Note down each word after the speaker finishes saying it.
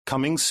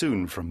Coming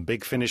soon from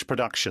Big Finish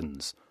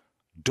Productions.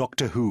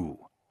 Doctor Who.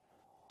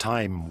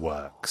 Time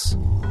Works.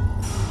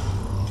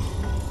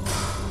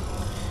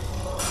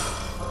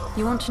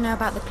 You want to know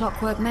about the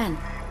Clockwork Men?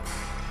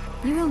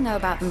 You will know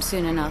about them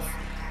soon enough.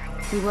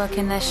 We work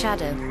in their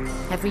shadow,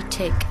 every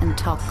tick and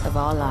tock of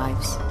our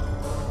lives.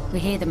 We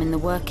hear them in the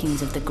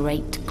workings of the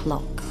great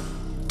clock.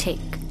 Tick,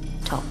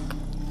 tock,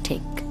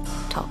 tick,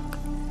 tock.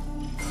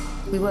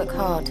 We work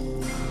hard,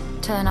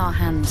 turn our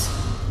hands,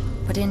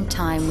 but in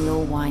time we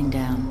all wind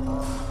down.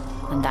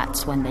 And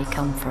that's when they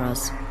come for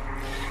us.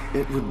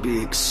 It would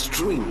be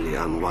extremely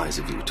unwise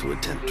of you to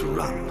attempt to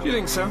run. Do you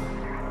think so?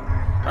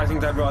 I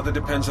think that rather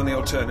depends on the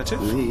alternative.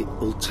 The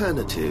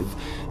alternative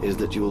is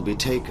that you will be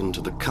taken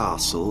to the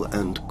castle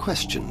and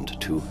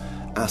questioned to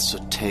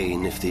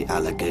ascertain if the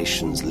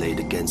allegations laid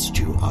against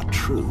you are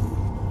true.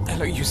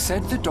 Look, you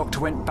said the doctor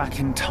went back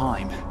in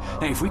time.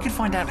 Now, if we could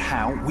find out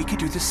how, we could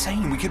do the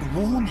same. We could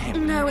warn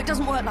him. No, it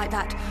doesn't work like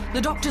that.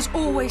 The doctor's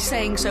always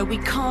saying so. We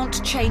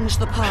can't change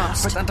the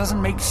past. But that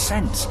doesn't make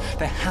sense.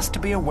 There has to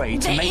be a way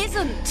to There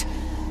isn't!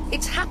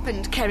 It's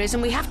happened, Keres,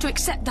 and we have to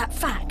accept that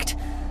fact.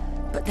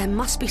 But there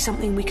must be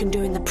something we can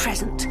do in the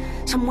present.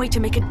 Some way to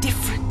make a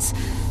difference.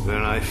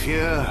 Then I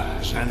fear,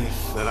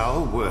 Zenith, that our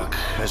work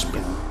has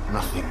been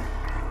nothing.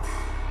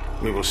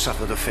 We will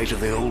suffer the fate of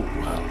the old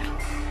world.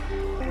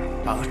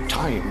 Our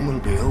time will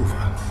be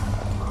over.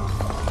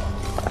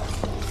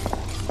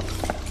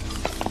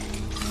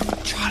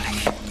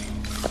 Charlie.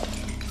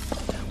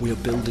 We are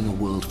building a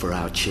world for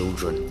our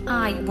children.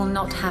 I will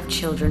not have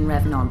children,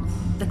 Revnon.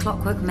 The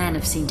Clockwork Men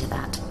have seen to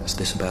that. Is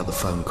this about the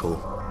phone call?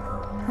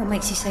 What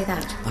makes you say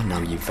that? I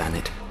know you,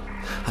 Vanit.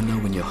 I know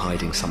when you're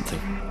hiding something.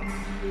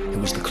 It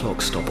was the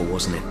clock stopper,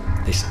 wasn't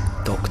it? This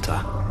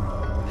doctor.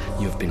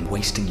 You have been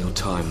wasting your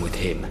time with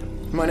him.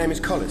 My name is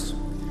Collis.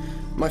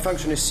 My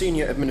function is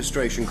Senior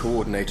Administration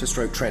Coordinator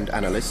 / Trend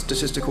Analyst,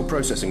 Statistical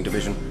Processing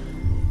Division.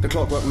 The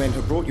Clockwork Men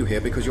have brought you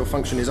here because your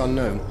function is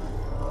unknown.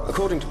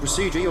 According to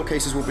procedure, your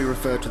cases will be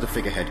referred to the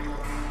figurehead.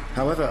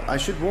 However, I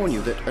should warn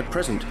you that, at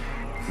present,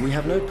 we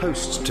have no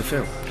posts to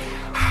fill.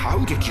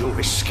 How did you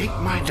escape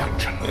my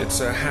dungeon?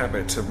 It's a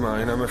habit of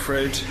mine, I'm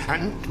afraid.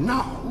 And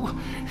now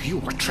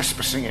you are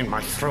trespassing in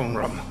my throne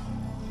room.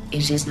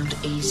 It is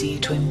not easy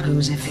to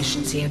impose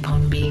efficiency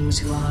upon beings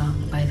who are,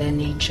 by their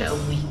nature,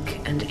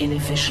 weak and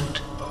inefficient.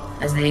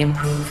 As they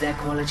improve their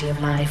quality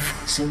of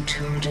life, so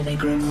too do they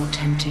grow more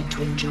tempted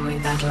to enjoy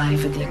that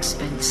life at the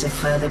expense of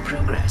further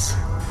progress.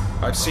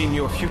 I've seen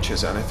your future,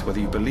 Zenith, whether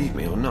you believe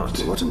me or not.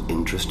 What an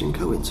interesting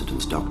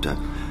coincidence, Doctor.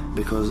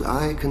 Because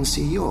I can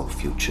see your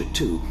future,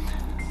 too.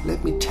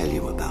 Let me tell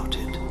you about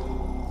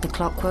it. The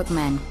Clockwork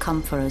Men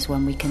come for us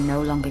when we can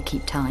no longer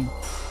keep time.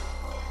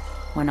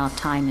 When our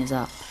time is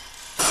up.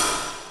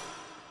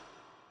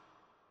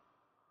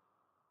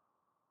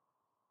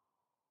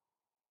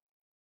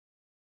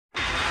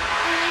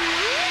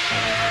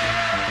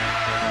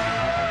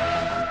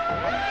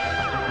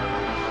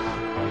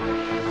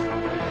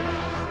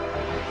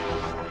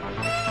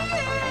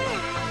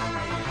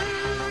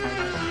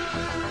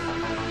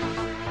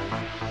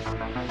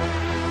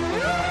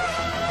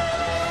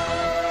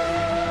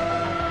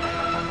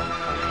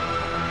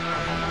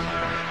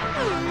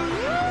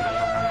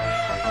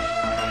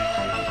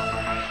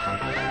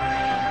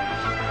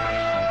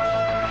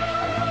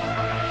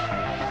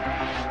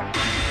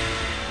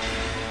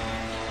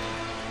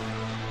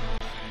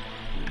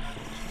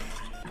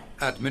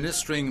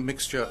 Administering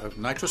mixture of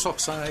nitrous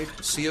oxide,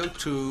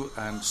 CO2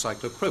 and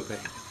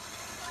cyclopropane.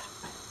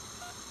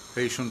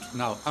 Patient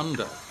now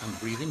under and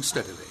breathing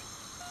steadily.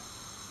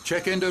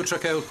 Check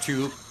endotracheal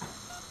tube.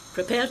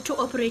 Prepare to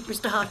operate,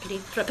 Mr. Hartley.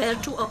 Prepare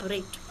to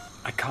operate.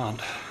 I can't.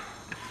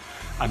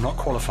 I'm not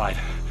qualified.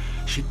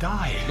 She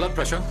died. Blood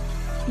pressure?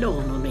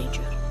 Normal,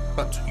 Major.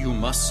 But you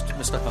must,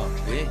 Mr.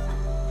 Hartley.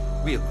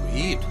 We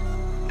agreed.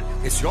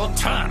 It's your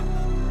turn.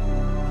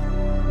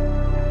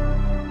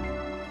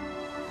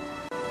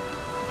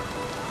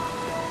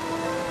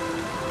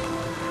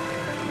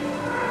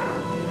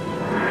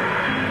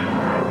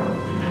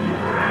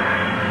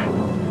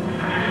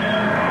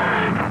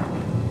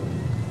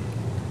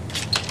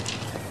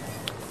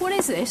 What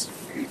is this?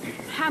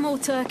 Ham or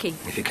turkey?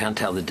 If you can't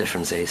tell the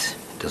difference, Ace,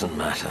 it doesn't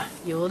matter.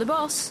 You're the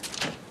boss.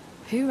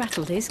 Who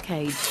rattled his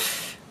cage?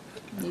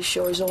 You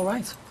sure he's all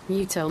right?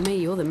 You tell me,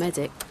 you're the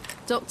medic.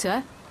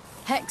 Doctor,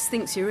 Hex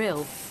thinks you're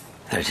ill.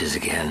 There it is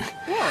again.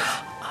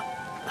 What?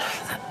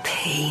 That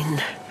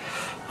pain.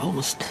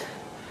 Almost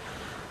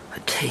a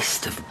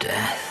taste of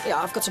death. Yeah,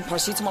 I've got some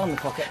paracetamol in my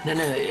pocket. No,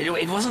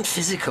 it wasn't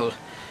physical,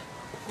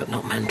 but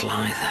not mental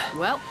either.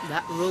 Well,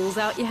 that rules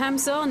out your ham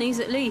sarnies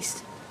at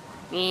least.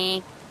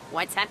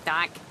 What's that,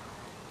 Doc?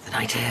 The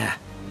night air.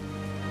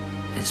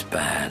 It's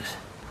bad.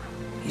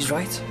 He's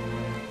right.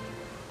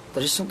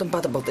 There is something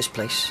bad about this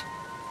place.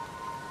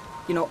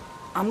 You know,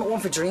 I'm not one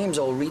for dreams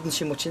or reading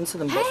too much into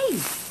them, but... Hey!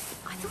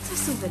 I thought I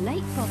saw the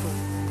lake bubble.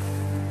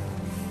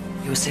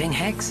 You were saying,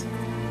 Hex?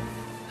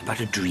 About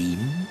a dream?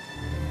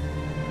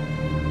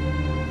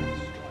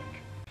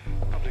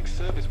 Public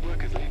service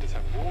workers leaders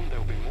have warned there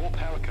will be more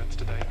power cuts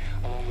today,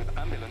 along with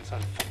ambulance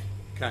and...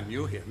 Can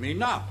you hear me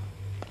now?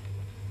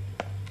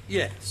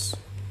 Yes.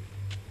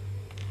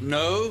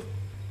 No?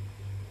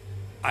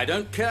 I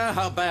don't care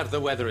how bad the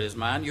weather is,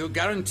 man. You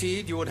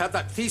guaranteed you would have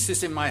that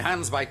thesis in my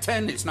hands by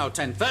 10. It's now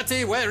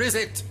 10:30. Where is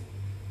it?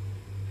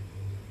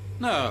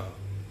 No.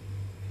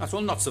 That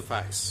will not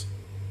suffice.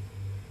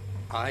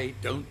 I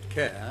don't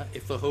care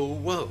if the whole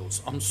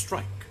world's on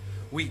strike.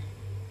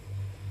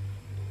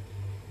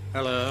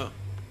 Hello?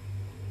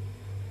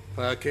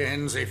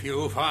 Perkins, if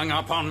you've hung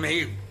up on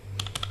me...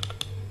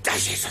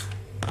 Dash it!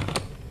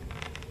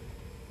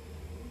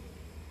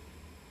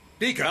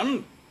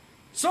 Deacon?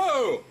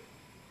 So!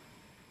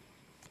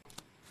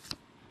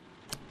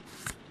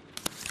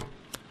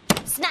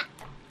 Snap!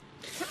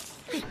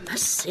 I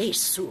must say,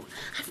 Sue,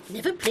 I've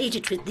never played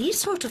it with these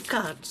sort of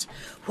cards.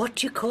 What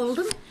do you call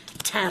them?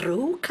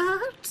 Tarot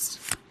cards?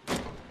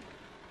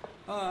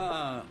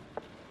 Ah,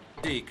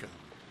 Deacon.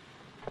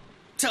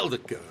 Tell the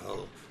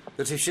girl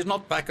that if she's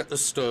not back at the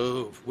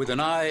stove with an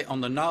eye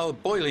on the now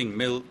boiling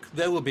milk,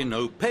 there will be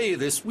no pay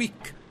this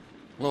week.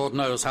 Lord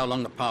knows how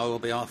long the power will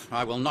be off.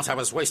 I will not have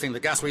us wasting the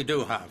gas we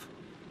do have.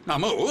 Now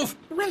move!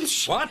 Well,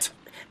 What?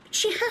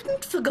 She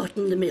hadn't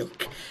forgotten the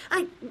milk.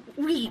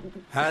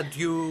 Had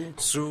you,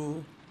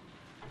 Sue?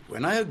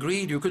 When I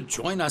agreed you could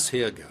join us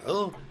here,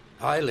 girl,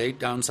 I laid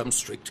down some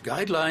strict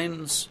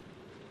guidelines.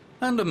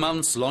 And a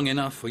month's long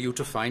enough for you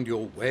to find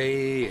your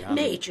way and...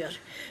 Major,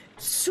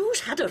 Sue's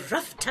had a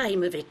rough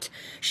time of it.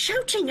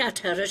 Shouting at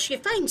her as she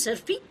finds her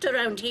feet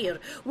around here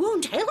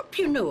won't help,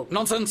 you know.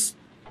 Nonsense!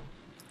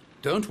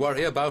 Don't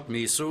worry about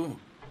me, Sue.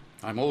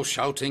 I'm all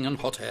shouting and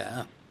hot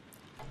air.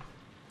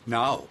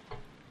 Now,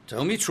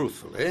 tell me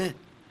truthfully,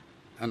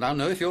 and I'll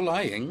know if you're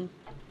lying.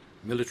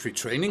 Military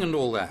training and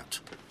all that.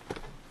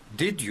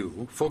 Did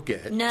you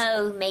forget...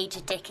 No,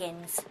 Major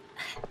Dickens.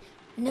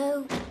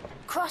 No,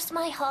 cross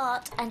my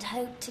heart and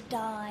hope to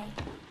die.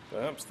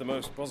 Perhaps the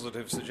most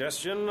positive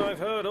suggestion I've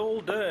heard all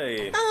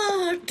day.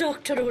 Ah,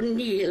 Dr.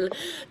 O'Neill.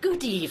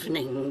 Good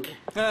evening.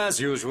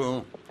 As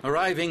usual,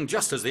 arriving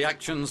just as the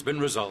action's been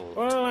resolved.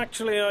 Well,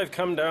 actually, I've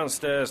come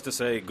downstairs to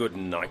say good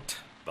night.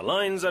 The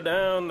lines are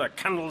down, the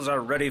candles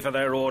are ready for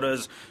their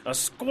orders, a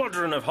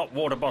squadron of hot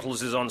water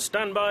bottles is on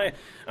standby,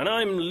 and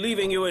I'm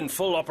leaving you in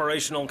full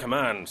operational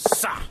command.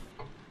 Sir!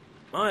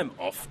 I'm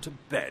off to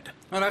bed.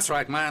 Well, that's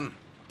right, man.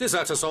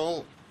 Desert us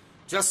all.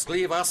 Just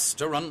leave us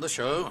to run the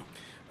show.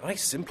 I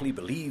simply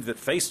believe that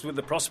faced with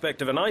the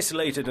prospect of an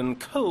isolated and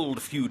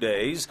cold few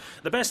days,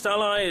 the best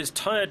ally is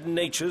tired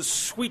nature's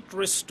sweet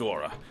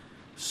restorer.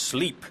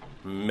 Sleep,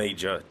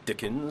 Major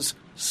Dickens.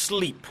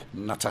 Sleep.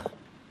 Nutter.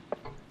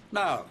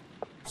 Now,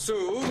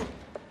 Sue,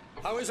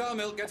 how is our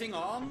milk getting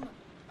on?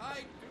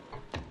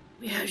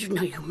 Now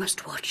you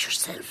must watch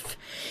yourself.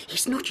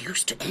 He's not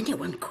used to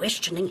anyone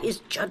questioning his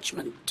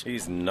judgment.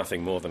 He's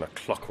nothing more than a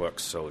clockwork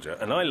soldier,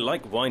 and I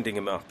like winding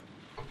him up.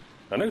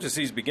 I notice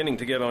he's beginning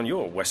to get on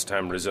your West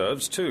Ham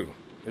reserves, too.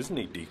 Isn't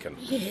he, Deacon?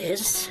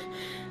 Yes,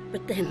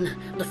 but then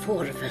the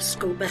four of us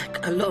go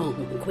back a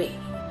long way.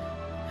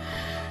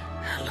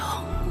 A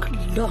long,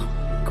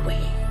 long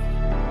way.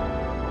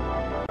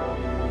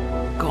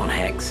 Go on,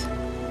 Hex.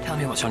 Tell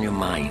me what's on your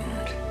mind.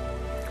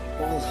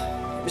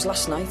 Well, it was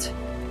last night.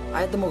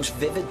 I had the most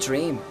vivid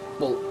dream.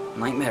 Well,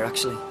 nightmare,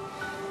 actually.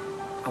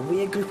 A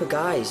weird group of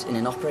guys in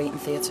an operating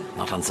theatre.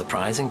 Not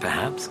unsurprising,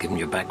 perhaps, given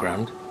your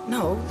background.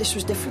 No, this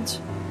was different.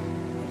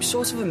 It was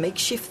sort of a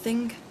makeshift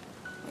thing.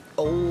 Like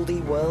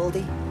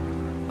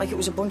oldie-worldy. Like it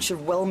was a bunch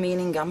of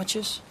well-meaning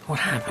amateurs. What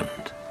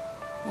happened?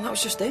 Well, that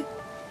was just it.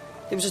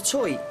 There was a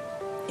toy,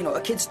 you know,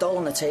 a kid's doll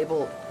on the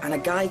table, and a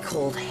guy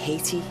called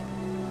Haiti.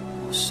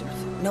 Or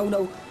something.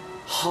 No,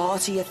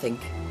 Hearty, I think.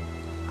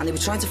 And they were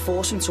trying to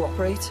force him to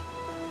operate.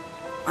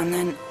 And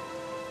then...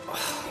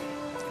 Oh,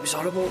 it was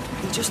horrible.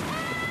 He just...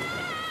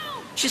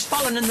 She's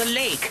fallen in the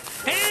lake!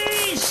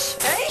 Ace!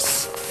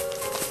 Ace!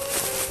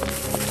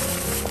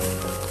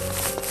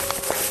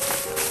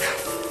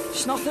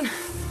 It's nothing.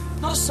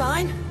 Not a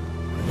sign.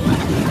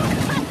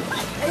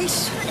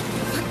 Ace!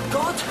 Thank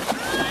God!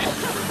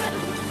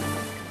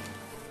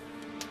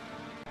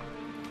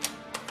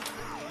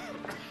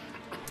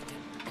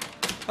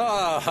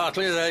 Ah,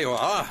 Hartley, there you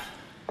are.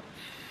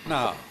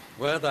 Now,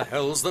 where the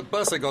hell's the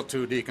bursar got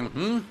to,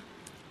 Deacon,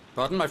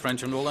 Pardon my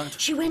French and all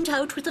that? She went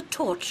out with a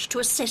torch to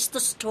assess the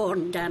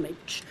storm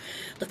damage.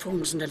 The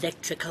phones and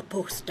electric are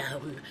both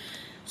down.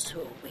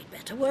 So we'd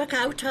better work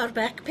out our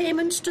back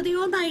payments to the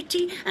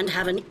Almighty and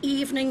have an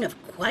evening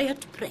of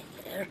quiet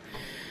prayer.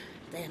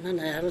 Then an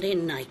early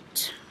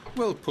night.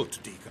 Well put,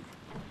 Deacon.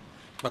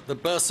 But the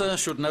bursar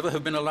should never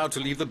have been allowed to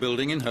leave the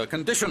building in her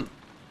condition.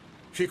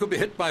 She could be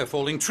hit by a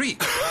falling tree.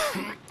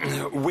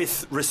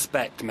 With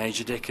respect,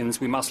 Major Dickens,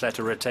 we must let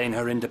her retain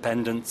her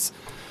independence.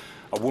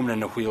 A woman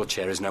in a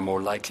wheelchair is no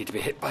more likely to be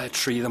hit by a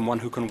tree than one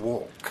who can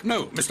walk.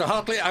 No, Mr.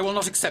 Hartley, I will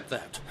not accept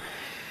that.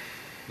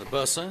 The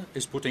bursar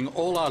is putting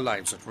all our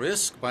lives at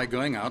risk by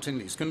going out in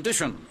these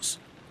conditions.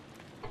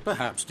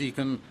 Perhaps,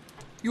 Deacon,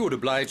 you would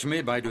oblige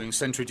me by doing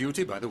sentry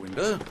duty by the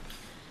window.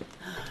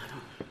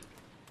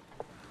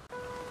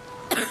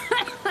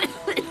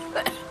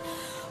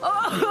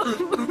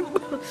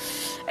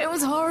 It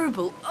was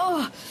horrible.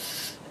 Oh,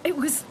 it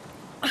was...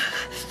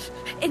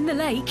 in the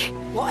lake.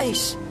 What,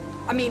 Ace?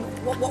 I mean,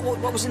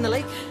 what was in the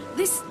lake?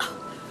 This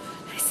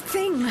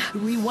thing.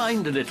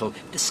 Rewind a little.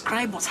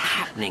 Describe what's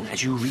happening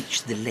as you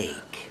reach the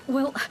lake.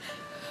 Well,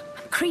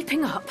 I'm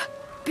creeping up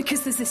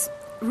because there's this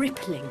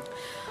rippling,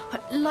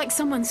 like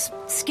someone's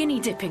skinny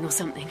dipping or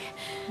something.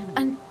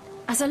 And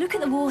as I look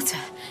at the water,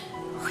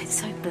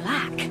 it's so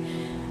black.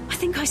 I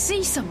think I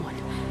see someone.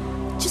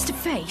 Just a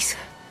face,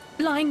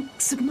 lying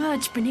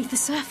submerged beneath the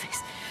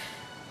surface.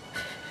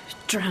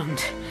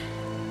 Drowned.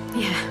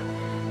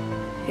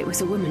 Yeah, it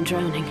was a woman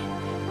drowning.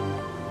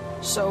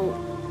 So,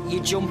 you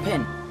jump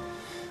in?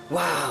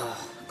 Wow,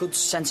 good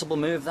sensible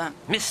move, that.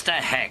 Mr.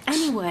 Hex!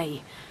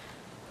 Anyway,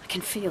 I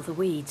can feel the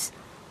weeds.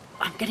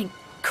 I'm getting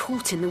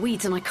caught in the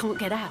weeds and I can't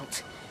get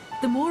out.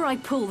 The more I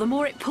pull, the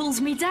more it pulls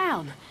me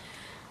down.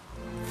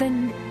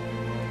 Then,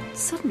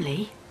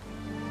 suddenly,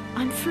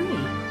 I'm free.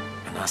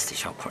 A nasty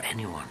shock for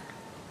anyone.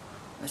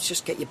 Let's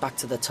just get you back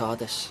to the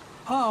TARDIS.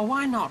 Oh,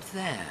 why not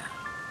there?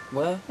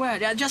 Where? Well,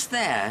 yeah, just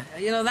there.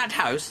 You know, that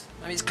house.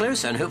 I mean, it's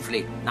closer and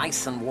hopefully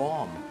nice and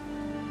warm.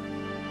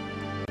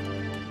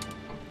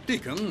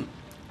 Deacon,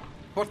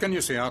 what can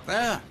you see out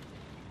there?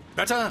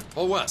 Better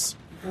or worse?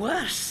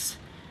 Worse.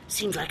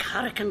 Seems like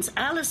Hurricanes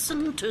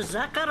Allison to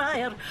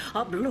Zachariah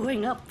are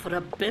blowing up for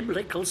a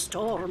biblical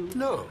storm.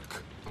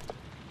 Look.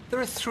 There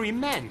are 3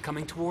 men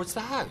coming towards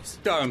the house.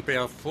 Don't be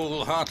a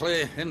fool,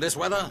 Hartley, in this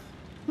weather.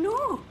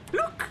 No,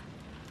 look.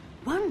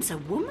 One's a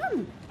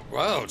woman.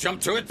 Well,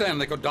 jump to it then.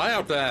 They could die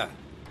out there.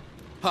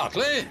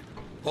 Hartley,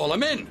 haul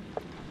them in.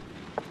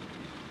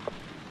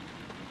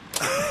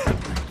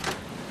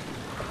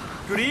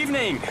 Good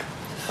evening.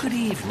 Good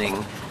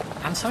evening.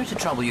 I'm sorry to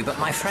trouble you, but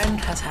my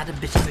friend has had a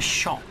bit of a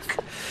shock.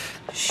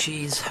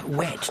 She's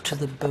wet to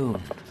the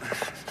bone.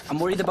 I'm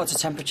worried about her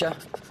temperature.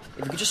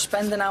 If we could just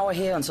spend an hour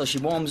here until she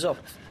warms up.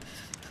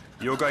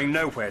 You're going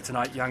nowhere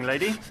tonight, young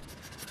lady.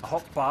 A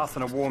hot bath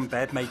and a warm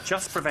bed may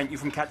just prevent you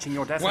from catching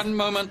your death. One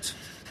moment.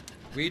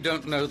 We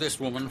don't know this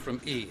woman from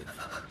Eve.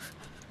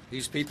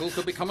 These people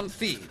could be common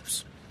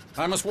thieves.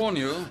 I must warn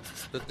you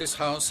that this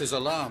house is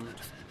alarmed.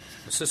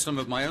 A system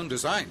of my own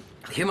design.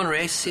 The human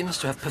race seems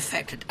to have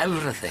perfected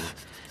everything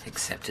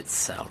except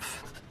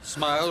itself.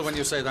 Smile when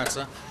you say that,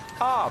 sir.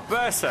 Ah,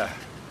 Bertha.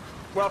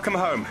 Welcome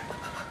home.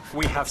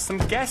 We have some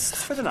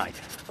guests for the night.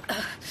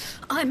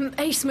 I'm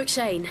Ace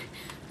McShane.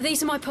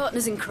 These are my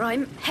partners in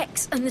crime,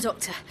 Hex and the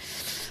Doctor.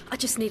 I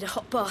just need a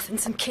hot bath and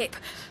some kip.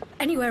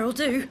 Anywhere will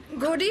do.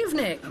 Good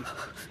evening.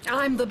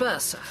 I'm the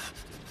bursar.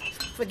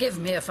 Forgive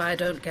me if I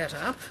don't get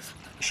up.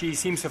 She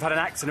seems to have had an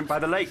accident by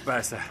the lake,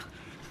 Bertha.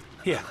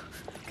 Here,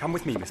 come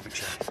with me, Miss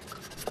McShane.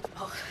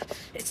 Oh,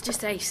 it's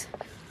just Ace.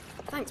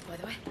 Thanks, by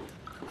the way.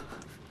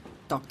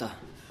 Doctor,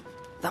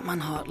 that man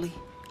Hartley,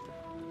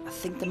 I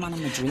think the man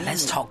in the dream...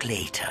 Let's talk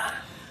later.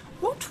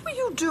 What were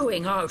you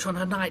doing out on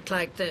a night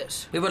like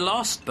this? We were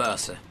lost,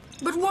 Bertha.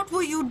 But what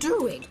were you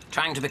doing?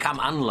 Trying to become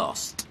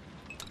unlost.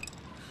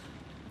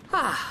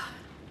 Ah,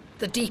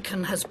 the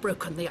deacon has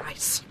broken the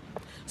ice.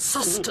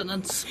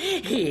 Sustenance.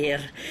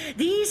 Here,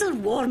 these'll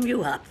warm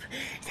you up.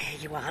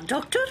 There you are,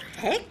 Doctor.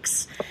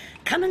 Hex,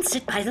 come and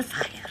sit by the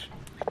fire.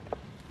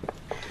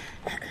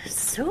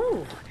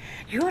 So,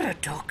 you're a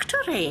doctor,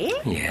 eh?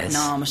 Yes.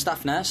 No, I'm a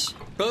staff nurse.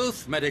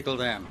 Both medical,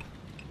 then.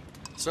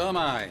 So am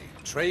I,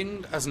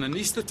 trained as an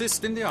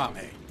anaesthetist in the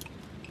army.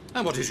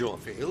 And what is your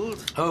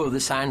field? Oh, the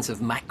science of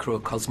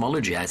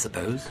macrocosmology, I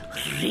suppose.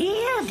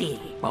 Really?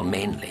 Well,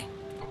 mainly.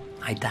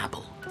 I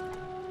dabble.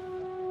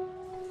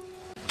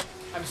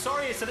 I'm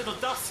sorry it's a little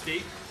dusty.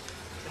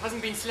 It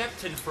hasn't been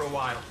slept in for a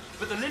while.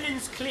 But the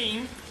linen's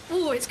clean.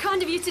 Oh, it's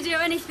kind of you to do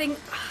anything.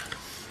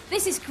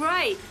 This is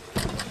great.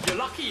 You're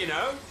lucky, you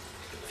know.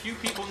 Few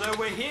people know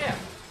we're here.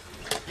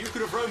 You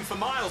could have roamed for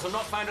miles and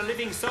not found a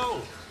living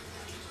soul.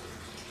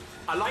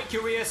 I like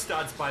your ear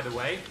studs, by the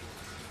way.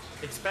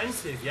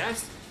 Expensive,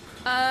 yes?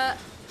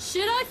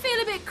 Should I feel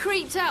a bit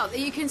creeped out that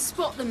you can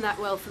spot them that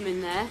well from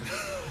in there?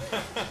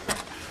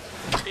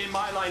 In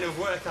my line of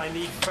work, I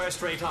need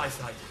first-rate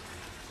eyesight.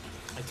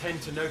 I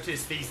tend to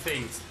notice these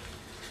things.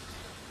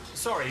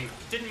 Sorry,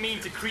 didn't mean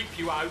to creep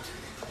you out.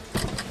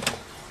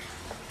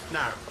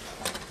 Now,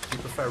 do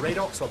you prefer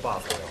Radox or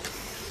bath oil?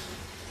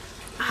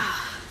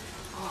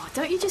 Oh,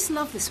 don't you just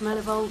love the smell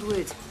of old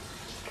wood?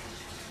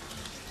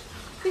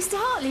 Mr.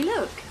 Hartley,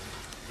 look.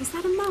 Is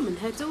that a mum and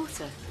her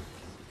daughter?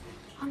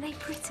 Aren't they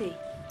pretty?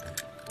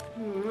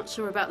 I'm not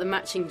sure about the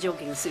matching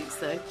jogging suits,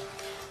 though.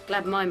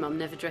 Glad my mum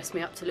never dressed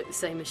me up to look the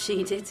same as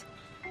she did.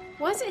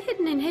 Why is it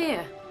hidden in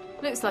here?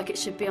 Looks like it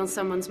should be on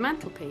someone's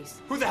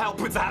mantelpiece. Who the hell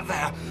put that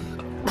there?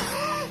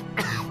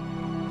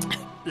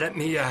 Let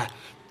me,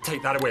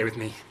 take that away with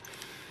me.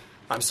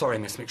 I'm sorry,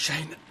 Miss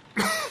McShane.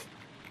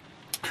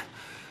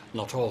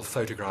 Not all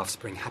photographs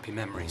bring happy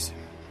memories.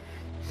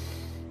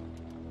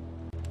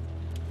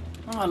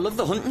 Oh, I love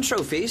the hunting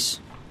trophies.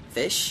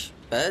 Fish,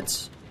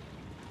 birds.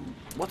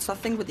 What's that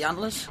thing with the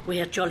antlers?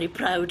 We're jolly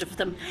proud of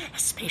them,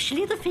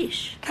 especially the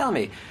fish. Tell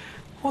me,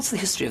 What's the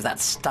history of that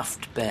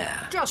stuffed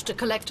bear? Just a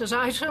collector's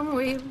item.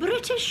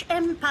 British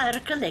Empire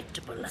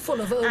collectible. Full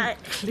of old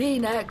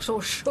Kleenex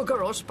or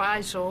sugar or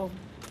spice or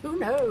who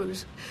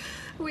knows.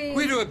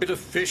 We do a bit of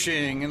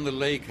fishing in the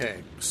lake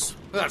eggs.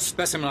 That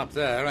specimen up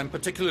there I'm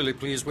particularly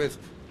pleased with.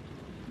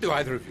 Do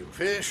either of you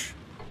fish?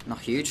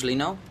 Not hugely,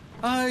 no.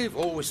 I've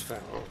always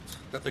felt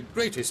that the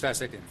greatest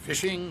asset in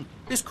fishing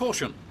is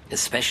caution.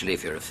 Especially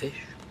if you're a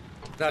fish.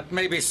 That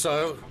may be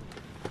so.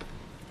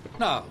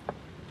 Now,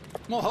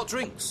 more hot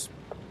drinks.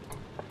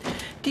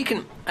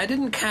 Deacon, I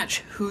didn't catch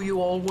who you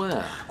all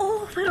were.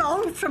 Oh, we're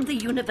all from the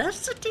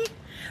university,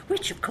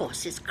 which of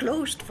course is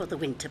closed for the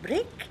winter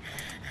break.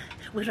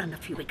 We run a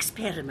few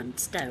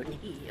experiments down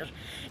here,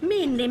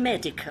 mainly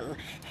medical,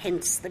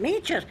 hence the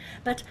major.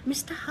 But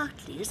Mr.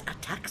 Hartley is a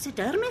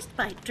taxidermist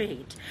by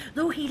trade,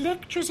 though he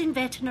lectures in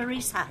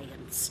veterinary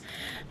science.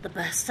 The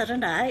bursar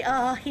and I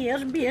are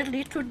here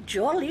merely to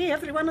jolly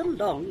everyone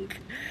along.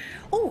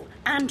 Oh,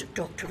 and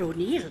Dr.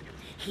 O'Neill,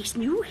 he's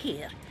new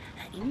here,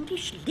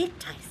 English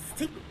lit, I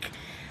think,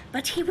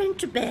 but he went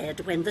to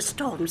bed when the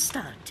storm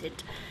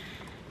started.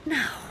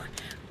 Now,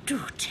 do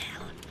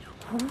tell,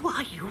 who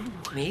are you?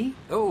 Me?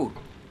 Oh,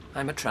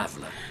 I'm a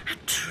traveller. A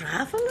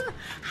traveller?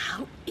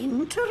 How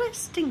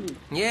interesting.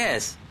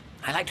 Yes,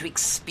 I like to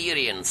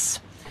experience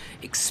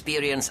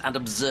and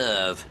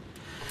observe.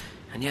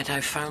 And yet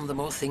I've found the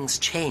more things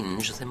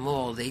change, the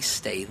more they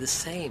stay the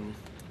same.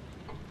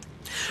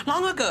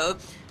 Long ago,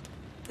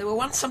 there were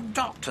once some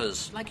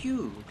doctors, like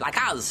you,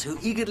 like us, who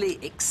eagerly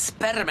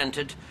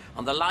experimented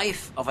on the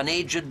life of an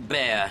aged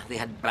bear they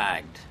had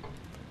bagged.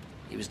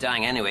 He was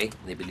dying anyway,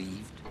 they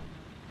believed.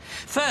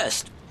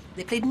 First,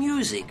 they played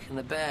music and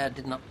the bear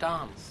did not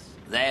dance.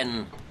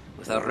 Then,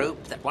 with a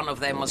rope that one of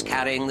them was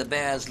carrying, the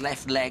bear's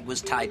left leg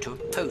was tied to a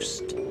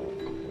post.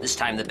 This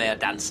time the bear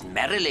danced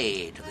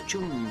merrily to the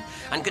tune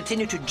and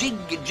continued to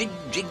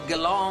jig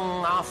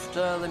along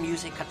after the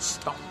music had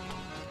stopped.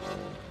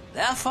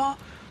 Therefore,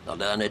 the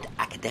learned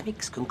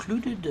academics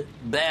concluded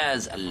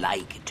bears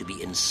like to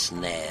be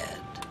ensnared.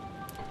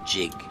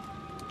 Jig,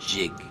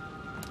 jig,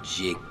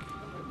 jig.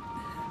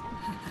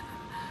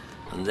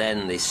 And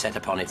then they set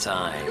upon its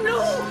eyes.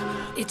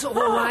 No! It's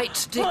all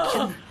right,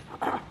 Deacon.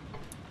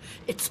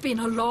 It's been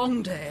a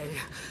long day.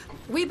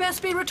 We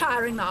best be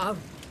retiring now.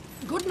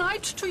 Good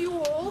night to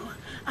you all.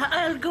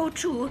 I'll go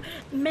too.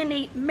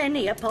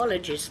 Many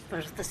apologies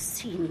for the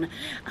scene.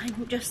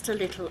 I'm just a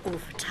little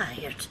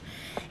overtired.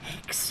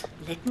 Hex,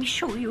 let me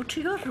show you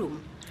to your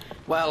room.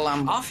 Well,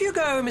 Off you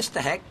go,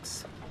 Mr.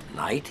 Hex.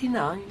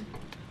 Nighty-night.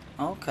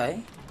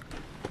 Okay.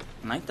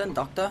 Night then,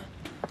 Doctor.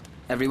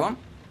 Everyone?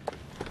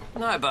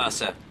 Now,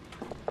 Bursar,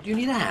 do you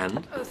need a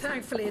hand?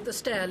 Thankfully, the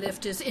stair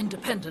lift is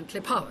independently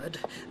powered.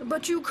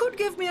 But you could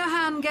give me a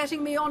hand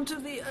getting me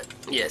onto the...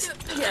 Yes.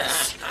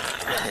 Yes,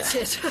 that's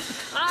it.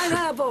 I'm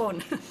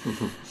airborne.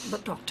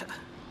 But, Doctor,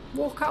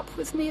 walk up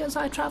with me as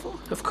I travel?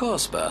 Of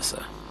course,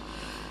 Bursar.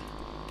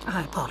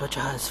 I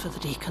apologise for the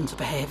Deacon's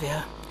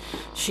behaviour.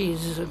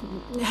 She's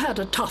had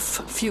a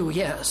tough few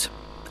years.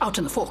 Out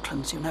in the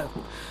Falklands, you know.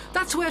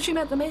 That's where she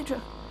met the Major.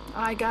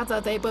 I gather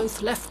they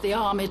both left the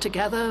army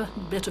together.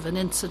 Bit of an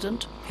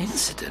incident.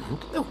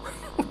 Incident? Oh,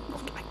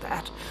 not like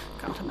that.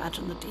 Can't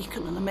imagine the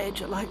Deacon and the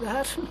Major like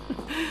that.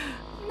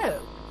 No,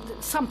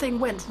 something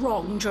went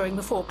wrong during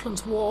the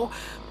Falklands War.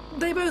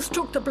 They both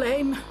took the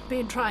blame.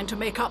 Been trying to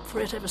make up for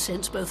it ever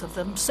since, both of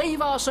them.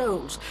 Save our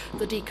souls,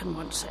 the Deacon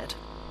once said.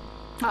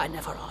 I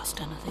never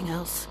asked anything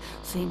else.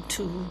 Seemed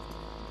too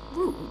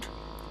rude.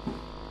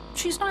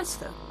 She's nice,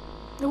 though.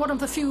 One of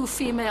the few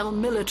female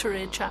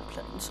military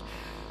chaplains.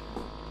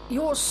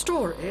 Your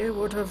story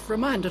would have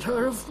reminded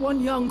her of one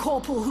young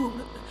corporal who...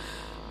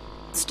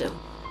 Still,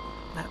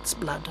 that's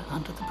blood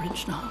under the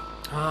bridge now.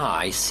 Ah,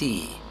 I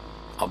see.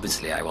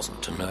 Obviously I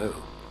wasn't to know.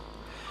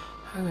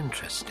 How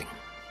interesting.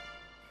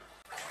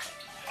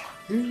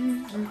 Who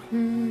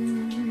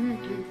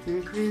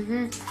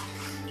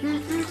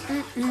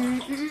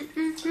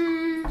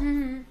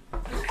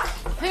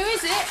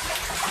is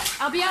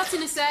it? I'll be out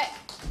in a sec.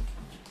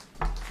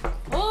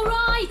 All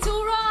right,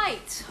 all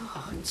right.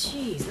 Oh,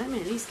 jeez, let me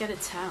at least get a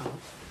towel.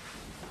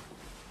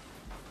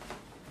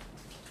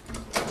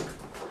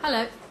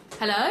 Hello?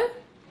 Hello?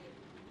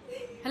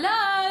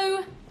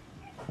 Hello?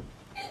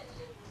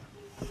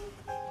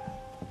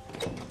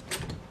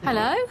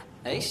 Hello?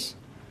 Ace?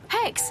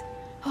 Hex!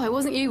 Oh, it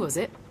wasn't you, was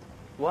it?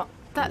 What?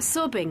 That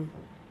sobbing.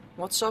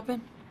 What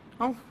sobbing?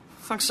 Oh,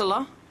 thanks a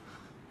lot.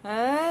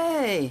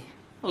 Hey,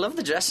 I love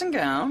the dressing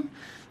gown.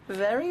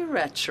 Very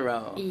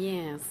retro.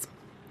 Yes.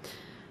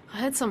 I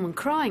heard someone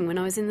crying when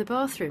I was in the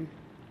bathroom.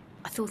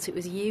 I thought it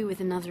was you with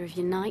another of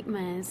your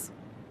nightmares.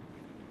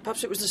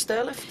 Perhaps it was the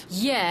stair lift?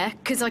 Yeah,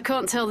 because I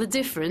can't tell the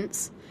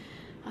difference.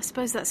 I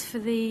suppose that's for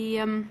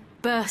the,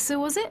 bursar,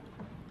 was it?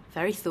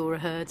 Very Thora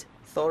heard.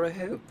 Thora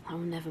who? Oh,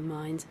 never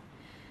mind.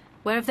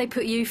 Where have they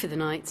put you for the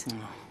night?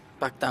 Oh,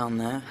 back down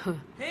there.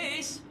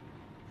 Ace,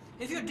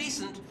 if you're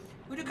decent,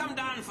 would you come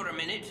down for a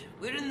minute?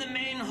 We're in the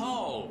main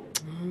hall.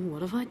 Oh,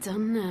 what have I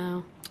done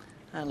now?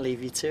 I'll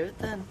leave you to it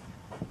then.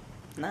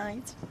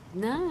 Night.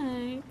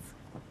 Night.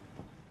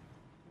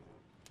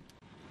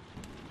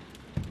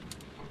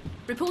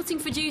 Reporting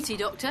for duty,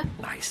 Doctor.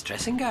 Nice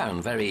dressing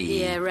gown, very...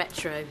 Yeah,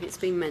 retro. It's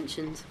been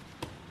mentioned.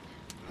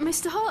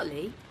 Mr.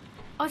 Hartley,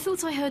 I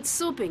thought I heard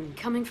sobbing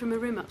coming from a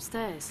room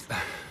upstairs.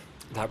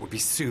 That would be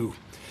Sue.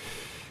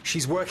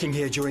 She's working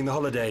here during the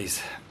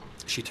holidays.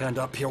 She turned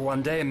up here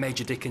one day and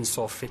Major Dickens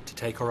saw fit to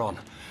take her on.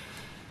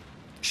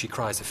 She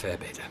cries a fair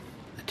bit.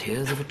 The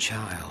tears of a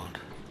child.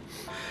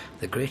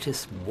 The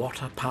greatest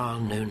water power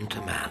known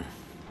to man.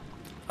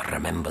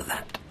 Remember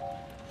that.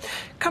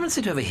 Come and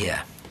sit over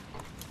here.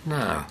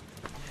 Now,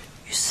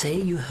 you say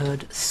you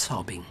heard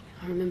sobbing.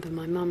 I remember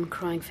my mum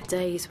crying for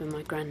days when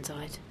my gran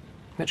died.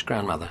 Which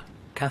grandmother?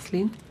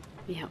 Kathleen?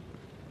 Yep.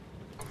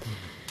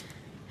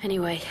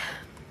 Anyway,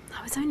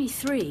 I was only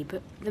 3,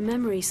 but the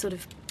memory sort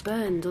of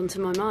burned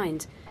onto my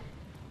mind.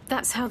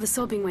 That's how the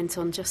sobbing went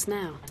on just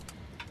now.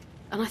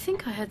 And I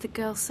think I heard the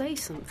girl say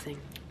something.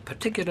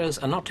 Particulars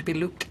are not to be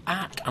looked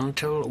at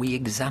until we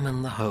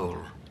examine the whole.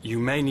 You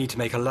may need to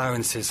make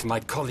allowances for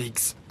my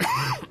colleagues.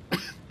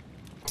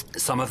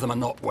 Some of them are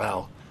not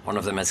well. One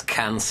of them has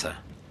cancer.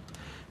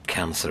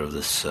 Cancer of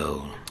the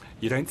soul.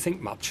 You don't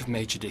think much of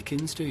Major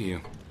Dickens, do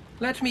you?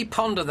 Let me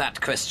ponder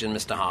that question,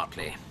 Mr.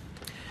 Hartley,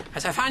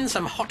 as I find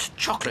some hot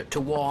chocolate to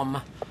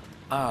warm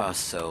our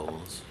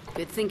souls.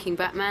 Good thinking,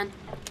 Batman.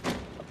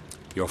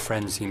 Your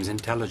friend seems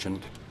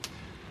intelligent.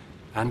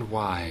 And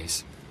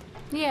wise.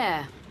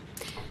 Yeah.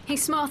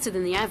 He's smarter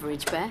than the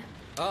average bear.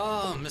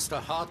 Ah, Mr.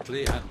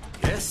 Hartley and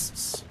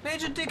guests.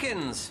 Major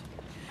Dickens,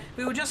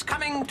 we were just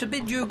coming to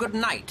bid you good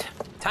night.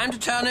 Time to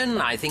turn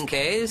in, I think,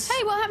 Ace.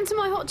 Hey, what happened to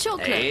my hot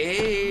chocolate?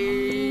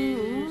 Hey.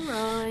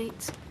 All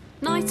right.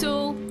 Night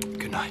all.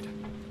 Good night.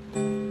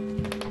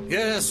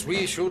 Yes,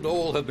 we should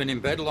all have been in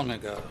bed long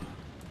ago.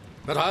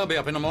 But I'll be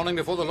up in the morning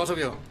before the lot of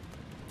you.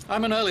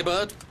 I'm an early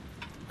bird.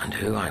 And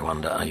who, I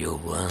wonder, are your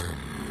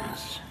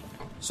worms?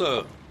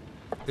 So,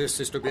 this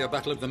is to be a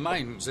battle of the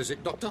minds, is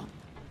it, Doctor?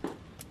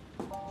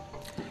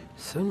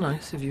 So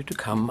nice of you to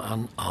come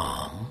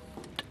unarmed.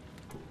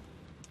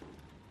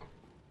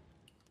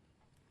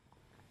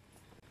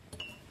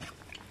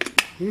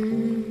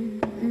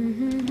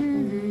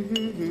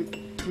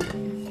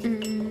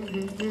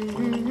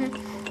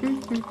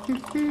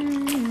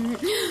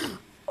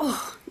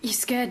 Oh, you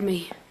scared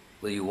me.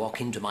 Will you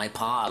walk into my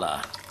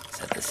parlour?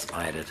 Said the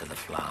spider to the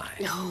fly.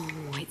 Oh,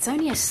 it's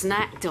only a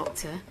snack,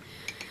 Doctor.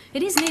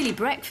 It is nearly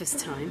breakfast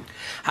time.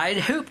 I'd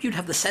hoped you'd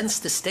have the sense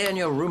to stay in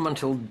your room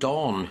until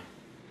dawn.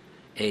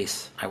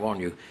 Ace, I warn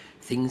you,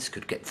 things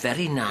could get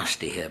very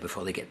nasty here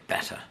before they get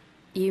better.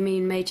 You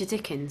mean Major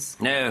Dickens?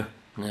 No,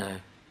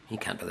 he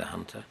can't be the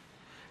hunter.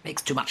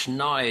 Makes too much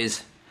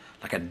noise,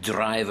 like a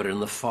driver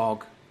in the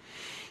fog.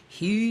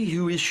 He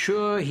who is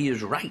sure he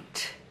is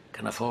right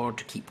can afford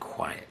to keep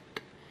quiet.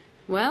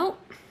 Well,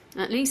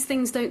 at least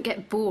things don't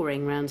get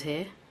boring round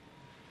here.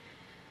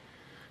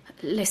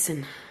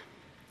 Listen,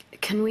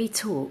 can we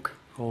talk?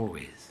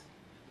 Always.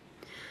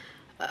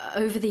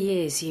 Over the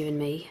years, you and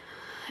me,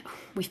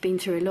 we've been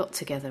through a lot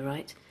together,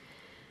 right?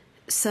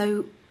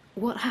 So,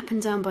 what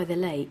happened down by the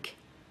lake,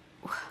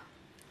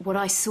 what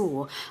I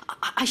saw,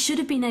 I should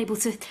have been able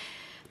to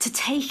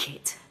take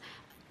it,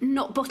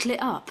 not bottle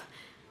it up.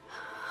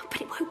 But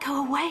it won't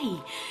go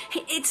away.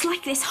 It's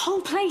like this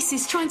whole place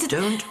is trying to...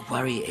 Don't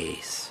worry,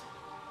 Ace.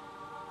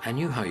 I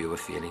knew how you were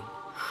feeling.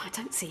 I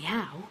don't see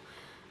how.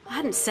 I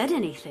hadn't said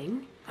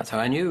anything. That's how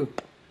I knew.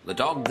 The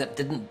dog that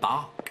didn't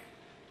bark.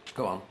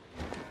 Go on.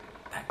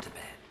 Back to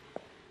bed.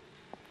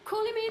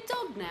 Calling me a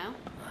dog now?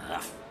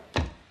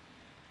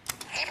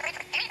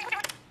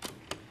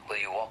 Will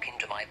you walk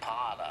into my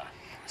parlour?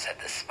 Said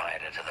the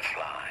spider to the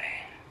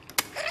fly.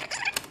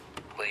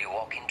 Will you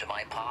walk into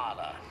my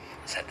parlour?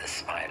 Said the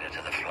spider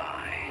to the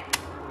fly.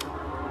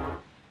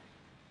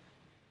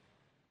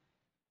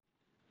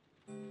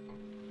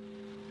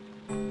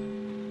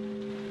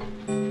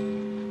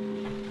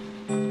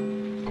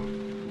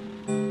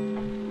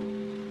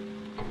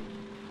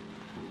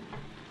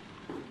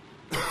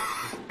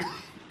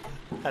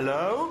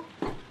 Hello?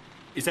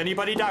 Is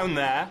anybody down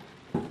there?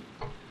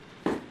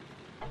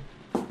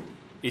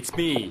 It's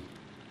me,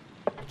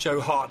 Joe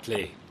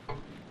Hartley.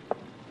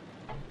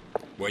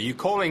 Were you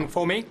calling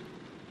for me?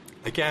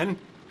 Again?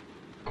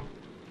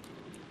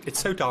 It's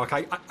so dark,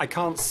 I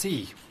can't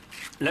see.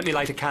 Let me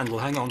light a candle,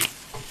 hang on.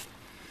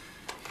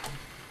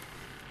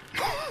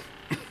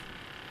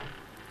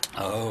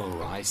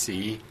 Oh, I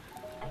see.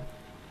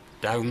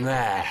 Down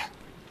there.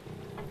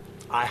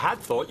 I had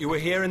thought you were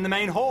here in the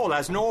main hall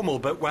as normal,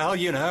 but, well,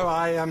 you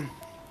know,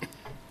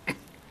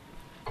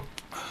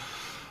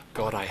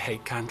 God, I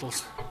hate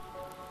candles.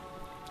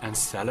 And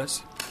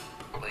cellars.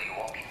 Will you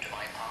walk into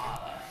my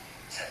parlour?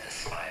 Said the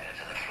spider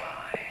to the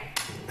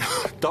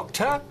fly.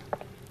 Doctor?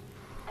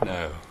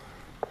 No.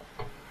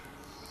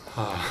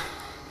 Ah,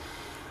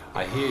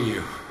 I hear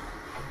you.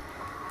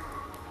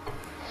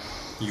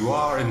 You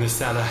are in the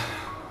cellar.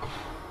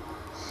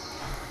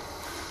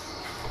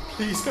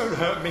 Please don't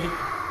hurt me.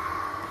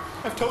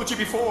 I've told you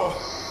before.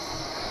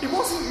 It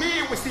wasn't me,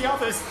 it was the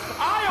others.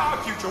 I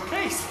argued your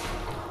case.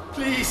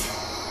 Please,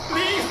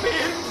 leave me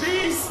in,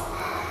 please.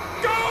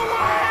 Go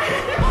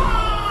away!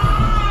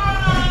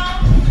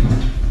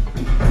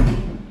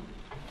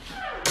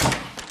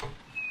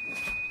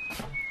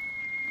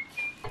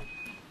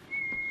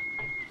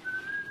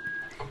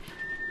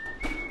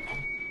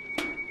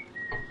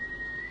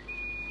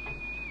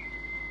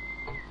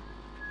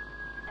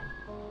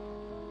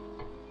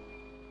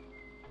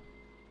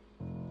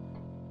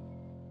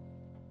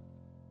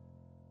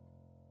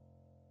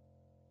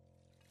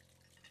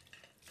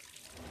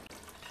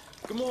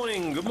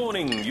 Good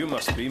morning. You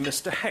must be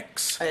Mr.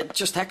 Hex.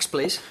 Just Hex,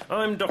 please.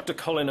 I'm Dr.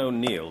 Colin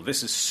O'Neill.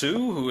 This is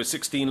Sue, who was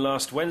 16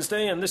 last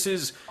Wednesday, and this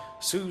is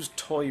Sue's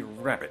toy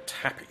rabbit,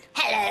 Happy.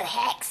 Hello,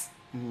 Hex.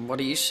 What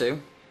are you,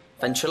 Sue?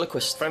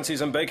 Ventriloquist. Fancy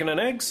some bacon and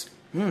eggs?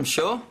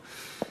 Sure.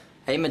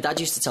 Hey, my dad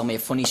used to tell me a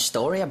funny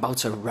story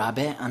about a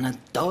rabbit and a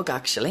dog,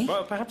 actually.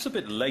 Well, perhaps a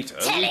bit later.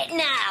 Tell it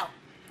now.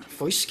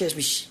 Voice scares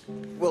me.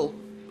 Well,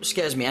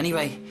 scares me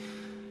anyway.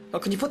 Oh,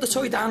 can you put the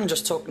toy down and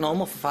just talk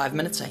normal for 5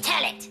 minutes, eh?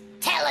 Tell it.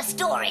 Tell a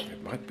story.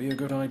 It might be a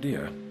good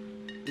idea.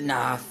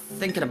 Nah,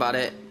 thinking about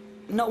it.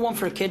 Not one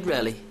for a kid,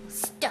 really.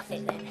 Stuff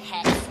it then,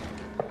 Hex.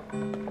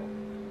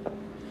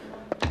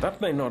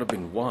 That may not have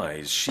been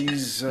wise.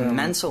 She's,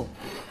 mental.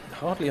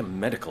 Hardly a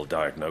medical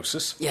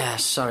diagnosis. Yeah,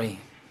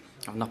 sorry.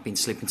 I've not been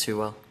sleeping too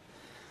well.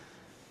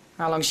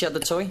 How long's she had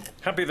the toy?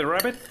 Happy the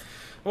rabbit?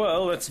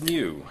 Well, that's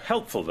new.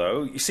 Helpful,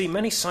 though. You see,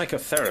 many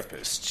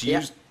psychotherapists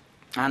use...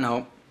 I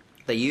know.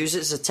 They use it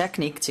as a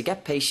technique to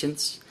get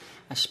patients,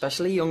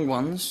 especially young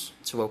ones,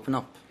 to open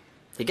up.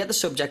 They get the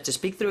subject to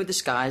speak through a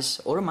disguise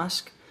or a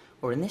mask,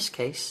 or in this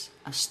case,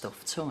 a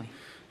stuffed toy.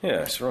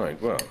 Yes, right.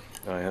 Well,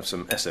 I have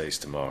some essays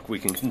to mark. We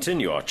can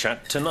continue our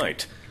chat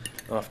tonight,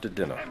 after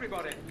dinner.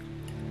 Everybody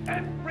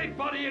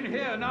in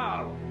here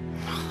now!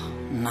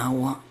 Now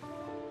what?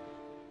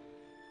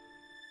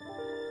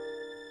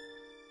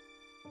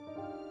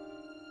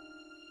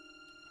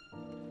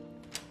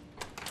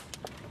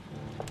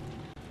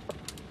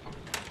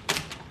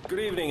 Good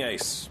evening,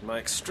 Ace. My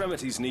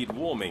extremities need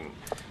warming.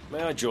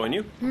 May I join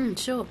you?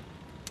 Sure.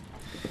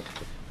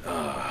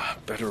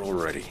 Better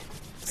already.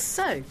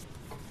 So,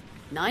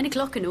 9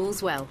 o'clock and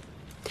all's well.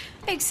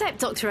 Except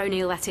Dr.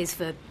 O'Neill, that is,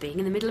 for being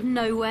in the middle of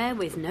nowhere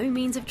with no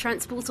means of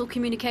transport or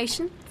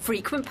communication,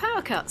 frequent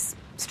power cuts,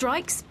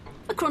 strikes,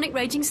 a chronic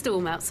raging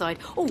storm outside.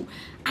 Oh,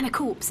 and a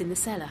corpse in the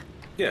cellar.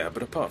 Yeah,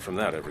 but apart from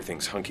that,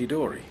 everything's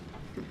hunky-dory.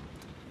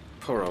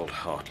 Poor old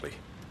Hartley.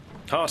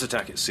 Heart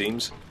attack, it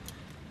seems.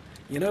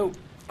 You know,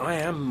 I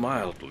am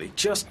mildly,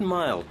 just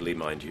mildly,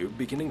 mind you,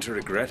 beginning to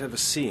regret ever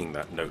seeing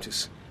that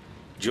notice.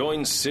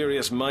 Join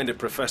serious-minded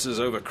professors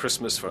over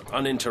Christmas for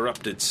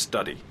uninterrupted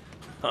study.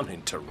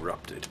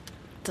 Uninterrupted.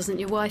 Doesn't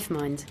your wife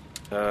mind?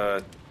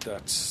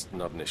 That's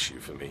not an issue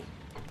for me.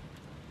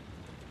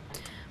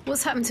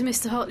 What's happened to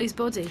Mr. Hartley's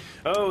body?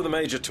 Oh, the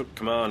Major took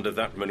command of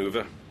that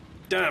manoeuvre.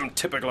 Damn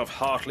typical of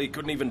Hartley,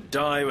 couldn't even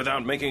die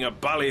without making a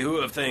ballyhoo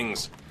of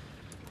things.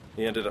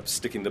 He ended up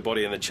sticking the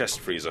body in the chest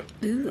freezer.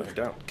 Ooh. I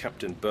doubt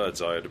Captain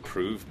Birdseye would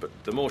approve, but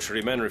the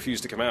mortuary men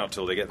refuse to come out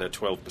till they get their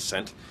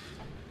 12%.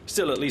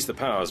 Still, at least the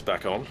power's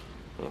back on.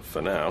 Well,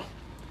 for now.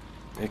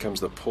 Here comes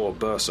the poor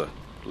bursar.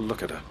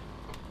 Look at her.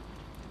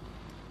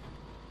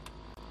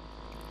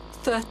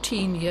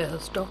 13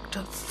 years,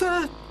 Doctor.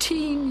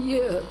 13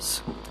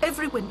 years.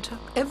 Every winter,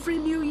 every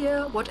New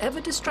Year, whatever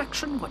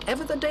distraction,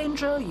 whatever the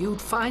danger,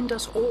 you'd find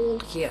us all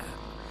here.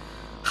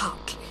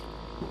 Hartley.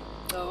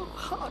 Oh,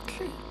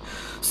 Hartley.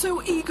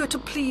 So eager to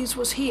please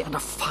was he, and a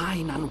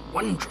fine and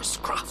wondrous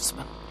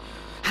craftsman.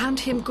 Hand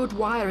him good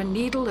wire and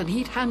needle, and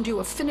he'd hand you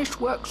a finished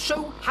work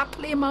so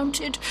happily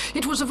mounted,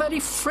 it was a very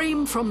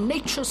frame from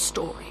nature's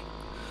story.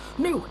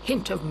 No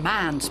hint of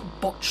man's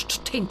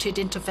botched, tainted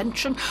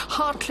intervention.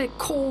 Hartley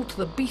called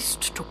the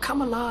beast to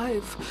come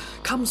alive,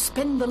 come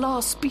spend the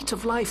last beat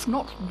of life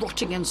not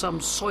rotting in some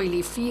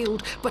soily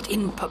field, but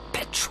in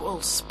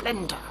perpetual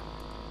splendour.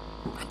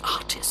 An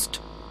artist,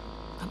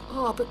 an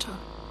arbiter,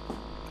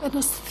 an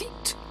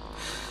aesthete.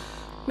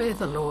 May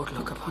the Lord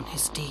look upon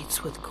his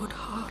deeds with good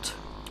heart.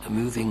 A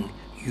moving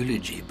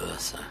eulogy,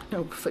 Bertha.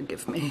 Oh,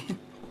 forgive me.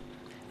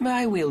 May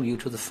I wheel you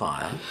to the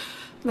fire?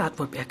 That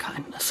would be a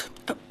kindness.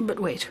 But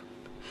wait.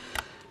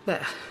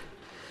 There.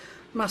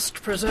 Must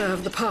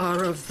preserve the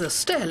power of the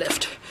stair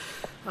lift.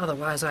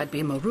 Otherwise I'd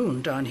be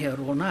marooned down here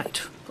all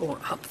night. Or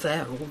up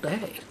there all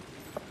day.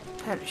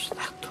 Perish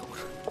that thought.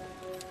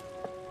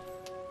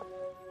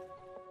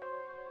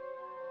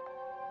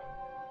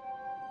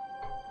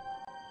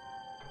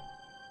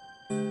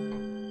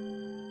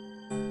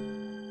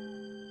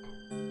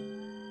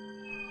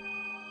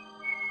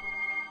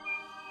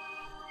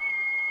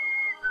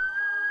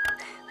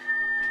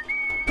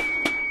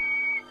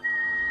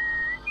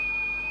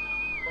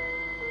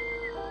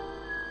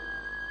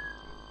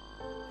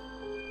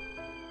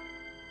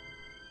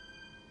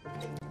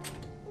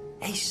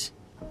 Ace,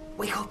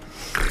 wake up.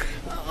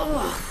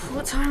 Oh,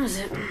 what time is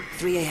it?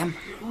 3 a.m.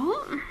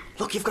 What?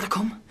 Look, you've got to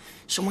come.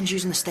 Someone's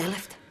using the stair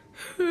lift.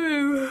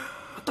 Who?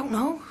 I don't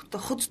know. The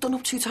hood's done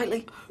up too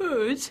tightly.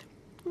 Hood?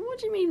 What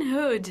do you mean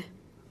hood?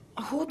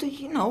 A hood,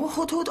 you know, a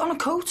hood on a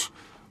coat.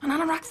 An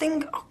anorak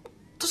thing. Oh,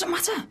 doesn't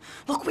matter.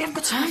 Look, we haven't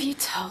got time. Have you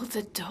told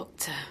the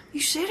doctor? You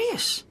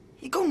serious?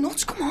 You go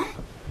nuts, come on.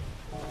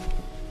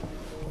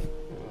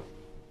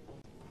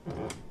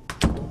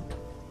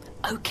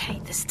 OK,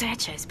 the stair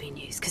chair's been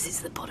used because it's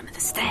at the bottom of the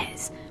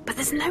stairs. But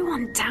there's no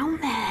one down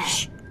there.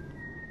 Shh.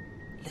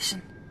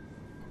 Listen,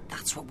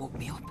 that's what woke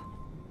me up.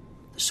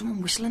 There's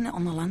someone whistling it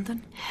on the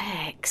landing.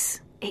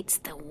 Hex, it's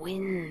the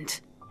wind.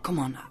 Come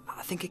on,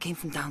 I think it came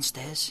from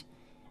downstairs.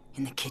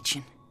 In the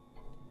kitchen.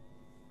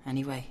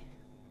 Anyway,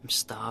 I'm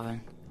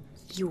starving.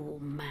 You're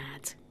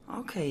mad.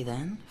 Okay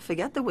then,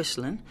 forget the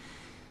whistling.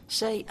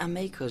 Say I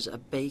make us a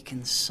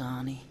bacon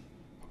sarnie.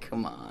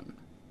 Come on.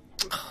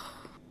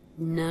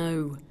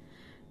 No.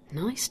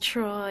 Nice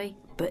try,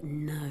 but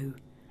no.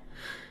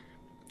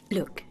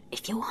 Look,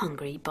 if you're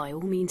hungry, by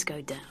all means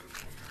go down.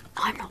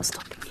 I'm not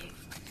stopping you.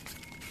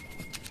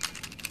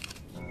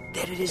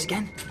 There it is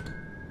again.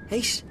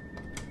 Ace.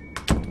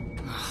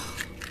 Oh,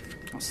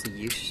 what's the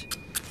use?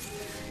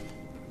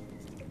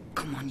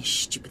 Come on, you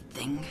stupid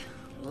thing.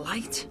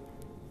 Light.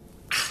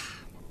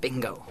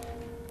 Bingo.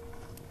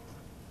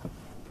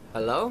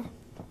 Hello?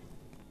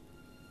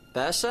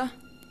 Bersa?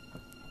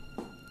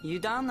 You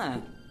down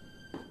there?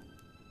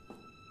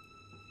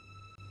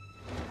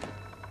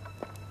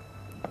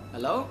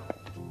 Hello?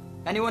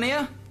 Anyone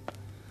here?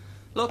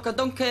 Look, I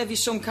don't care if you're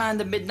some kind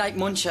of midnight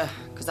muncher,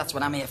 because that's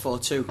what I'm here for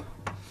too.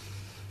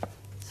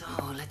 So,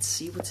 let's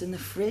see what's in the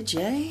fridge,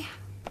 eh?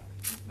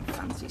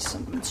 Fancy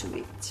something to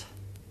eat.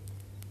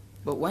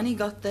 But when he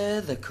got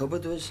there, the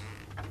cupboard was...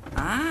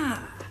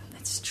 Ah,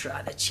 let's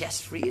try the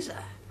chest freezer.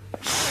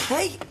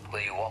 Hey! Will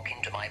you walk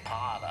into my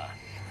parlour?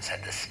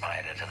 Said the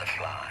spider to the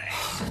fly.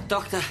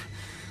 Doctor,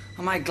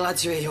 am I glad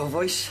to hear your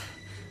voice?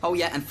 Oh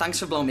yeah, and thanks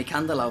for blowing me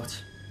candle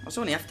out. I was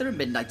only after a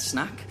midnight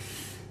snack.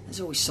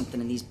 There's always something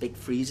in these big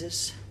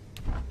freezers.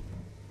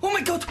 Oh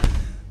my god!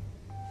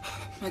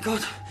 Oh my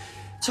god,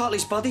 it's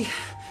Hartley's body.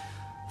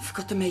 I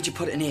forgot the Major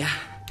put it in here.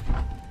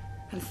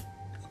 And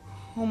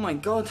oh my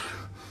god.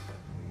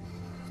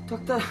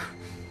 Doctor,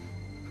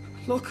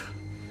 look,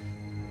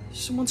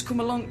 someone's come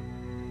along.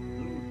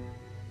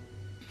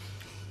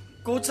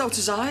 Gouged out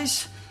his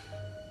eyes.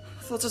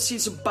 I thought I'd seen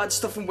some bad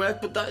stuff in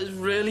work, but that is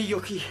really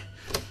yucky.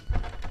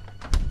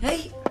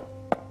 Hey!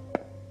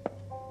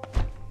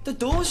 The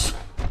doors?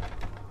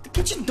 The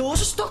kitchen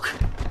doors are stuck.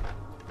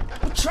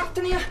 We're trapped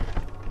in here.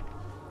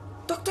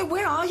 Doctor,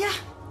 where are you?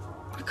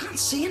 I can't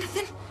see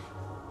anything.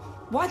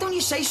 Why don't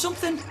you say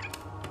something?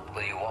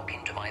 Will you walk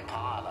into my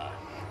parlour?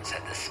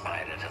 Said the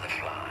spider to the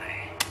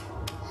fly.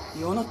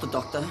 You're not the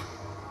doctor.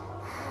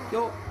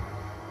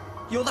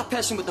 You're that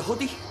person with the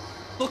hoodie.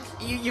 Look,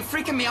 you're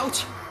freaking me out.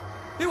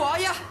 Who are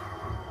you?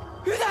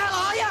 Who the hell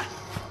are you?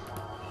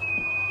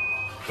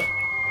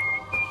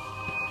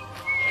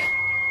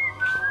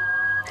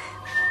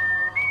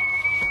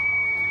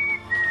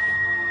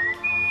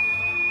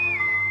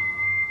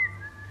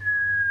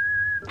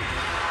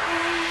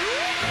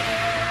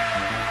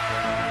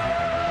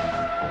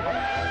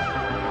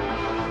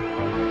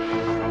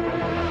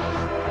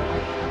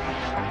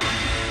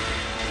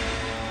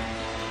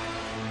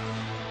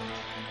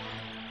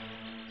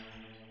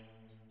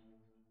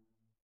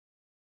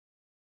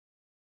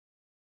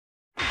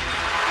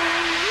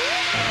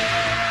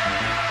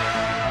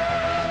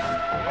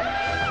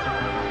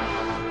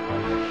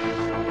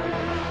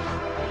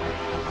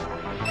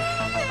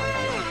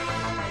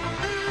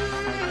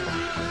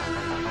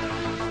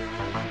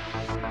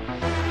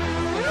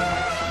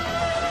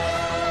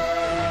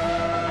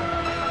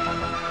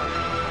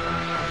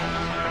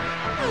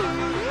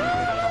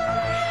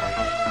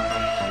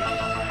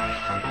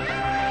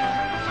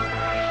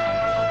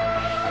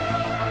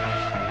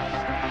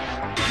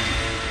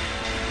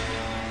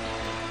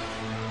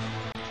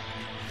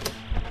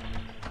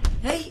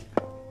 Hey!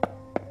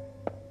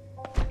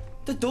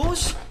 The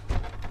doors?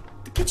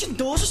 The kitchen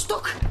doors are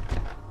stuck.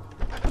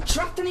 We're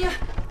trapped in here.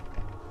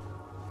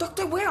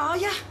 Doctor, where are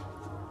you?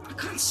 I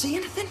can't see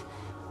anything.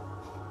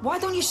 Why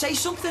don't you say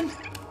something?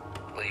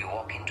 Will you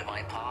walk into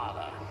my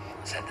parlour?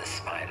 Said the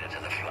spider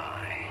to the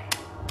fly.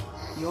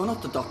 You're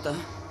not the doctor.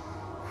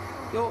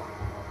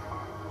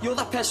 You're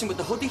that person with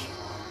the hoodie.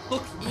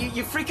 Look,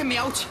 you're freaking me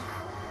out.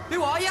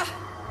 Who are you?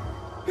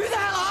 Who the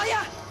hell are you?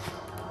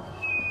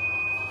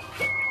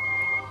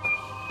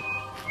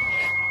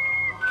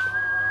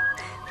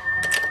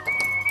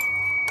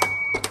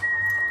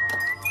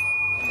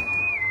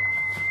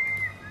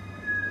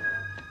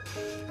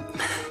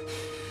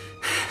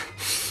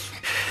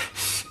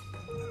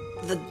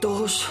 The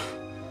door's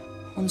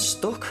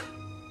unstuck.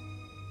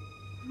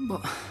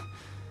 But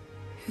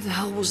who the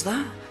hell was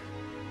that?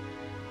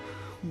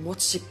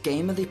 What sick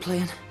game are they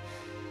playing?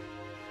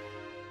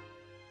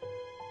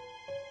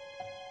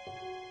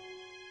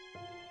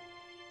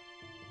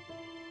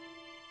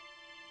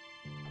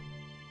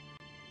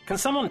 Can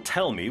someone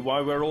tell me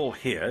why we're all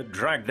here,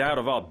 dragged out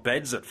of our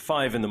beds at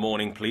 5 in the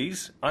morning,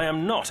 please? I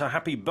am not a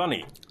happy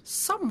bunny.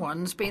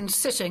 Someone's been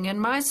sitting in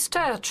my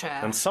stair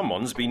chair. And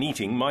someone's been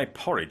eating my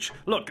porridge.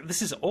 Look,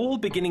 this is all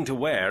beginning to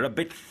wear a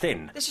bit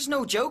thin. This is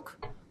no joke.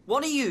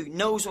 One of you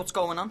knows what's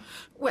going on.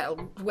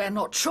 Well, we're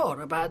not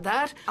sure about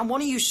that. And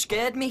one of you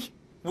scared me.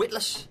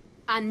 Witless.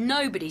 And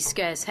nobody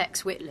scares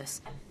Hex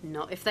witless.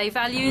 Not if they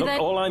value Look, their...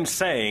 all I'm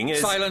saying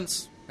is...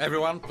 Silence,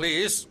 everyone,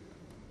 please.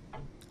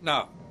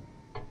 Now,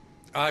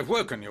 I've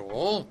woken you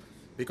all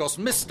because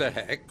Mr.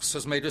 Hex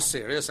has made a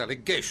serious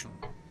allegation.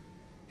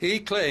 He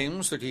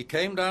claims that he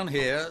came down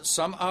here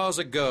some hours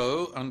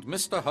ago and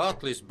Mr.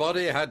 Hartley's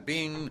body had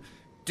been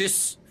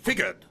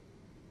disfigured.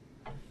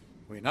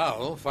 We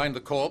now find the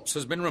corpse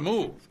has been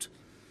removed.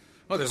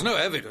 Well, there's no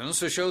evidence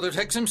to show that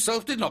Hex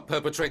himself did not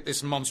perpetrate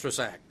this monstrous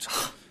act.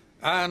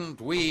 And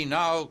we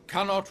now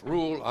cannot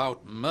rule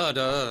out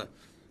murder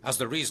as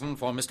the reason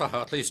for Mr.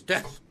 Hartley's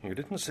death. You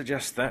didn't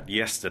suggest that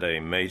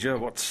yesterday, Major.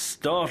 What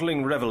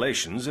startling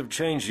revelations have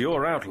changed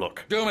your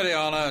outlook? Do me the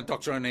honour,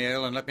 Dr.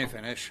 O'Neill, and let me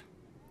finish.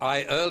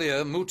 I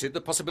earlier mooted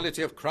the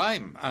possibility of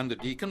crime, and the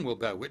Deacon will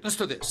bear witness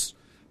to this.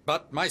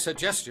 But my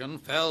suggestion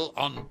fell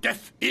on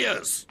deaf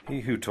ears.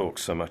 He who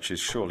talks so much is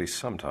surely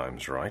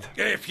sometimes right.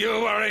 If you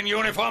were in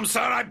uniform, sir,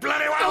 I'd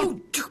bloody well...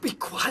 Oh, do be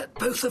quiet,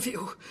 both of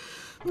you.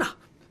 Now,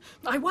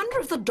 I wonder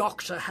if the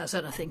doctor has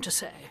anything to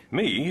say.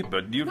 Me?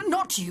 But you...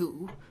 Not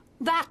you.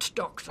 That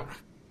doctor.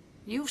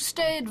 You've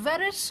stayed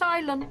very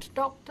silent,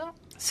 Doctor.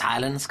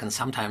 Silence can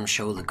sometimes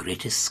show the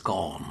greatest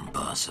scorn,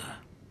 Bursar.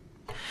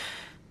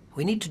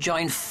 We need to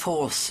join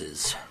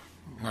forces.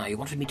 Now, you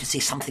wanted me to say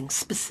something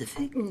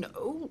specific?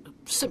 No,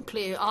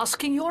 simply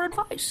asking your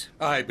advice.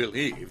 I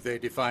believe they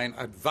define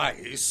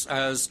advice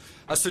as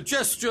a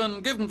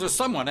suggestion given to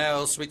someone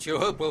else which you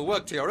hope will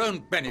work to your own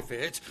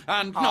benefit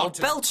and not...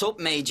 Oh, belt up,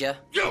 Major.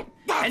 You...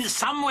 In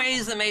some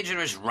ways, the Major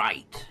is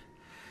right.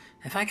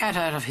 If I get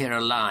out of here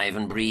alive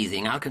and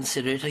breathing, I'll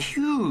consider it a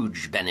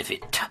huge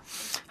benefit.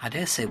 I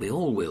dare say we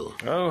all will.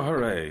 Oh,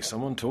 hooray.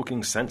 Someone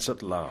talking sense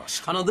at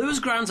last. And on those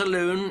grounds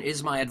alone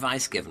is my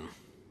advice given.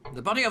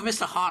 The body of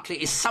Mr.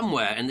 Hartley is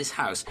somewhere in this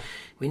house.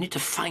 We need to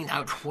find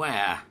out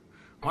where.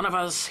 One of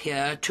us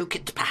here took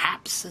it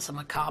perhaps as a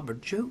macabre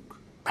joke.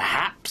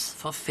 Perhaps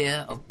for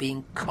fear of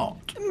being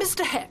caught.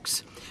 Mr.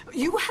 Hex,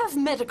 you have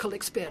medical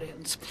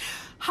experience.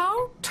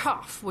 How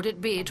tough would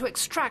it be to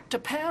extract a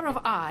pair of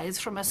eyes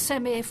from a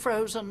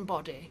semi-frozen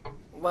body?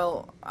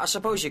 Well, I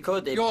suppose you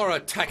could. You're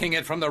attacking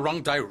it from the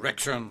wrong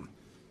direction.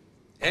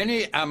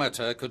 Any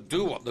amateur could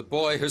do what the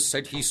boy has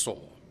said he saw.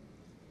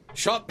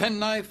 Sharp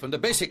penknife and a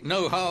basic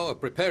know-how of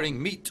preparing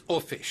meat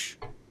or fish.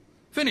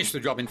 Finish the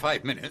job in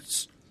 5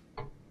 minutes.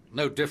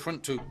 No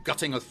different to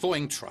gutting a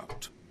thawing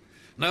trout.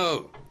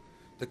 No,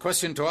 the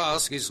question to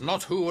ask is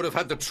not who would have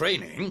had the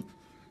training,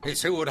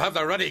 it's who would have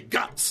the ruddy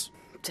guts.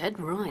 Dead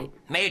right.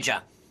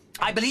 Major,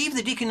 I believe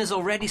the Deacon is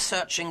already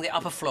searching the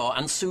upper floor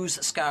and Sue's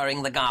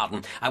scouring the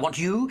garden. I want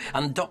you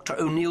and Dr.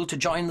 O'Neill to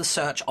join the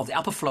search of the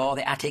upper floor,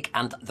 the attic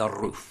and the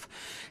roof.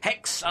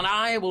 Hex and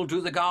I will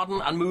do the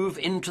garden and move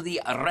into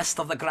the rest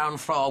of the ground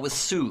floor with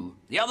Sue.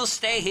 The others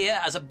stay here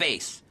as a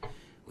base.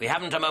 We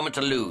haven't a moment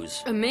to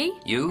lose. And me?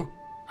 You?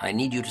 I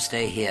need you to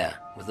stay here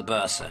with the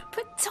Bursar.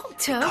 But,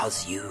 Doctor...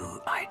 Because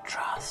you I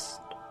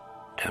trust.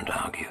 Don't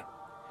argue.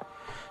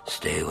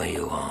 Stay where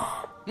you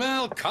are.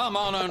 Well, come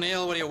on,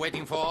 O'Neill, what are you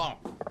waiting for?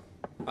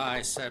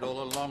 I said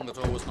all along that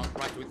all was not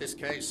right with this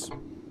case.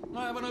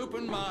 I have an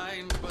open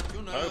mind, but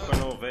you know...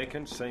 Open or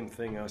vacant, same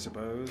thing, I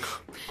suppose.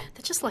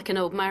 They're just like an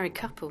old married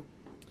couple.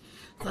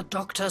 The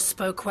doctor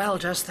spoke well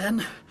just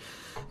then.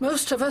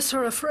 Most of us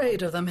are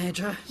afraid of the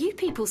Major. You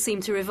people seem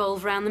to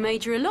revolve round the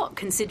Major a lot,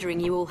 considering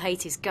you all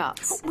hate his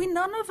guts.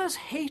 None of us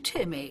hate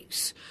him,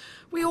 Ace.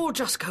 We all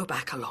just go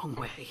back a long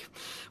way.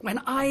 When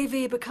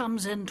ivy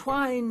becomes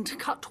entwined,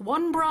 cut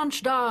one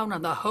branch down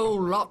and the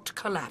whole lot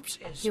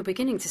collapses. You're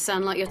beginning to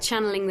sound like you're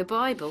channeling the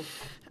Bible.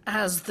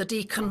 As the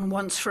Deacon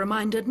once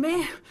reminded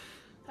me,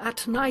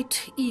 at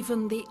night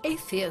even the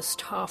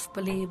atheist half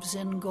believes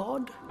in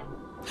God.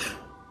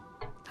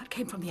 That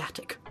came from the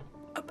attic.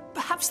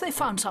 Perhaps they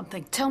found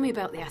something. Tell me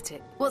about the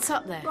attic. What's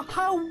up there?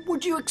 How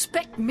would you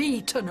expect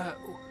me to know?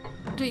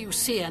 Do you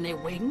see any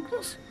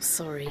wings?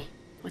 Sorry,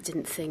 I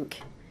didn't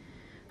think.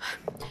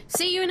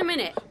 See you in a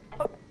minute.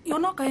 You're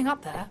not going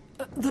up there.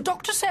 The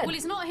doctor said... Well,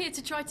 he's not here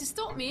to try to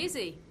stop me, is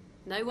he?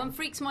 No one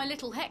freaks my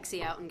little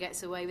Hexie out and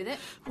gets away with it.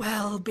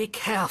 Well, be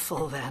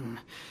careful then.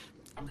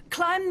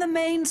 Climb the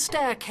main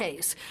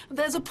staircase.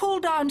 There's a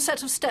pull-down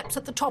set of steps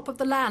at the top of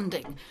the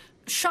landing.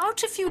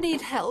 Shout if you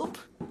need help.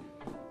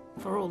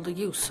 For all the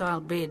use I'll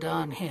be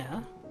down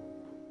here.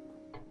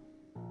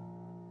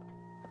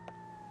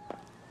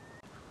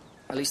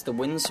 At least the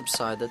wind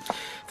subsided.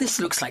 This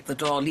looks like the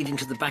door leading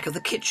to the back of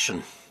the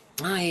kitchen.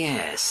 Ah,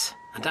 yes.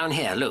 And down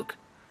here, look.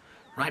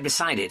 Right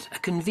beside it, a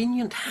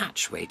convenient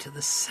hatchway to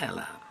the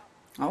cellar.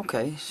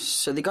 Okay,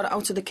 so they got it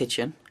out of the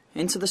kitchen,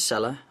 into the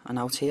cellar, and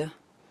out here.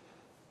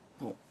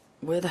 Well,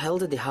 where the hell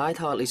did they hide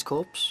Hartley's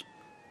corpse?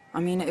 I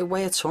mean, it'd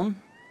weigh a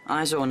ton.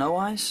 Eyes or no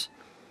eyes.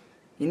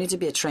 You need to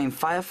be a trained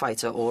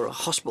firefighter or a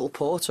hospital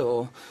porter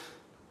or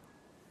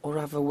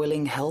have a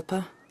willing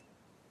helper.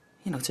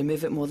 You know, to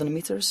move it more than a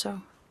metre or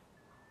so.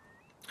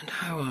 And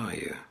how are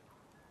you?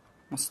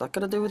 What's that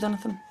got to do with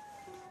anything?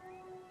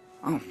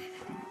 Oh,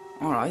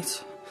 all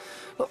right.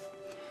 Look,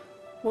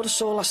 what I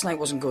saw last night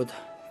wasn't good,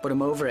 but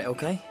I'm over it,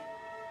 okay?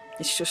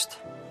 It's just...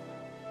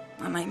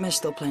 that nightmare's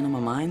still playing on my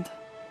mind.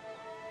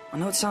 I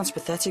know it sounds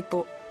pathetic,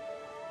 but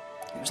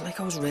it was like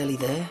I was really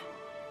there,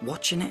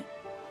 watching it.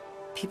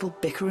 People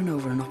bickering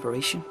over an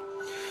operation.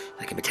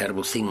 There can be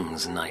terrible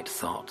things, night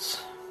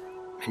thoughts.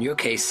 In your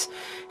case,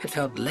 it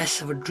felt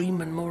less of a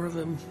dream and more of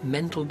a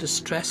mental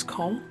distress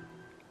call?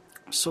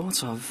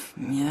 Sort of,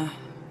 yeah.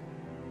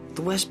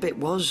 The worst bit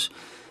was,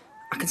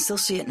 I can still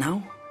see it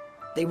now.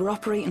 They were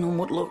operating on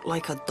what looked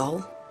like a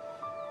doll.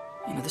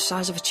 You know, the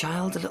size of a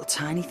child, a little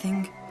tiny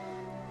thing.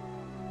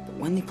 But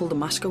when they pulled the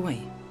mask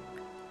away,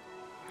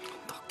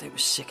 Doctor, it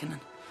was sickening.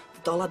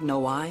 The doll had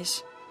no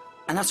eyes.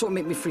 And that's what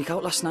made me freak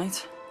out last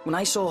night. When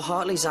I saw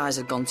Hartley's eyes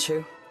had gone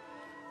too.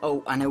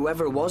 Oh, and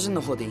whoever it was in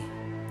the hoodie,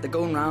 they're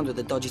going round with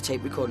a dodgy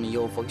tape recording of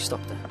your voice,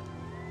 Doctor.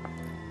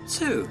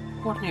 Sue,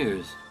 what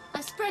news?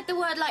 I spread the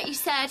word like you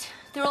said.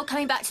 They're all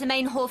coming back to the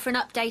main hall for an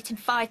update in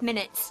 5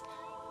 minutes.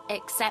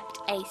 Except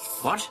Ace.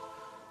 What?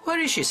 Where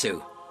is she,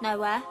 Sue?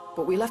 Nowhere.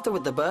 But we left her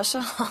with the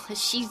bursar.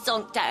 She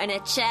zonked out in a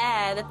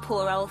chair, the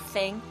poor old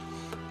thing.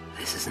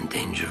 This is in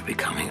danger of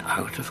becoming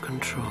out of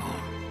control.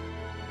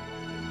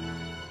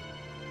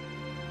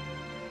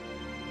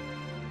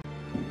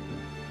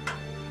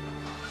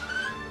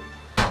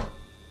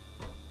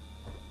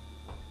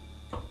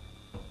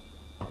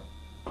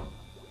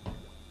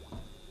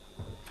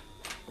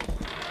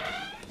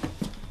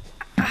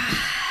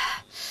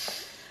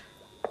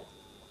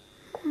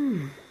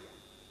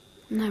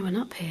 No one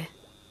up here.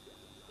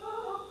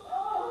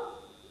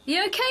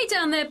 You okay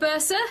down there,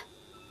 Bursar?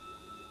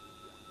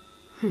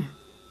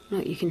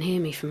 Not you can hear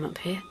me from up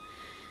here.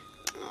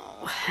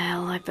 Oh,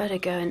 hell, I better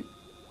go and...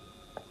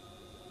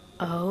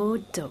 Oh,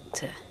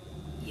 Doctor,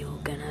 you're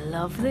gonna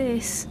love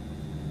this.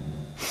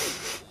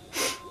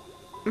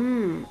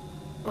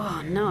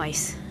 Oh,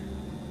 nice.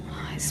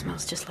 Oh, it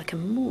smells just like a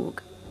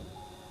morgue.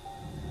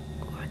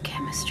 Or a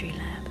chemistry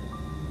lab.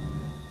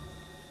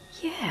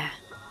 Yeah.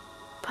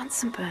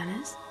 Bunsen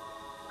burners.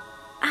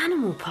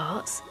 Animal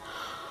parts?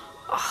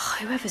 Oh,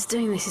 whoever's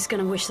doing this is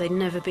going to wish they'd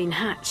never been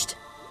hatched.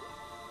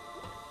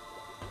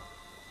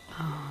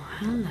 Oh,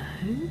 hello.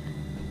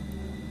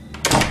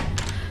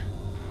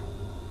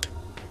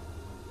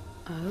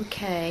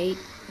 Okay.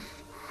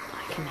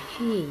 I can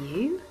hear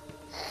you.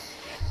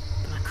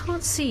 But I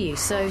can't see you,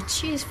 so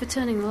cheers for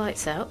turning the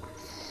lights out.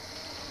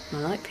 I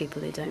like people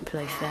who don't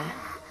play fair.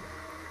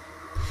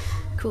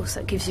 Of course,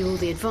 that gives you all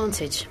the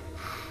advantage.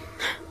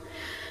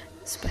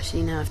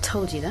 Especially now I've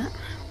told you that.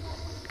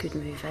 Good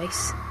move,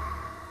 Ace.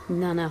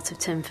 None out of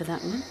 10 for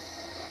that one.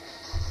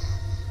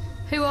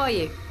 Who are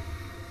you?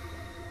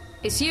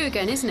 It's you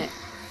again, isn't it?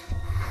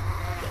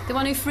 The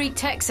one who freaked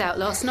Tex out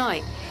last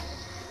night.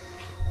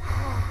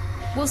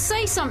 Well,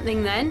 say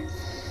something then.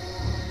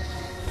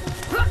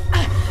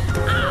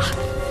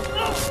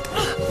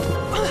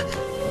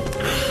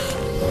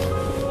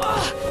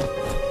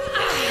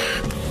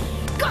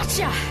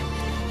 Gotcha!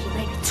 You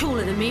may be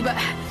taller than me, but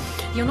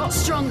you're not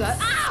stronger.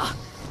 Ow!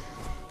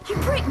 You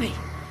pricked me.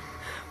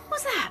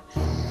 What's that?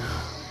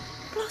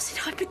 Blasted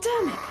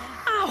hypodermic.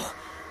 Ow!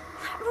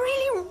 That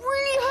really,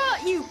 really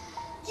hurt you.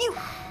 You...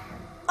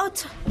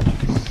 utter...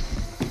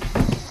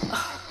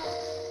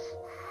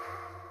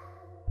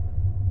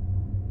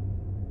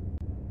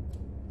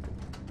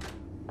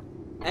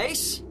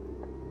 Ace?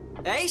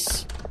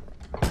 Ace?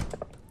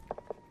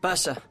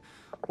 Bursar,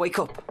 wake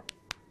up.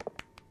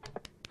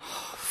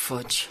 Oh,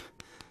 fudge.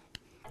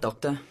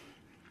 Doctor,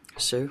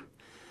 Sue,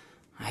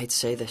 I hate to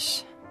say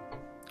this,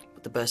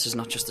 but the Bursar's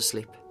not just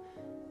asleep.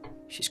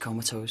 She's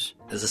comatose.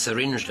 There's a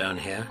syringe down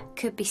here.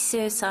 Could be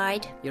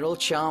suicide. You're all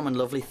charm and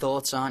lovely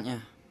thoughts, aren't you?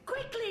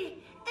 Quickly!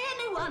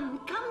 Anyone,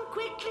 come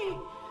quickly!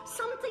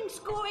 Something's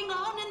going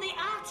on in the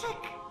attic.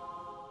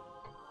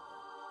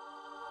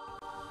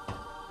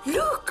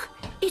 Look!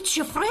 It's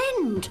your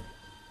friend!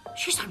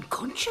 She's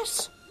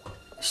unconscious.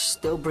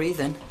 Still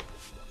breathing.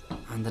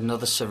 And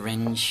another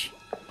syringe.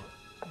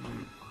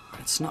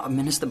 It's not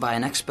administered by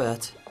an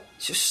expert.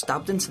 It's just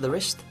stabbed into the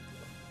wrist.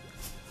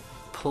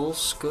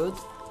 Pulse good.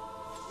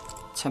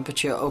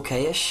 Temperature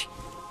okay-ish.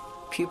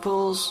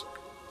 Pupils...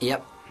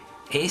 Yep.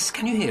 Ace,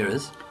 can you hear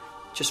us?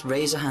 Just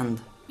raise a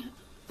hand.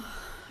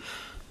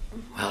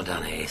 Well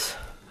done, Ace.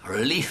 A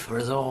relief for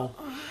us all.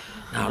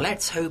 Now,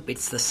 let's hope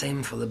it's the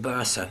same for the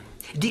Bursar.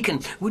 Deacon,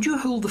 would you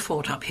hold the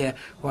fort up here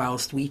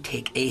whilst we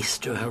take Ace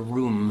to her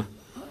room?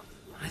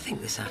 I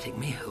think this attic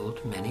may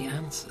hold many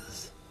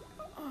answers.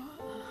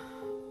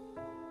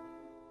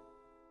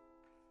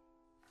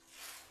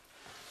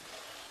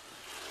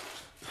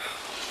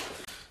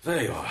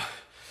 There you are.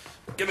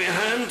 Give me a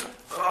hand.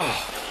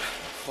 Oh,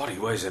 body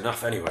weighs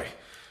enough anyway,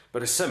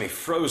 but a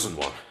semi-frozen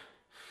one.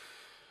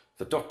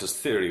 The doctor's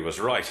theory was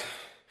right.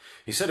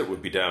 He said it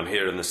would be down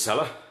here in the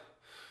cellar.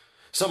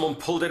 Someone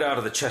pulled it out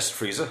of the chest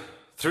freezer,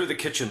 through the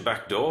kitchen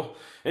back door,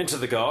 into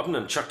the garden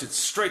and chucked it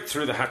straight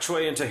through the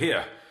hatchway into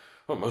here.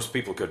 Well, most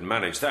people could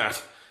manage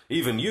that.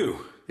 Even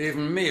you.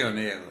 Even me,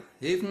 O'Neill.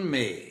 Even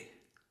me.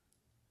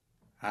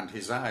 And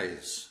his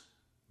eyes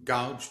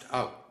gouged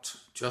out,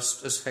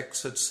 just as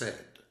Hex had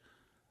said.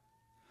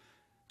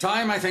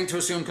 Time, I think, to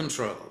assume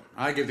control.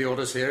 I give the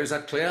orders here, is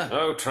that clear?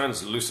 Oh,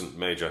 translucent,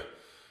 Major.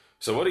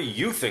 So what do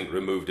you think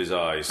removed his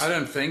eyes? I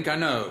don't think, I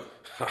know.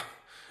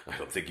 I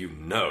don't think you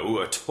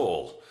know at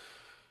all.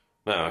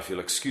 Now, if you'll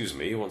excuse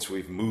me, once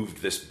we've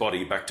moved this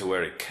body back to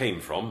where it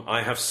came from,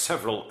 I have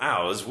several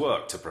hours'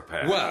 work to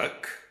prepare.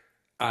 Work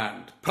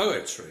and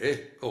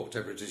poetry, or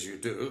whatever it is you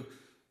do,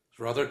 is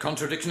rather a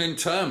contradiction in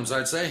terms,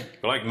 I'd say.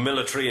 Like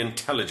military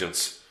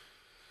intelligence.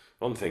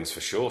 One thing's for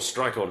sure,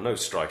 strike or no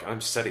strike,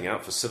 I'm setting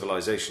out for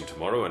civilization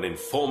tomorrow and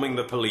informing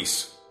the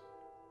police.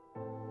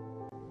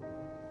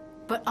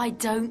 But I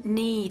don't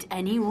need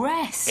any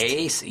rest.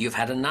 Ace, you've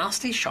had a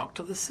nasty shock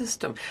to the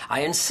system.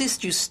 I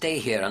insist you stay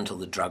here until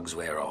the drugs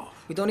wear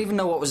off. We don't even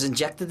know what was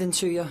injected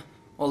into you,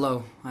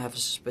 although I have a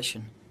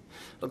suspicion.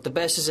 Look, the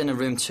Bess is in a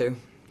room too.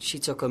 She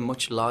took a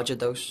much larger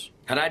dose.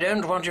 And I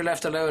don't want you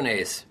left alone,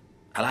 Ace.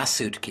 I'll ask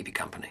Sue to keep you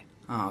company.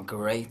 Oh,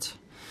 great.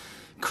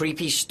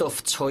 Creepy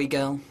stuffed toy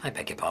girl. I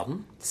beg your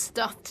pardon?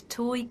 Stuffed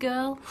toy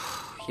girl?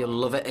 You'll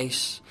love it,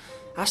 Ace.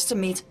 Asked to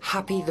meet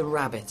Happy the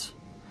Rabbit.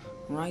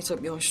 Right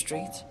up your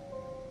street.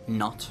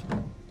 Not.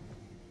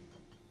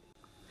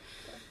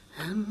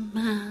 A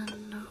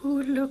man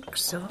who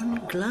looks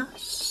on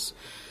glass,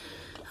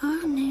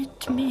 on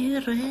it may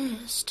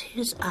rest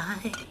his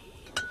eye.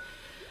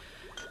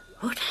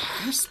 What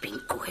has been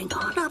going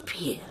on up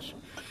here,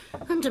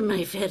 under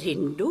my very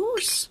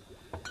nose?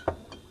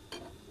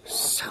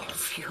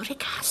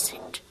 Sulfuric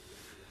acid.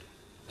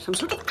 Some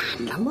sort of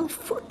animal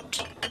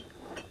foot.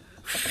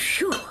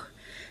 Phew,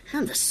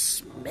 and the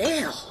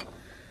smell.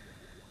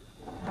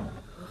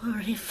 Or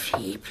if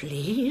he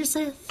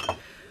pleaseth,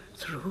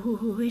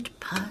 through it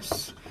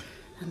pass,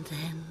 and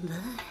then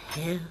the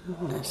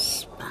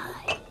hellness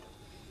by.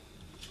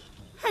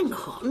 Hang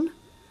on.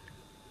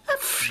 A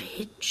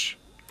fridge?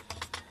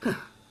 Huh.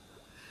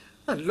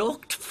 A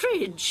locked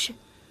fridge?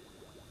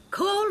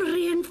 Call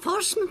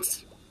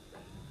reinforcements?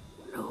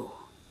 No.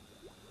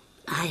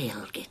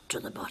 I'll get to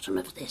the bottom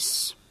of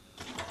this.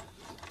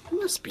 There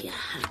must be a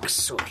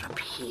hacksaw up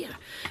here,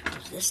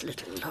 with this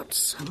little lot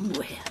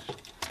somewhere.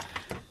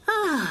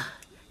 Ah,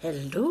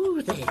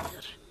 hello there.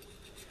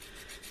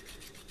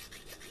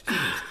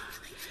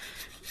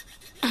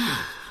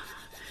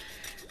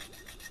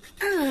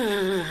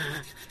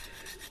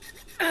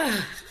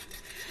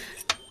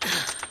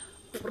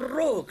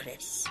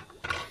 Progress.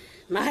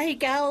 My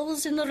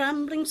gals in the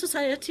Rambling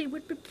Society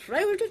would be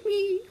proud of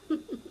me.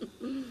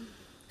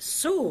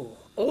 So,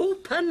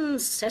 open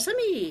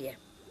sesame.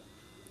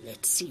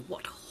 Let's see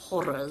what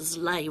horrors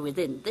lie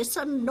within this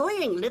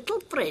annoying little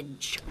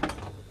fridge.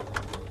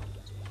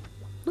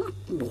 Not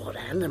more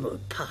animal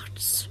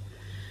parts.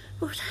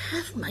 What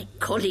have my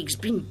colleagues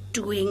been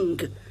doing?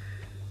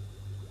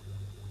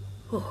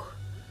 Oh,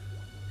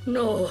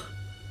 no.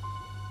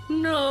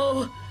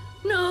 No,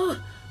 no,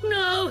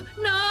 no,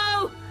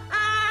 no!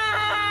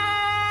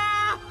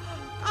 Ah!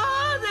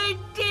 Oh, they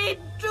did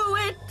do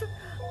it!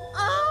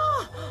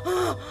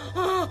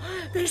 Oh,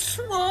 they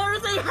swore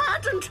they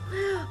hadn't,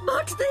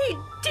 but they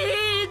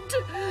did.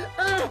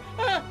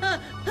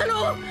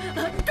 Hello,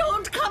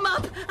 don't come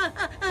up.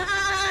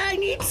 I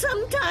need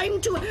some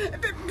time to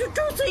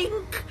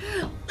think.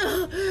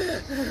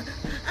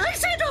 I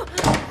said,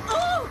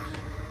 oh,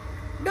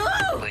 no.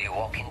 Will you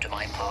walk into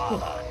my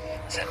parlour?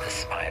 Said the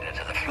spider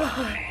to the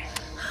fly.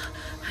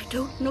 I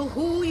don't know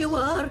who you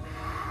are,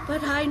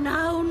 but I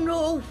now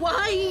know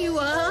why you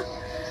are.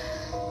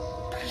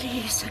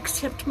 Please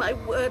accept my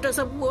word as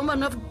a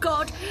woman of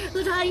God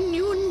that I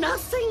knew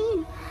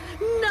nothing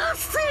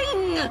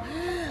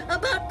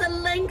about the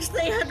lengths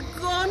they had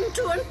gone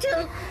to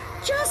until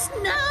just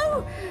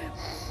now.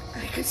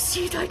 I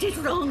concede I did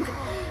wrong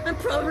and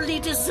probably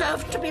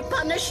deserved to be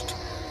punished.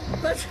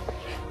 But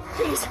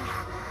please,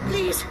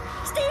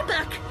 stay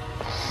back.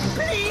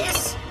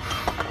 Please.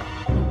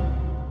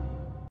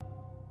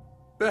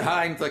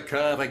 Behind the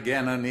curve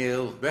again,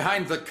 O'Neill.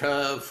 Behind the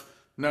curve.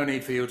 No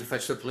need for you to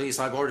fetch the police.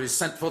 I've already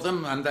sent for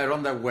them, and they're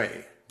on their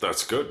way.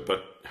 That's good,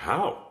 but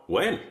how?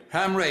 When?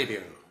 Ham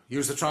radio.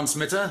 Use the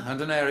transmitter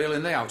and an aerial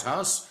in the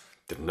outhouse.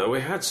 Didn't know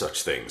we had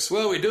such things.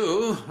 Well, we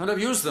do, and have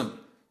used them.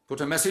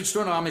 Put a message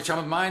to an army chum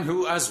of mine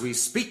who, as we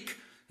speak,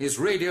 is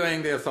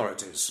radioing the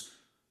authorities.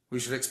 We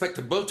should expect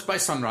a bolt by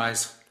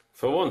sunrise.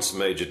 For once,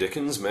 Major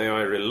Dickens, may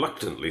I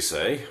reluctantly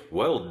say,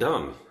 well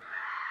done.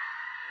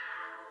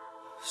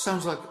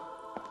 Sounds like...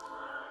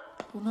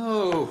 Oh,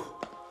 no.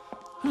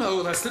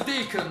 No, that's the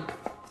deacon.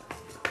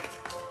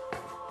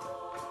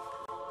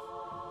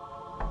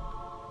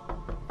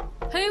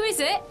 Who is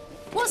it?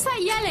 What's that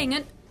yelling?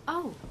 And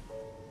oh,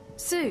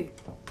 Sue.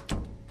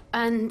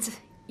 And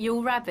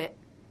your rabbit.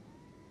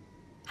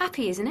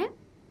 Happy, isn't it?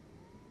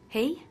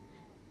 He?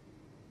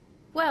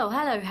 Well,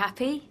 hello,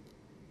 Happy.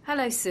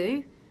 Hello,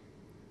 Sue.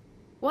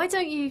 Why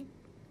don't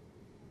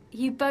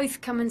you both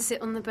come and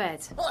sit on the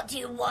bed? What do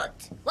you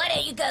want? Why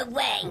don't you go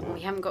away?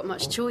 We haven't got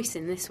much choice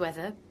in this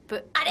weather,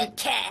 but... I don't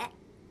care.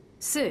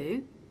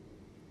 Sue?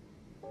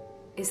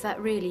 Is that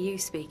really you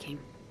speaking?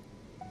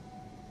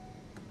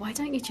 Why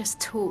don't you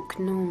just talk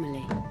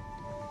normally?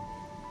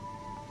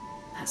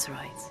 That's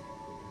right.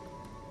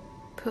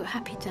 Put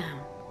Happy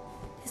down.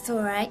 It's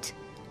all right.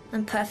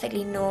 I'm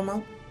perfectly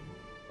normal.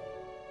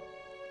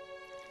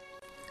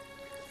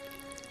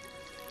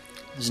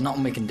 There's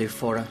nothing we can do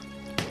for her.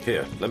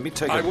 Here, let me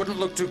take I wouldn't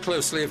look too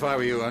closely if I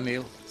were you,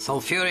 O'Neill.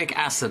 Sulfuric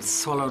acid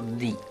swallowed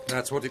neat.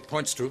 That's what it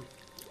points to.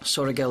 I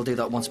saw a girl do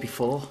that once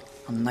before,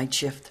 on the night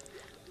shift.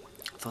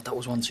 I thought that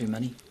was one too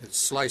many. It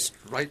sliced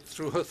right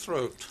through her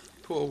throat.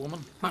 Poor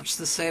woman. Much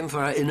the same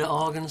for her inner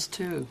organs,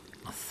 too.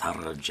 A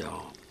thorough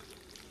job.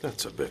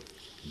 That's a bit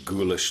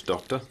ghoulish,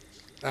 Doctor.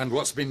 And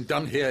what's been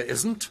done here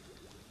isn't?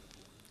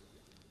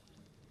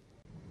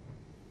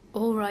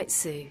 All right,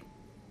 Sue.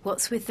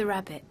 What's with the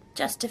rabbit?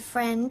 Just a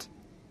friend.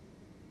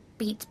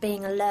 Beats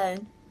being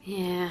alone.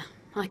 Yeah,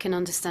 I can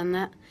understand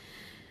that.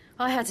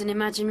 I had an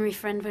imaginary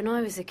friend when I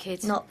was a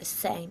kid. Not the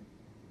same.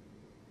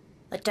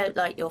 I don't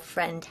like your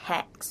friend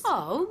Hex.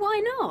 Oh,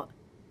 why not?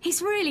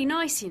 He's really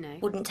nice, you know.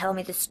 Wouldn't tell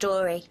me the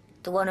story.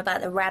 The one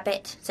about the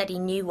rabbit. Said he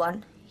knew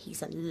one.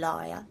 He's a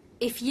liar.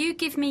 If you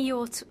give me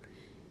your...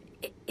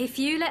 if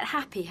you let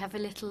Happy have a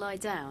little lie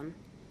down,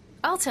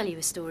 I'll tell you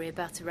a story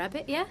about a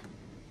rabbit, yeah?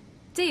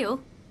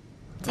 Deal?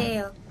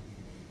 Deal.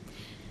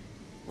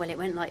 Well, it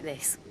went like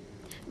this.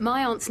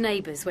 My aunt's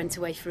neighbours went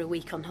away for a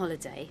week on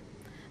holiday,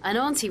 and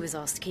Auntie was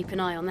asked to keep an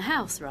eye on the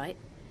house, right?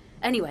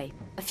 Anyway,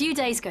 a few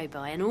days go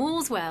by, and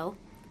all's well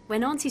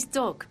when Auntie's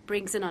dog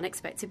brings an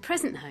unexpected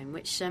present home,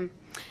 which,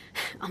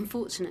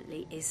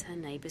 unfortunately, is her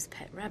neighbour's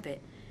pet rabbit.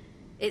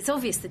 It's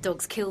obvious the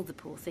dog's killed the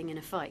poor thing in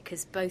a fight,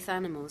 because both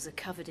animals are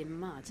covered in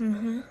mud.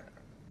 Mm-hmm.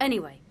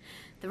 Anyway,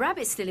 the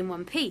rabbit's still in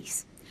one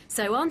piece,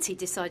 so Auntie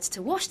decides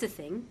to wash the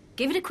thing,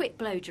 give it a quick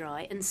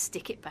blow-dry, and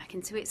stick it back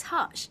into its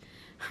hutch.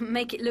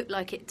 Make it look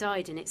like it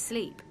died in its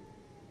sleep.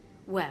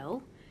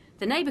 Well,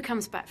 the neighbour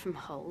comes back from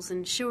holes,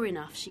 and sure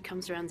enough, she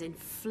comes around in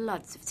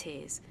floods of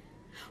tears.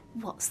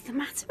 What's the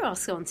matter?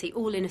 Asks Auntie,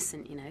 all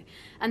innocent, you know.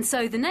 And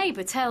so the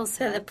neighbour tells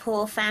her... So the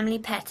poor family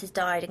pet has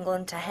died and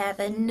gone to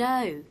heaven?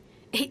 No.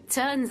 It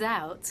turns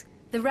out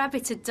the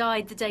rabbit had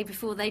died the day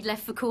before they'd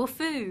left for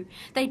Corfu.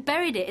 They'd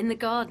buried it in the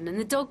garden, and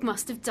the dog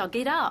must have dug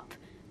it up.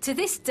 To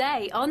this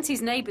day,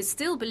 Auntie's neighbours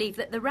still believe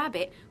that the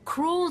rabbit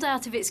crawled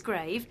out of its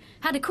grave,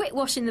 had a quick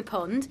wash in the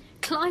pond,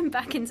 climbed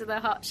back into the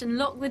hutch and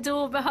locked the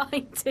door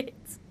behind it.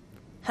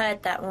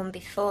 Heard that one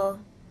before.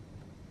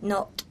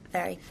 Not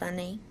very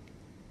funny.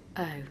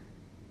 Oh.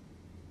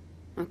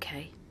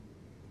 OK.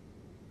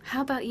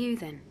 How about you,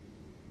 then?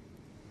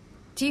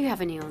 Do you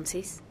have any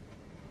aunties?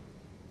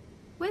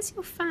 Where's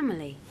your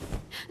family?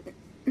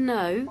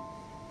 No.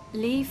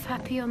 Leave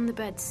Happy on the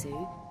bed,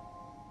 Sue.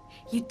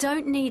 You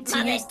don't need to...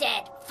 Mother's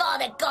dead.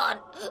 Father gone.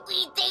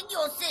 We think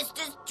your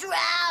sister's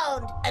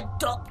drowned.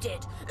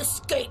 Adopted.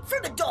 Escaped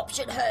from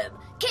adoption home.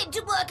 Came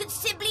to work at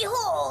Sibley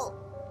Hall.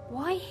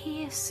 Why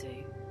here,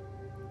 Sue?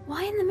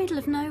 Why in the middle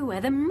of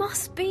nowhere? There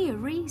must be a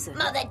reason.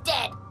 Mother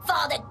dead.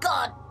 Father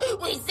gone.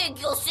 We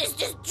think your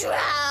sister's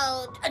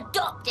drowned.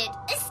 Adopted.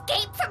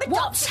 Escaped from adoption.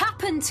 What's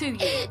happened to you?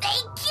 They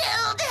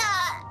killed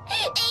her.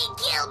 They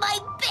killed my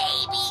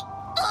baby.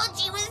 Thought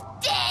she was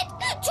dead.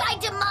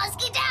 Tried to mask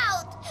it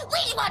out.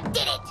 Which one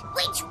did it?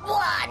 Which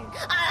one?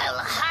 I'll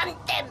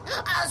hunt them.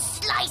 I'll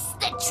slice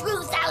the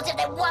truth out of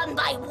them one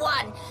by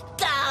one.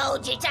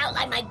 Gouge it out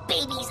like my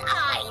baby's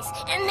eyes.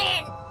 And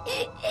then...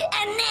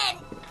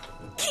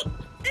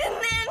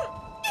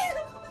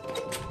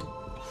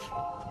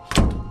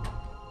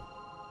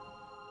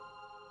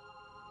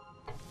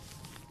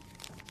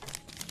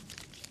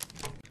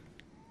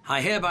 I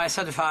hereby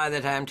certify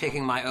that I am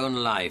taking my own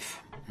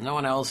life. No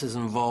one else is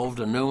involved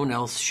and no one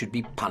else should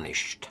be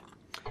punished.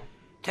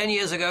 10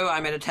 years ago, I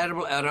made a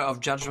terrible error of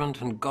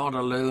judgment, and God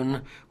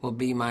alone will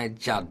be my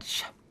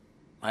judge.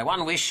 My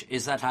one wish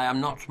is that I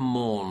am not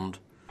mourned.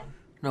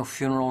 No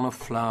funeral, no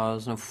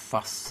flowers, no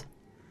fuss.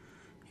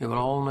 You will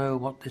all know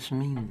what this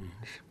means.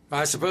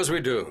 I suppose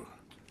we do.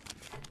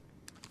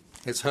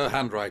 It's her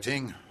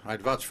handwriting.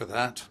 I'd vouch for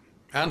that.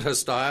 And her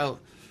style.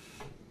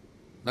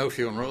 No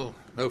funeral,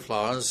 no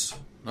flowers,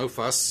 no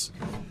fuss.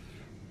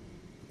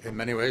 In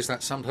many ways,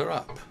 that summed her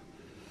up.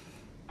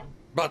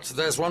 But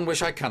there's one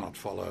wish I cannot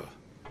follow.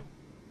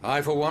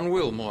 I, for one,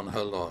 will mourn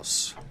her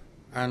loss,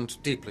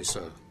 and deeply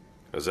so.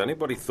 Has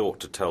anybody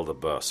thought to tell the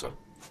bursar?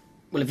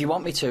 Well, if you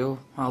want me to,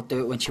 I'll do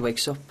it when she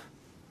wakes up.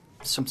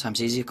 It's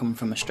sometimes easier coming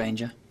from a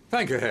stranger.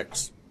 Thank you,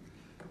 Hex.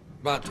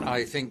 But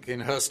I think in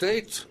her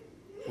state,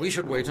 we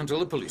should wait until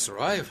the police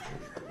arrive.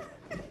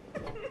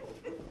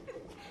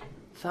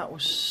 That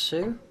was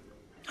Sue?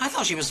 I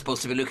thought she was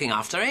supposed to be looking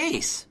after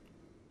Ace.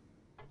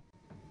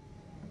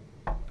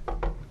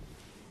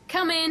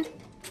 Come in.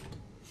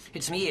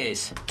 It's me,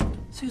 Ace.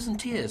 Susan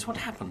Tears, what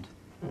happened?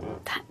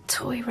 That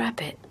toy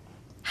rabbit.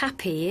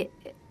 Happy,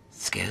 it...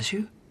 Scares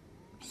you?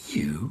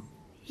 You?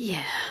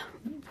 Yeah.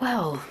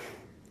 Well,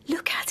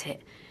 look at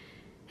it.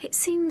 It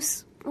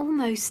seems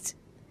almost...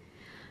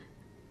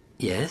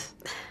 Yes?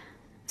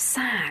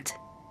 Sad.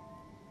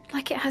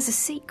 Like it has a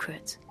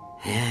secret.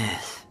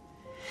 Yes.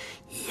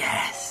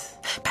 Yes.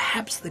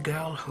 Perhaps the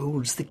girl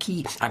holds the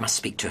key. I must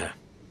speak to her.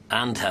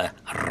 And her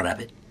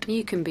rabbit.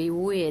 You can be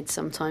weird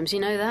sometimes, you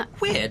know that?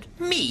 Weird?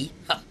 Me?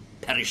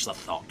 Perish the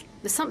thought.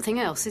 There's something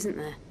else, isn't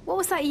there? What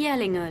was that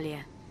yelling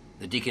earlier?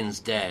 The deacon's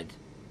dead.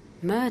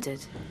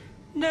 Murdered?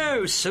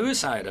 No,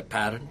 suicide,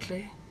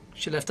 apparently.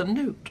 She left a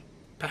note.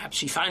 Perhaps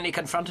she finally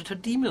confronted her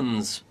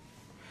demons.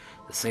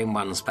 The same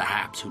ones,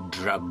 perhaps, who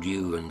drugged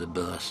you and the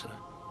bursar.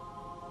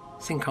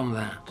 Think on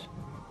that.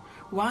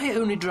 Why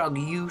only drug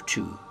you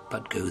two,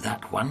 but go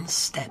that one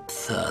step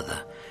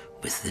further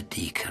with the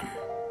deacon?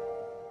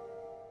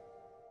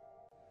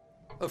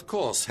 Of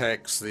course,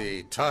 Hex,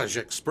 the Taj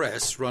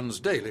Express runs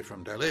daily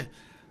from Delhi.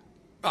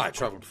 I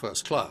travelled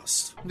first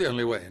class, the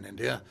only way in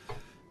India,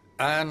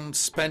 and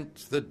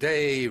spent the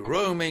day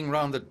roaming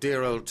round the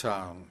dear old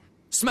town.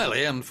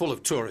 Smelly and full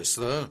of tourists,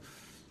 though.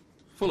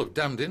 Full of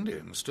damned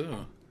Indians,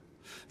 too.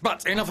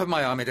 But enough of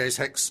my army days,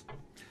 Hex.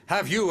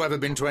 Have you ever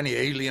been to any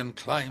alien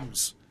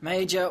climes?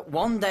 Major,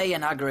 one day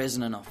in Agra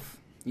isn't enough.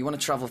 You want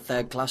to travel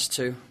third class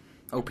too?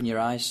 Open your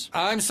eyes.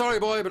 I'm sorry,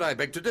 boy, but I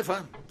beg to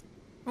differ.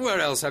 Where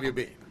else have you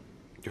been?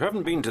 You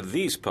haven't been to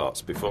these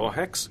parts before,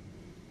 Hex?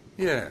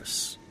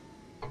 Yes.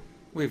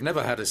 We've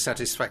never had a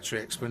satisfactory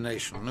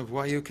explanation of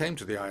why you came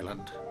to the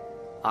island.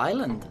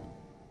 Island?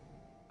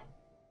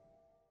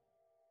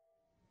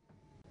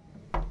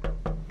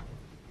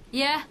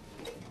 Yeah?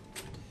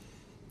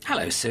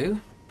 Hello,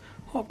 Sue.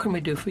 What can we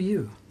do for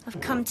you?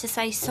 I've come to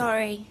say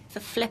sorry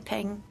for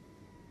flipping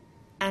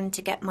and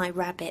to get my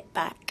rabbit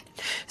back.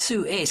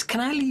 Sue, Ace,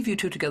 can I leave you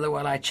two together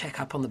while I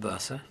check up on the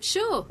bursar?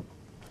 Sure.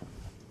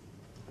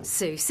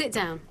 Sue, sit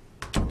down.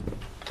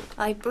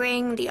 I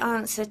bring the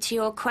answer to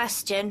your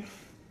question.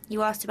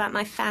 You asked about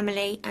my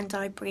family, and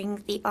I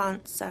bring the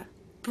answer.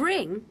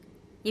 Bring?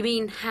 You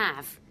mean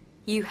have.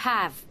 You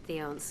have the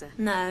answer.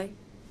 No,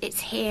 it's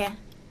here.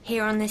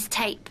 Here on this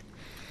tape.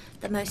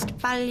 The most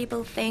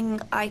valuable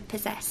thing I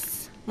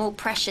possess. More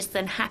precious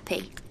than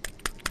Happy.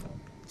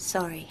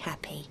 Sorry,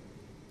 Happy.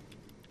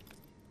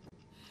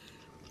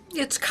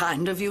 It's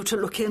kind of you to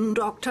look in,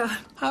 Doctor.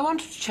 I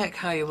wanted to check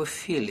how you were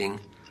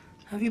feeling.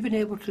 Have you been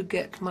able to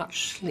get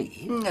much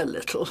sleep? A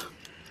little.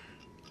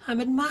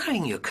 I'm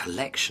admiring your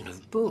collection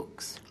of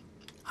books.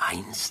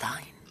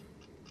 Einstein,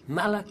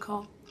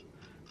 Malakoff,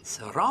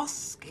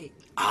 Swarovski.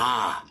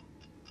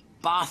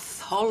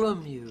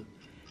 Bartholomew.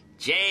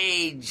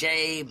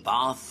 J.J.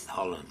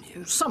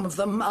 Bartholomew. Some of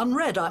them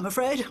unread, I'm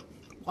afraid.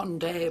 One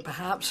day,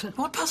 perhaps.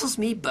 What puzzles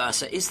me,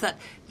 Bursar, is that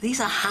these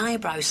are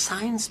highbrow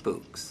science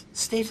books.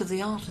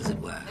 State-of-the-art, as it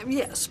were.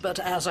 Yes, but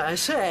as I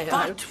say,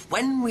 But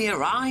when we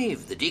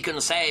arrived, the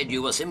deacon said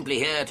you were simply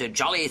here to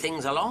jolly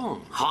things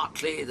along.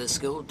 Hartley, the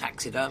skilled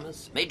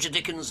taxidermist, Major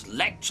Dickens'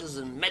 lectures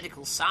in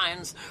medical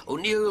science,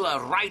 O'Neill,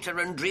 a writer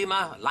and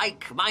dreamer,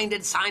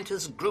 like-minded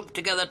scientists grouped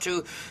together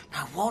to...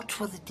 Now, what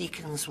were the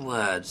deacon's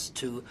words?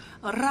 To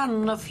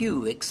run a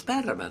few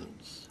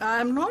experiments.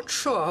 I'm not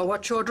sure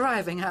what you're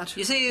driving at.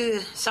 You see,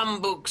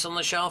 some books on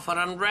the shelf are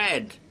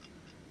unread.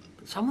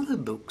 But some of the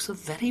books are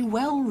very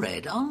well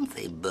read, aren't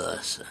they,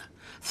 Bursar?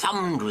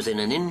 Thumbed within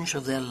an inch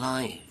of their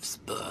lives,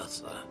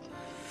 Bursar.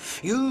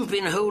 You've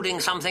been holding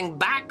something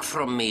back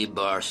from me,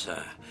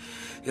 Bursar.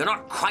 You're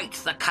not quite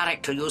the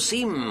character you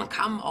seem.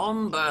 Come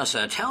on,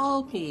 Bursar,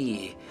 tell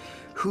me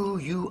who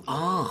you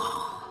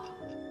are.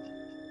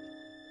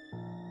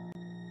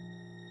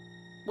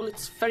 Well,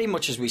 it's very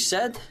much as we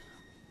said.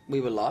 We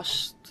were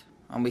lost,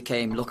 and we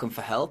came looking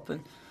for help,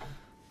 and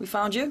we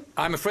found you.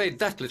 I'm afraid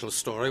that little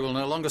story will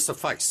no longer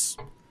suffice.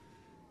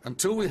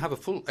 Until we have a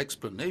full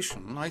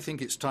explanation, I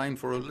think it's time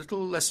for a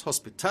little less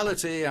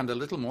hospitality and a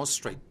little more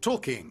straight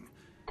talking.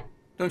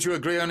 Don't you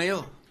agree,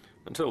 O'Neill?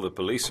 Until the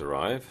police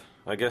arrive,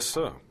 I guess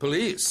so.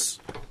 Police?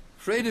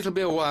 Afraid it'll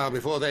be a while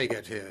before they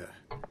get here.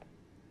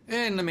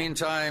 In the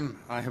meantime,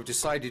 I have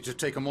decided to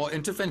take a more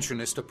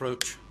interventionist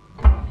approach.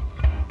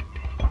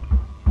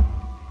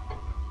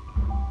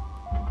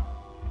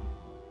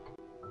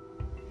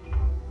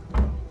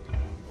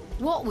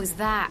 What was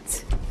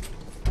that?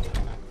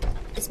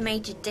 It's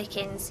Major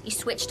Dickens. You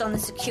switched on the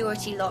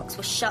security locks,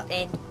 were shut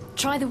in.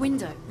 Try the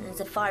window.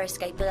 There's a fire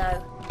escape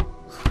below.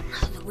 Oh,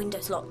 no, the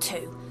window's locked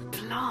too.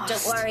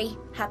 Blast. Don't worry.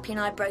 Happy and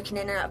I have broken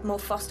in and out of more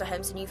foster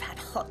homes, and you've had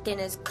hot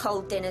dinners,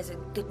 cold dinners,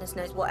 and goodness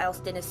knows what else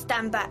dinners.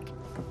 Stand back.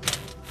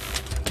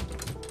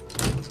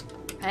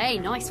 Hey,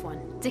 nice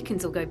one.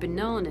 Dickens will go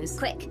bananas.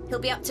 Quick, he'll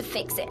be up to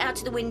fix it. Out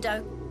to the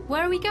window.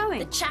 Where are we going?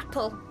 The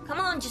chapel. Come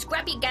on, just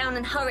grab your gown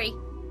and hurry.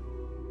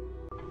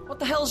 What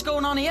the hell's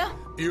going on here?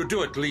 You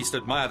do at least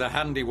admire the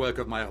handiwork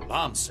of my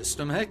alarm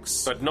system,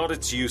 Hex. But not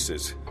its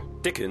uses.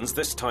 Dickens,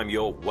 this time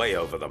you're way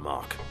over the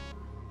mark.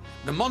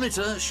 The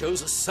monitor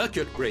shows a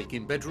circuit break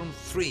in bedroom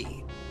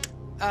 3.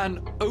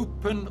 An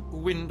open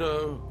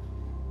window.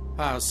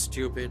 How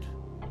stupid.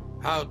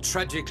 How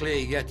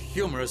tragically yet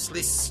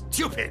humorously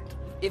stupid.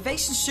 If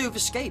Ace and Sue have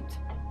escaped,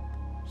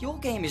 your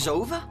game is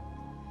over.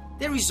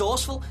 They're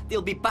resourceful.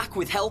 They'll be back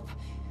with help.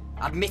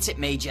 Admit it,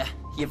 Major.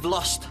 You've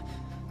lost.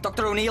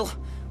 Dr. O'Neill,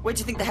 where do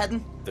you think they're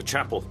heading? The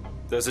chapel.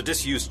 There's a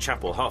disused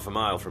chapel half a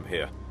mile from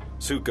here.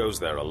 Sue goes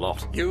there a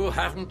lot. You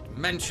haven't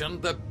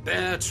mentioned the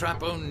bear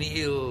trap,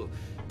 O'Neill.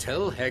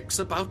 Tell Hex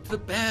about the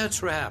bear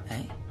trap.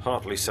 Hey?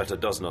 Hartley set a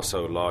dozen or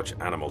so large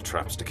animal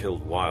traps to kill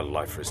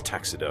wildlife for his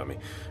taxidermy.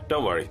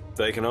 Don't worry,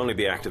 they can only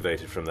be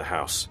activated from the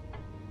house.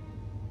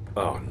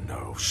 Oh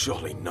no,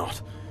 surely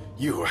not.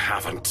 You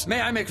haven't.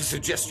 May I make a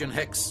suggestion,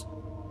 Hex?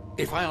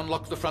 If I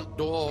unlock the front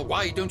door,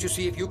 why don't you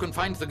see if you can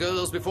find the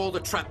girls before the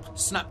trap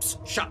snaps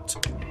shut?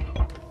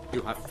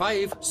 You have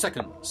 5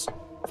 seconds.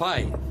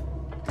 5,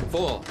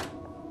 4,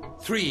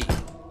 3.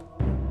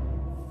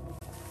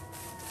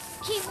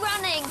 Keep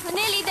running. We're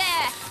nearly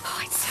there.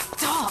 Oh, it's so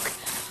dark.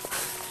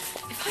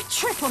 If I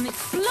trip on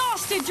this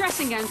blasted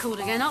dressing gown called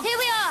again. Here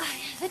we are,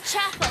 the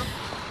chapel.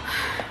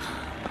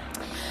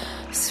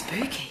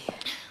 Spooky.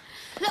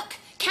 Look,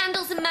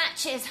 candles and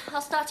matches.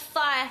 I'll start a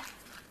fire.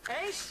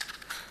 Ace?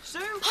 Sue?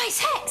 Ace,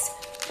 Hex!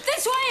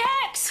 This way,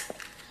 Hex!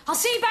 I'll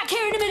see you back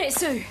here in a minute,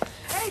 Sue.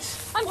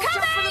 Ace! I'm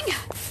coming!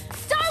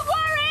 Don't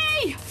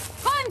worry!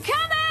 I'm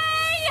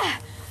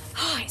coming!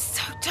 Oh, it's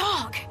so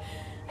dark.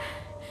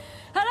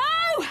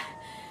 Hello?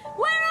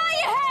 Where are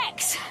you,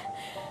 Hex?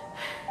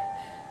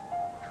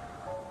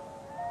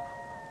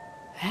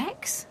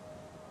 Hex?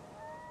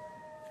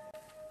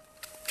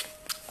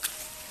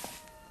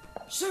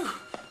 Sue!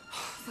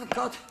 Thank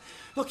God.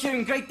 Look, you're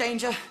in great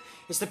danger.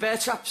 It's the bear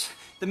traps.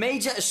 The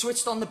Major has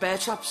switched on the bear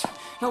traps.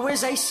 Now,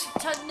 where's Ace?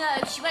 Don't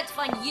know. She went to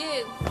find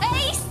you.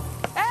 Ace!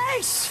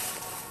 Ace!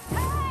 Hex!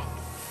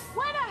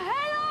 Where the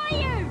hell are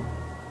you?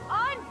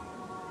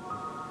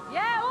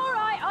 Yeah, all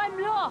right,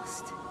 I'm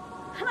lost.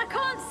 And I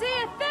can't see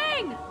a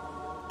thing.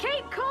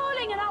 Keep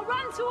calling and I'll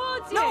run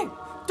towards you. No!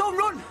 Don't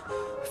run!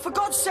 For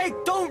God's sake,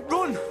 don't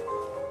run!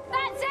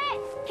 That's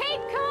it!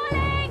 Keep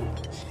calling!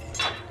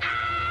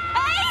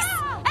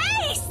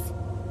 Ace!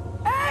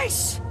 Ace!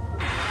 Ace!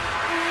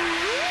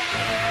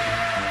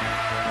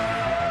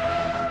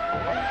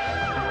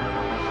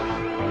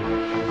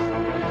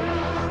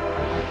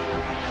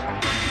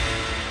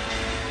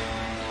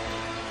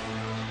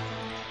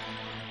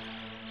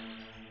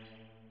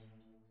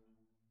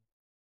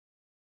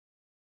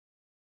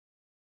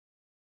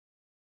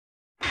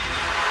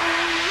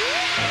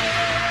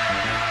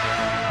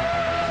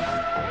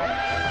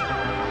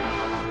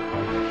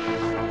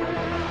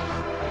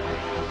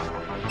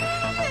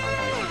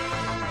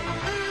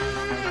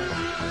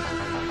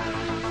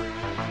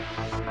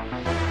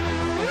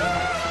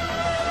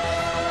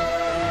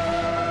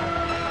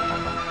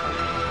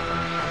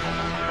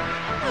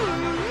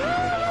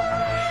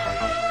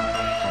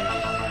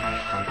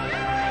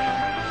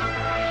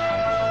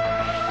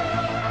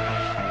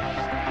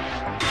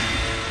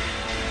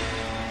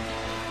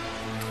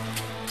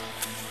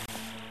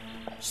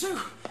 Sue!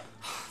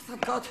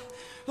 Thank God.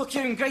 Look,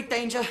 you're in great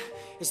danger.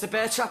 It's the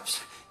bear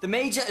traps. The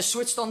Major has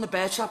switched on the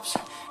bear traps.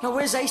 Now,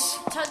 where's Ace?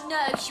 Don't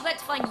know. She went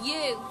to find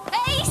you.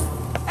 Ace!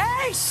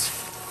 Ace!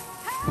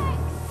 Hex!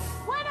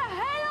 Where the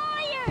hell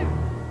are you?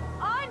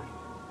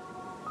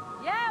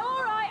 Yeah,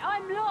 all right,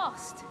 I'm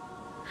lost.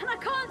 And I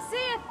can't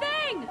see a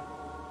thing.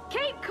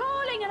 Keep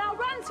calling and I'll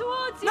run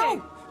towards you.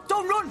 No!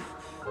 Don't run!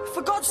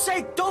 For God's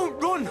sake, don't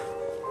run!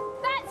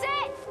 That's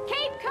it!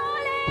 Keep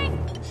calling!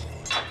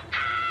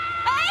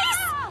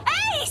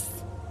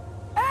 Ace!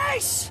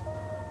 Ace!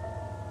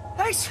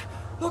 Ace!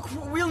 Look,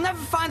 we'll never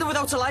find her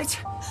without a light.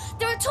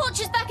 There are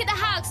torches back at the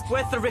house.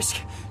 Worth the risk.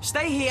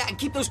 Stay here and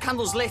keep those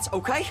candles lit,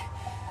 okay?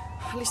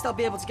 At least I'll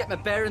be able to get my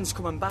bearings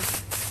coming back.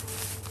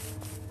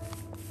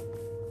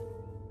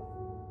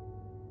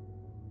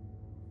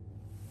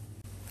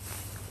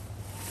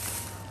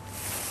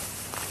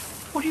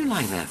 What are you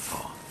lying there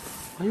for?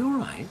 Are you all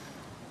right?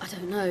 I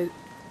don't know.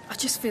 I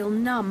just feel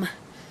numb.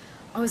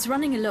 I was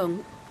running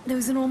along. There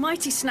was an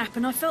almighty snap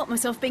and I felt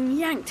myself being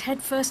yanked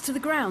headfirst to the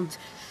ground.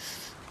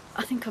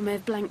 I think I may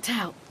have blanked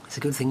out. It's a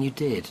good thing you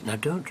did. Now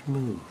don't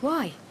move.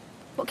 Why?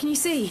 What can you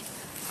see?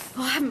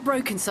 Oh, I haven't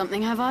broken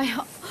something, have I?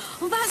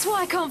 Oh, that's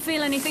why I can't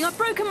feel anything. I've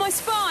broken my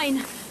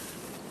spine.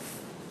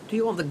 Do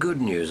you want the good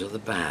news or the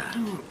bad?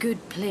 Oh,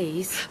 good,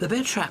 please. The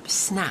bear trap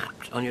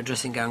snapped on your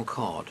dressing gown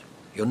cord.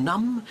 You're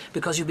numb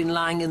because you've been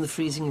lying in the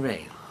freezing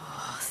rain.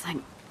 Oh,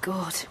 thank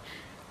God.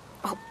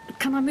 Oh,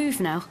 can I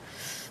move now?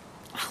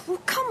 Oh,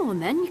 well, come on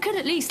then. You could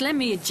at least lend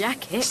me a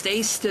jacket.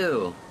 Stay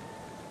still.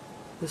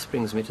 This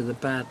brings me to the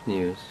bad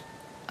news.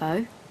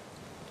 Oh?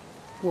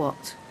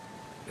 What?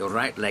 Your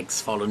right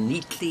leg's fallen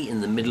neatly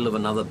in the middle of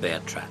another bear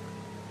trap.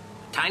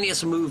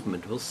 Tiniest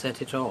movement will set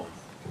it off.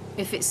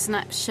 If it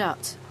snaps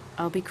shut,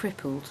 I'll be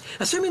crippled.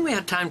 Assuming we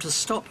had time to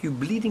stop you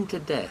bleeding to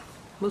death,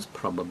 most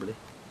probably.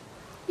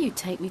 You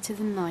take me to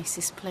the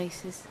nicest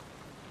places.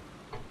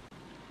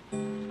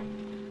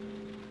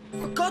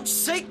 For God's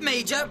sake,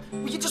 Major,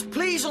 will you just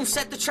please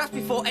unset the trap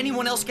before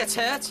anyone else gets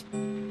hurt?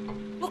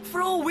 Look,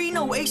 for all we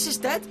know, Ace is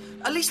dead.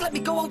 At least let me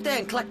go out there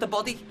and collect the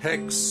body.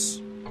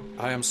 Hex,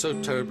 I am so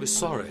terribly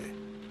sorry.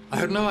 I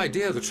had no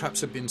idea the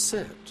traps had been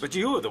set. But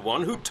you were the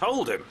one who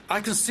told him.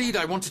 I concede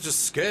I wanted to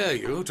scare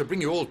you, to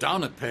bring you all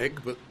down a peg,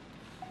 but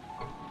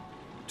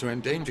to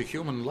endanger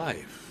human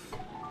life,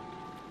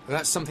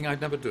 that's something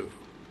I'd never do.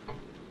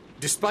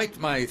 Despite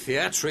my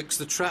theatrics,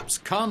 the traps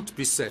can't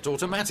be set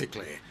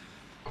automatically.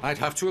 I'd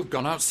have to have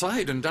gone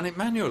outside and done it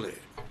manually.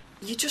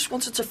 You just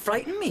wanted to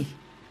frighten me.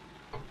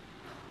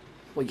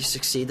 Well, you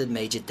succeeded,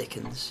 Major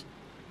Dickens.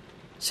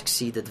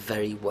 Succeeded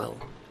very well.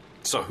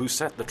 So who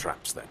set the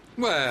traps, then?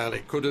 Well,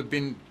 it could have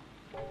been...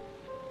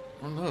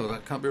 Oh, no,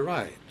 that can't be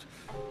right.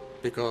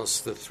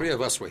 Because the three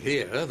of us were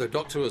here, the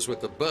doctor was with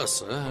the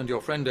bursar, and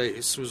your friend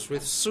Ace was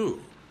with Sue.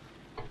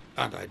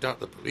 And I doubt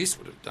the police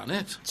would have done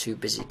it. Too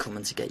busy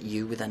coming to get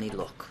you with any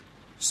luck.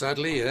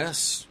 Sadly,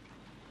 yes.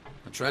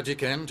 A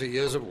tragic end to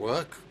years of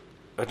work.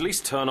 At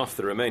least turn off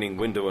the remaining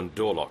window and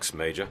door locks,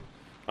 Major.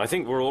 I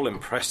think we're all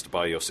impressed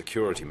by your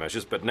security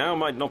measures, but now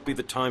might not be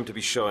the time to be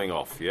showing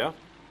off, yeah?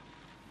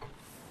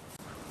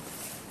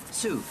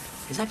 Sue,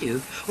 is that you?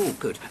 Oh,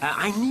 good.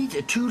 I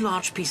need 2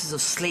 large pieces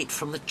of slate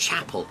from the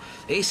chapel.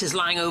 Ace is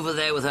lying over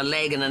there with her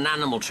leg in an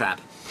animal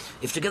trap.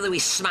 If together we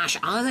smash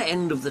either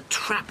end of the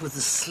trap with the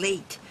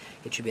slate,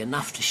 it should be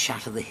enough to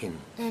shatter the hinge.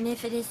 And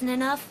if it isn't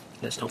enough?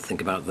 Let's not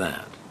think about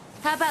that.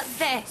 How about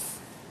this?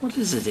 What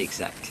is it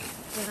exactly?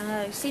 I don't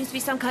know. Seems to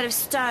be some kind of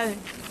stone.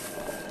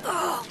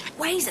 Oh,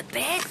 weighs a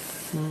bit.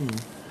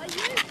 Are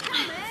you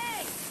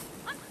coming?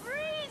 I'm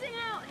freezing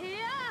out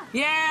here.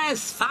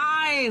 Yes,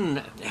 fine.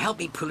 Help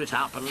me pull it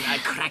up and I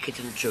crack it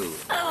in two.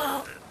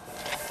 A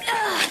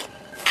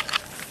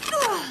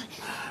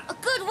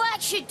good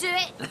work should do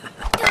it.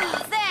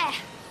 There.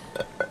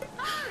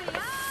 Hurry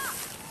up!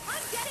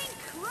 I'm getting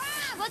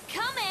cramped. We're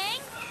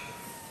coming.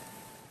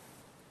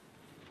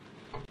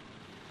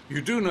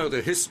 You do know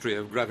the history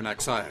of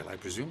Gravinax Isle, I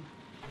presume?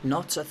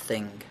 Not a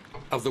thing.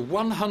 Of the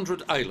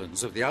 100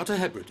 islands of the Outer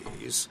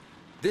Hebrides,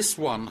 this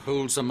one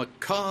holds a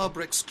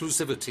macabre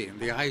exclusivity in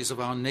the eyes of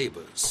our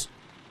neighbours.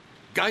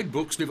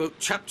 Guidebooks devote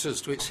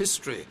chapters to its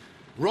history,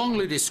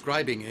 wrongly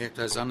describing it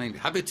as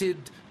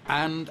uninhabited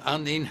and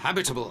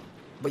uninhabitable.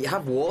 But you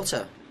have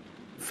water,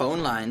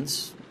 phone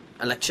lines,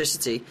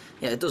 electricity.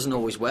 Yeah, it doesn't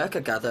always work,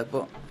 I gather,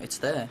 but it's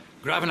there.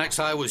 Gravinax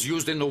Isle was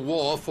used in the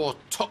war for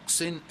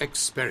toxin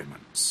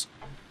experiments.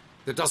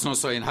 The dozen or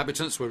so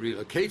inhabitants were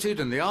relocated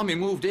and the army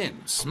moved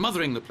in,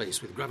 smothering the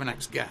place with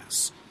Gravinax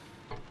gas.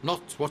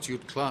 Not what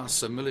you'd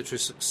class a military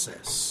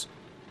success.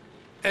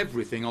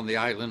 Everything on the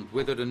island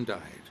withered and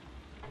died.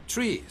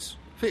 Trees,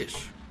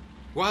 fish,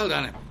 wild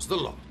animals, the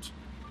lot.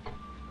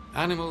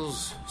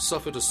 Animals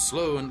suffered a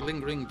slow and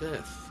lingering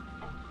death.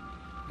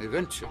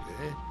 Eventually,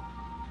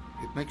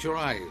 it makes your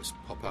eyes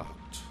pop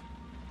out.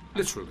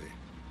 Literally.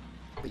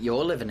 But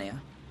you're living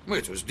here.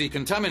 It was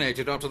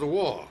decontaminated after the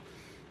war,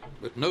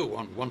 but no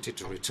one wanted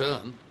to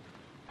return.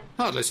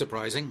 Hardly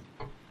surprising.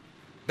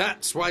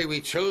 That's why we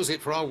chose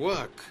it for our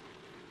work.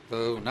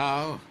 Though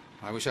now,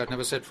 I wish I'd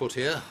never set foot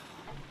here.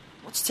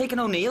 What's taken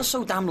O'Neill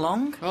so damn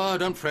long? Oh,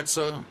 don't fret,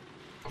 sir.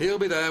 He'll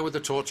be there with the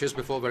torches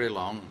before very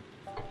long.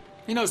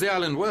 He knows the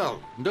island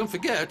well, and don't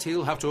forget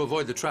he'll have to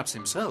avoid the traps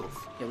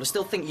himself. Yeah, well, I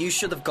still think you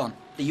should have gone.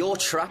 They're your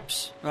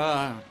traps.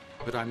 Ah,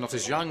 but I'm not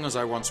as young as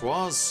I once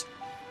was.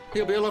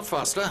 He'll be a lot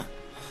faster.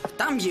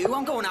 Damn you,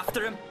 I'm going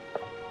after him.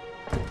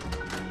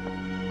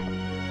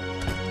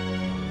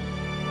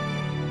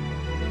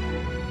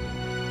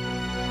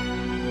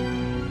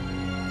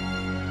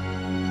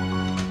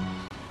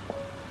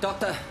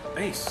 Doctor.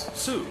 Ace,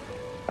 Sue,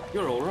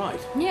 you're all right.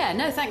 Yeah,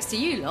 no thanks to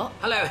you lot.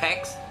 Hello,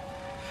 Hex.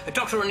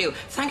 Dr. O'Neill,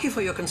 thank you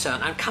for your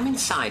concern. And come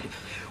inside.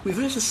 We've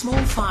lit a small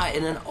fire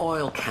in an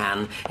oil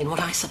can in what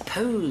I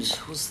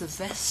suppose was the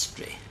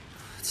vestry.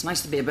 It's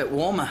nice to be a bit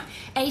warmer.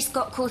 Ace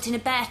got caught in a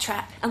bear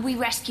trap and we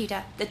rescued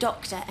her, the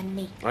doctor and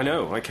me. I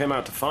know, I came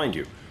out to find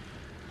you.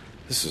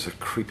 This is a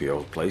creepy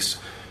old place.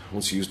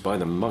 Once used by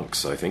the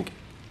monks, I think,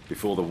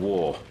 before the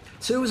war.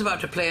 Sue was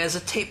about to play as a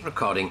tape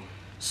recording.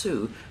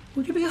 Sue,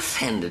 would you be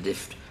offended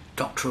if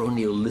Dr.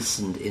 O'Neill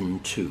listened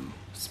in too?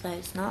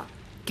 Suppose not.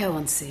 Go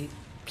on, Sue.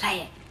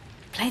 Play it.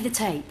 Play the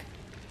tape.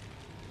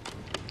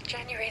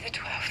 January the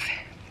 12th.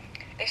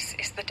 This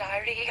is the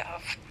diary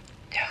of...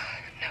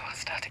 No, I'll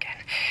start again.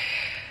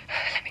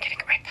 Let me get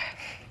a grip.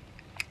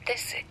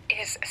 This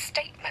is a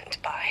statement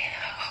by...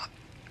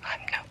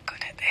 I'm no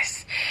good at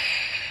this.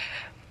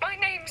 My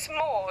name's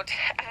Maud,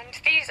 and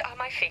these are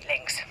my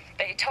feelings.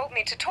 They told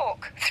me to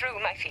talk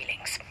through my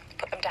feelings.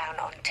 Put them down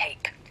on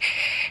tape.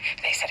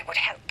 They said it would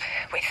help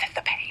with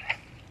the pain.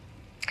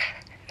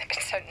 They've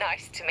been so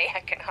nice to me, I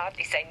can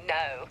hardly say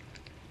no.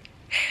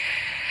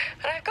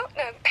 And I've got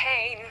no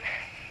pain,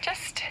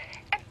 just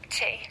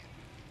empty.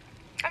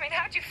 I mean,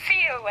 how do you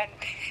feel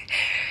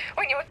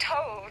when you're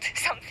told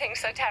something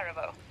so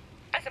terrible?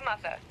 As a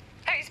mother,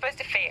 how are you supposed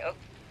to feel?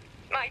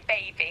 My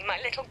baby, my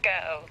little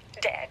girl,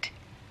 dead.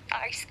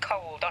 Ice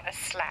cold on a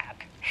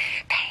slab.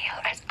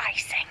 Pale as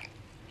icing.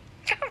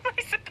 How am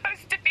I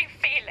supposed to be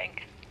feeling?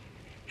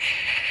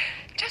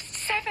 Just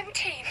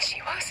 17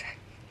 she was.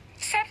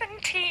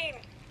 17.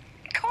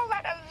 Call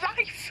that a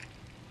life?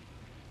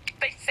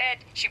 They said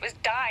she was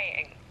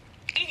dying.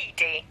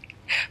 Edie,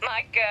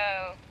 my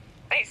girl.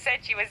 They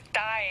said she was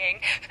dying,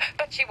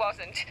 but she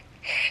wasn't.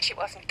 She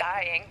wasn't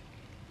dying.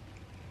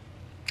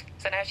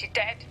 So now she's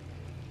dead.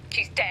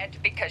 She's dead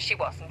because she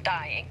wasn't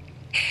dying.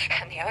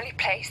 And the only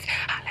place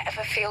I'll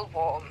ever feel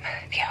warm,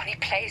 the only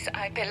place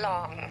I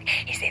belong,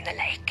 is in the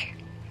lake.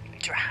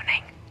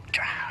 Drowning,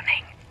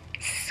 drowning,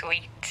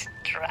 sweet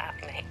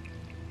drowning.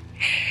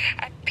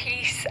 At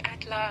peace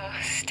at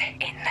last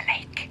in the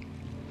lake.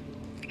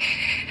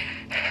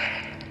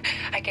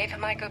 I gave her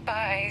my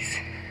goodbyes,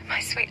 my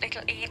sweet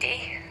little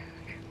Edie.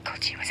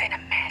 God, she was in a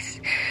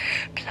mess.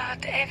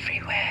 Blood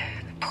everywhere.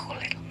 Poor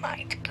little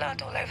mite,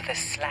 blood all over the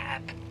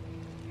slab.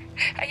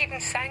 I even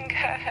sang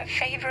her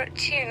favourite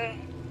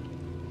tune.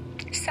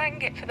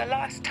 Sang it for the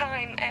last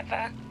time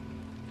ever.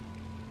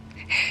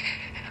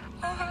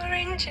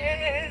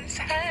 Oranges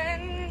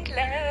and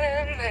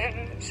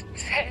lemons,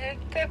 said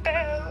the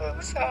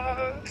bells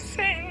of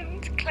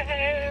St.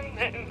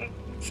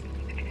 Clements.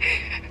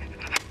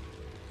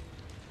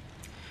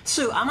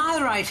 So, am I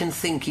right in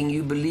thinking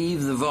you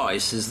believe the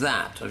voice is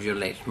that of your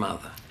late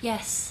mother?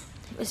 Yes,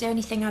 it was the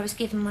only thing I was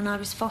given when I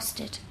was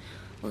fostered.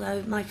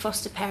 Although my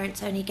foster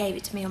parents only gave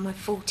it to me on my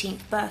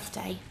 14th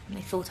birthday, and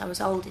they thought I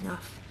was old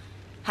enough.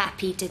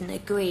 Happy didn't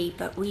agree,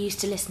 but we used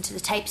to listen to the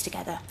tapes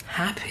together.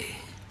 Happy?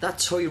 That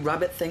toy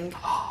rabbit thing.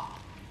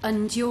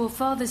 And your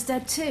father's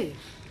dead too?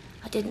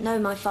 I didn't know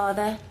my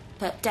father,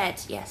 but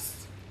dead, yes.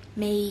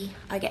 Me,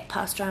 I get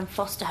passed around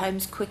foster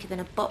homes quicker than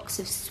a box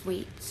of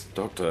sweets.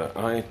 Doctor,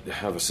 I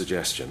have a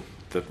suggestion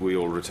that we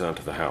all return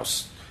to the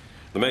house.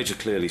 The Major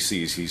clearly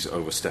sees he's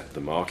overstepped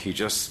the mark. He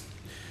just...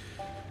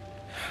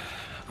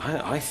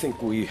 I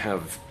think we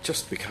have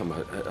just become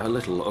a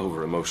little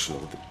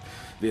over-emotional.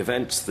 The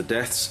events, the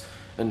deaths,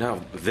 and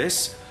now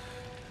this...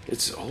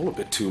 It's all a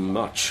bit too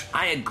much.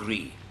 I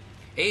agree.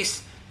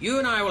 Ace, you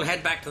and I will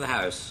head back to the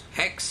house.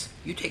 Hex,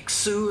 you take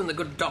Sue and the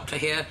good doctor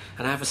here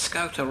and have a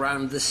scout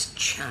around this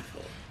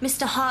chapel.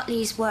 Mr.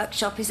 Hartley's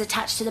workshop is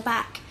attached to the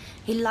back.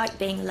 He liked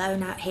being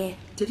alone out here.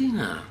 Did he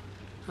now?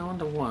 I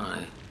wonder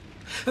why.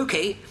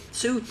 OK,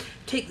 Sue,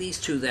 take these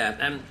two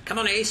there. Come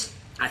on, Ace.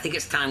 I think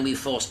it's time we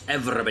forced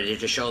everybody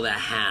to show their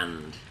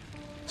hand.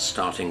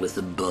 Starting with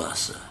the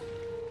bursar.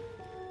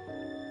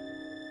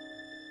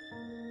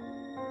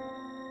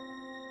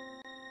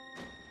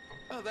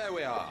 Oh, there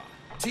we are.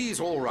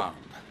 Tea's all round.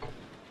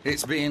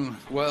 It's been,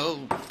 well,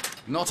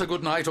 not a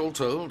good night all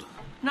told.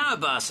 Now,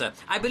 bursar,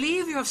 I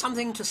believe you have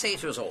something to say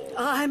to us all.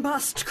 I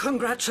must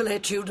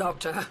congratulate you,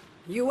 Doctor.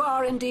 You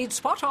are indeed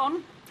spot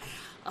on.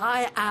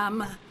 I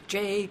am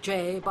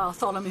J.J.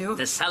 Bartholomew.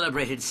 The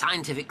celebrated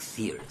scientific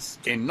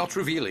theorist. In not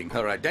revealing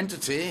her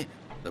identity,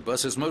 the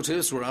bursar's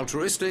motives were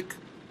altruistic.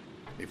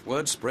 If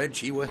word spread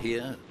she were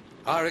here,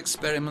 our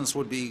experiments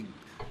would be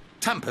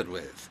tampered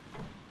with.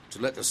 To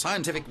let the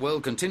scientific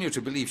world continue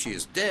to believe she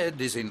is dead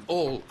is in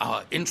all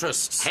our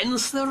interests.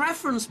 Hence the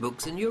reference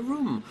books in your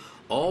room.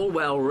 All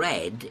well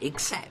read,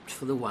 except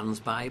for the ones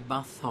by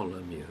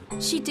Bartholomew.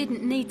 She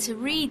didn't need to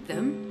read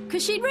them,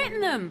 because she'd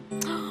written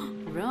them.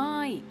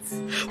 Right.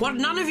 What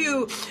none of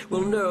you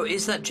will know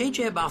is that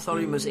J.J.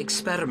 Bartholomew's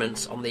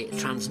experiments on the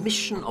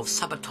transmission of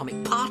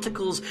subatomic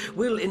particles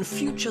will in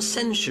future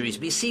centuries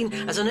be seen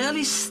as an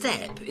early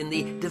step in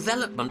the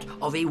development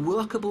of a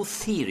workable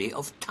theory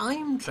of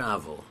time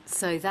travel.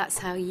 So that's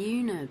how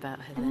you know about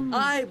her then?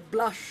 I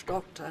blush,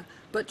 Doctor,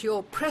 but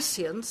your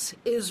prescience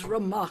is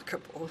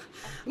remarkable.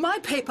 My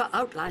paper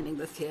outlining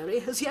the theory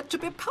has yet to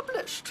be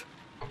published.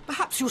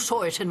 Perhaps you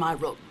saw it in my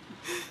room.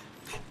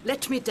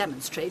 Let me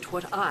demonstrate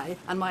what I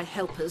and my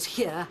helpers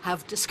here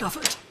have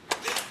discovered.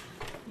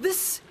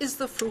 This is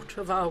the fruit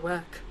of our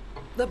work.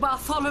 The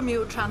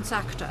Bartholomew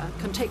transactor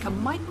can take a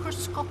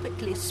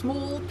microscopically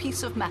small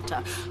piece of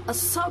matter, a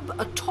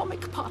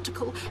subatomic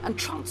particle, and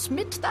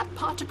transmit that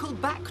particle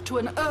back to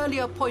an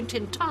earlier point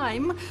in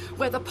time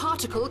where the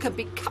particle can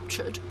be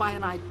captured by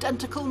an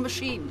identical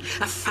machine.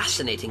 A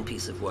fascinating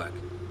piece of work.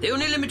 The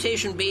only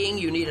limitation being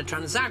you need a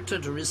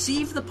transactor to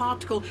receive the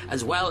particle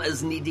as well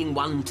as needing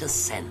one to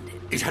send it.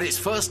 It had its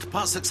first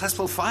part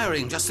successful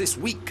firing just this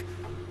week,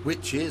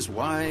 which is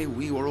why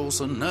we were all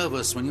so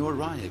nervous when you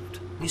arrived.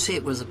 You say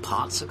it was a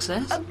part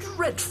success? A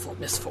dreadful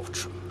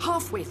misfortune.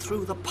 Halfway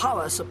through, the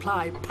power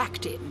supply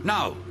packed in.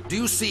 Now, do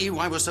you see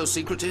why we're so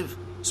secretive?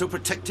 So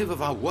protective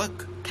of our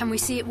work? Can we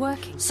see it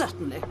working?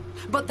 Certainly.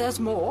 But there's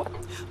more.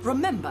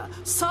 Remember,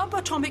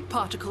 subatomic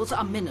particles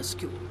are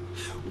minuscule.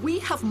 We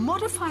have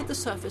modified the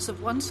surface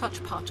of one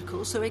such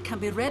particle so it can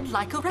be read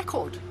like a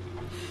record.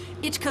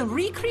 It can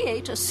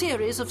recreate a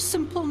series of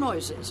simple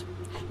noises.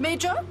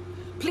 Major,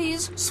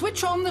 please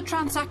switch on the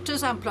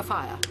transactor's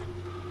amplifier.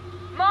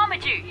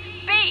 Marmaduke,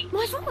 beat!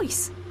 My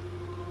voice.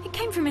 It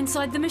came from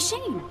inside the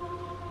machine.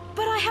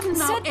 But I haven't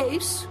said... Now,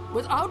 Ace,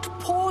 without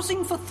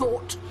pausing for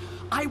thought,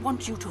 I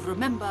want you to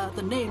remember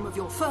the name of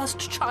your first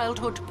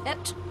childhood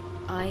pet.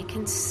 I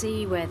can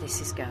see where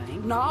this is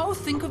going. Now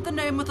think of the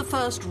name of the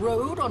first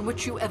road on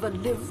which you ever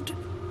lived.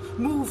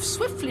 Move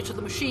swiftly to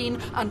the machine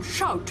and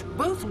shout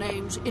both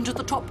names into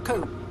the top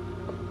cone.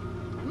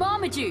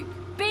 Marmaduke,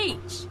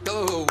 beach!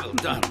 Oh, well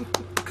done.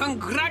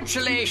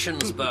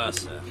 Congratulations,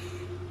 bursar.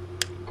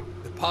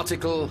 The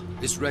particle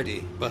is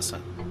ready,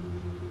 bursar.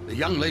 The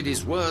young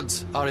lady's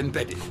words are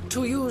embedded.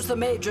 To use the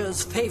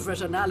Major's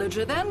favourite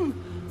analogy, then,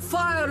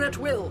 fire at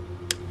will.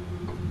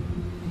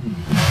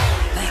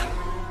 There.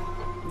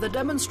 The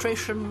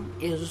demonstration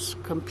is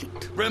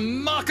complete.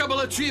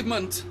 Remarkable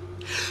achievement!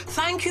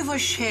 Thank you for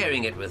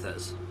sharing it with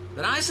us.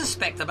 But I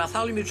suspect the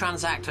Bartholomew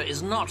transactor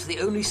is not the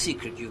only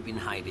secret you've been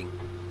hiding.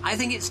 I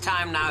think it's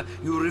time now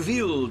you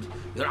revealed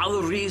your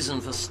other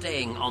reason for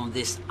staying on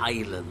this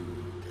island.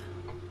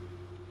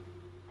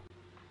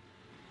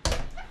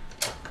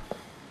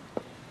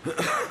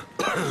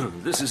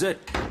 This is it.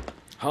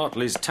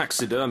 Hartley's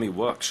taxidermy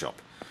workshop.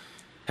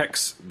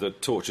 Hex, the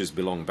torches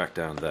belong back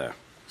down there.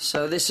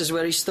 So this is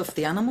where he stuffed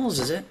the animals,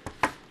 is it?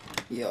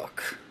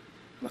 Yuck.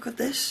 Look at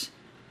this.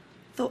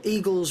 thought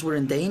eagles were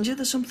endangered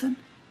or something.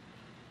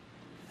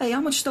 Hey, how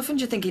much stuffing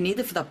do you think he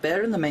needed for that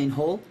bear in the main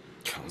hall?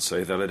 Can't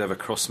say that it ever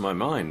crossed my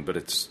mind, but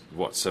it's,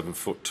 7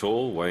 foot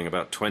tall, weighing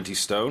about 20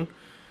 stone?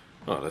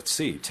 Well, let's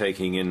see,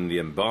 taking in the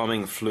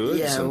embalming fluids...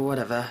 Yeah,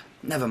 whatever.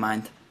 Never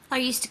mind. I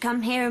used to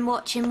come here and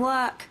watch him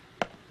work.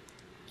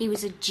 He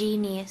was a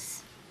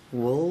genius.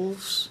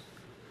 Wolves,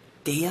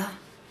 deer,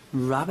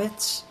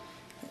 rabbits,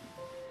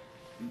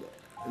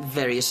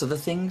 various other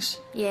things.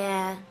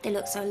 Yeah, they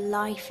look so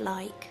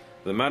lifelike.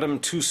 The Madame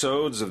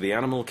Tussauds of the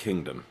animal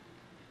kingdom.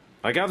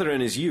 I gather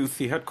in his youth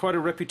he had quite a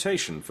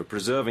reputation for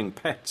preserving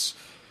pets.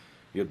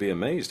 You'd be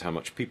amazed how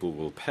much people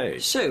will pay.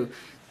 Sue,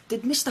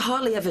 did Mr.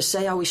 Hartley ever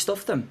say how he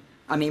stuffed them?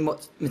 I mean,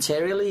 what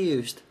material he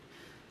used?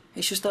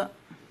 It's just that,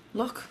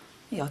 look,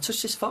 I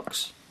touched this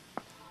fox.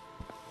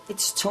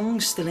 Its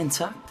tongue's still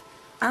intact,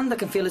 and I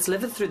can feel its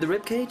liver through the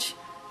ribcage.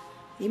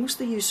 He must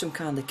have used some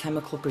kind of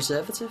chemical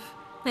preservative.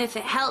 If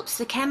it helps,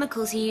 the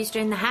chemicals he used are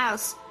in the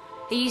house.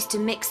 He used to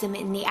mix them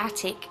in the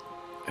attic.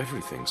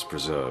 Everything's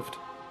preserved.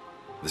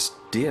 This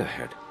deer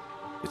head,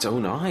 its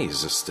own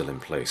eyes are still in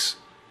place,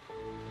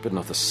 but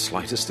not the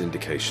slightest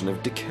indication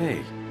of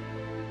decay.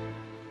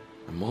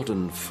 A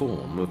modern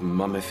form of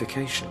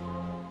mummification.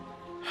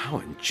 How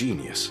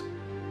ingenious.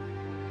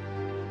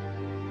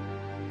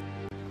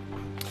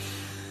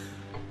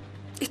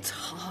 It's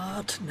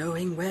hard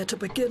knowing where to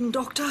begin,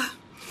 Doctor.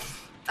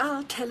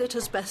 I'll tell it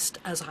as best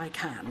as I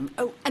can.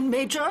 Oh, and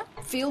Major,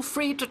 feel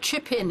free to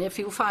chip in if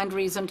you find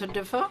reason to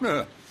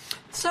differ.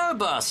 So,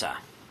 Bursa,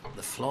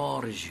 the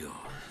floor is yours.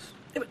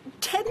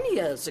 10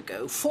 years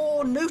ago,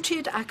 4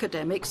 noted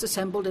academics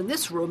assembled in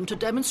this room to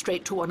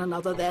demonstrate to one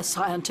another their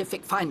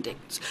scientific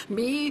findings.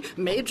 Me,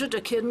 Major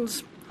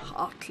Dickens,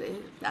 Hartley,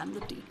 and the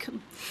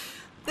Deacon.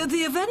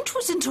 The event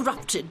was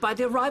interrupted by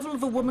the arrival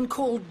of a woman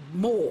called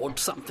Maud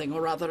something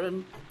or other,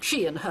 and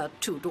she and her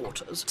 2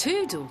 daughters.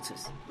 2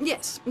 daughters?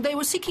 Yes, they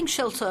were seeking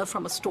shelter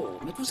from a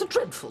storm. It was a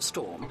dreadful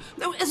storm.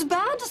 As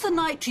bad as the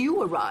night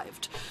you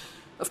arrived.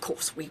 Of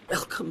course, we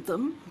welcomed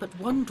them, but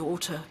one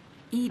daughter,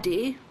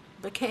 Edie,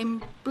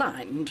 became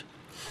blind.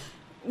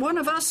 One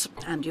of us,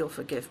 and you'll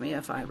forgive me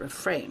if I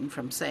refrain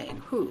from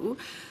saying who,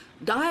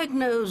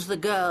 diagnosed the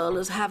girl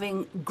as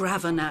having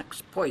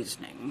Gravanax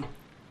poisoning.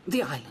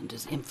 The island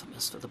is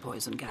infamous for the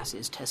poison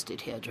gases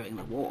tested here during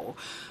the war,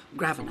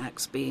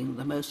 Gravanax being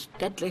the most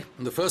deadly.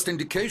 The first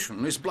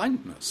indication is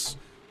blindness.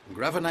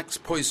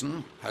 Gravanax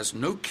poison has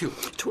no cure.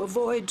 To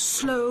avoid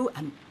slow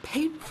and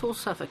painful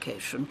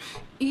suffocation,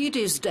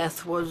 Edie's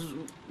death was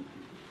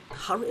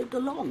hurried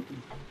along.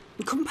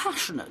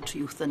 Compassionate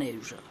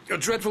euthanasia. A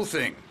dreadful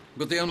thing,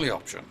 but the only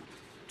option.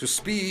 To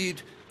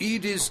speed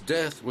Edie's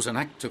death was an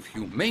act of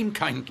humane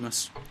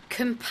kindness.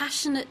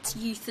 Compassionate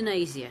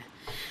euthanasia.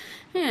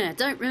 Yeah,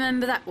 don't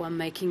remember that one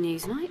making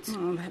news night.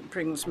 Oh, that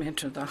brings me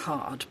to the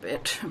hard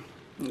bit.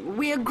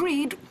 We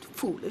agreed,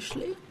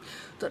 foolishly,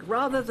 that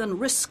rather than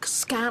risk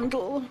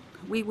scandal,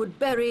 we would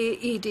bury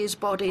Edie's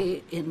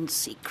body in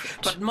secret.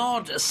 But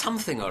Maud,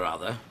 something or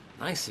other,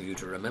 nice of you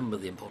to remember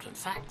the important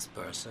facts,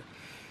 Bursa.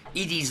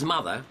 Edie's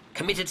mother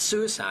committed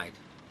suicide.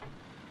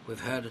 We've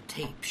heard a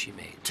tape she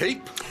made.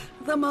 Tape?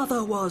 The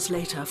mother was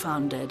later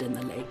found dead in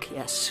the lake,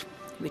 yes,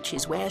 which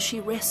is where she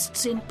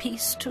rests in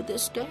peace to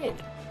this day.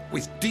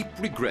 With deep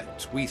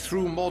regret, we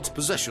threw Maud's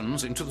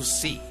possessions into the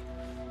sea.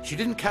 She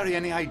didn't carry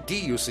any ID,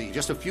 you see,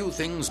 just a few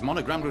things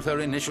monogrammed with her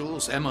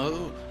initials,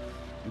 M.O.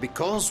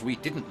 Because we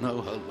didn't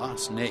know her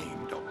last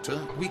name,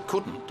 Doctor, we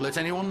couldn't let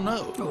anyone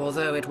know.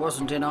 Although it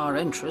wasn't in our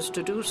interest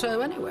to do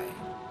so anyway.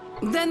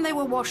 Then they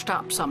were washed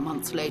up some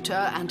months later,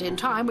 and in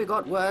time we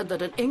got word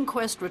that an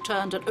inquest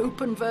returned an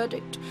open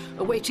verdict,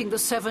 awaiting the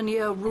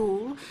 7-year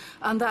rule,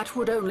 and that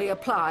would only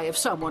apply if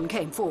someone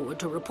came forward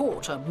to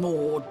report a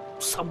Maud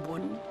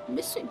someone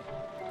missing.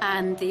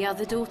 And the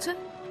other daughter?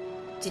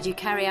 Did you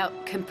carry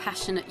out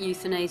compassionate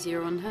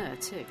euthanasia on her,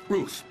 too?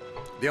 Ruth.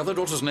 The other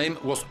daughter's name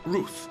was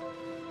Ruth.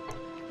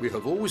 We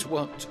have always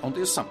worked on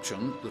the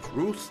assumption that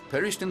Ruth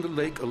perished in the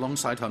lake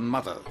alongside her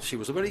mother. She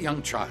was a very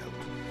young child.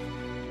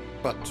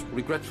 But,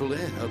 regretfully,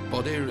 her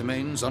body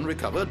remains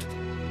unrecovered.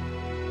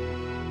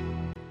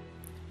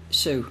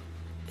 Sue,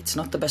 it's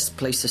not the best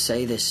place to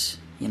say this,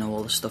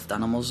 all the stuffed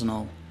animals and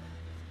all.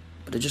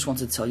 But I just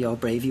wanted to tell you how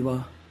brave you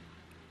are.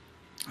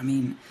 I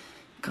mean,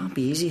 it can't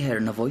be easy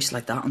hearing a voice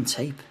like that on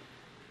tape.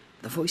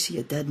 The voice of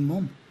your dead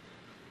mum.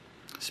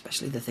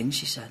 Especially the things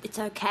she said. It's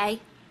okay.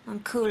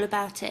 I'm cool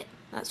about it.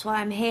 That's why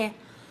I'm here.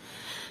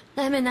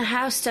 Them in the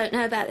house don't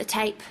know about the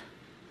tape.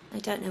 They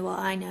don't know what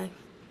I know.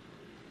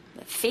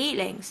 But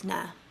feelings,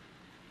 nah.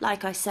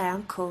 Like I say,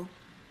 I'm cool.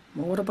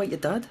 Well, what about your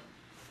dad?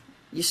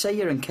 You say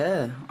you're in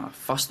care, a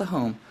foster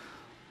home.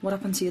 What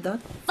happened to your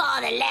dad?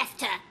 Father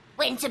left her.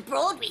 Went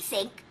abroad, we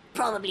think.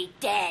 Probably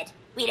dead.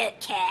 We don't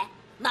care.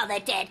 Mother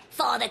dead,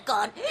 father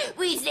gone.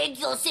 We think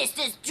your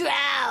sister's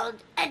drowned.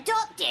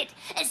 Adopted.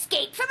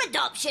 Escaped from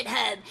adoption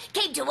home.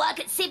 Came to work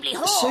at Sibley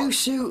Hall.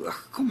 Sue,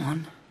 come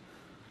on.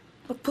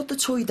 Look, put the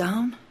toy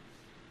down.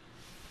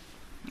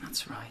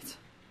 That's right.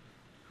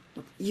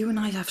 Look, you and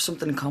I have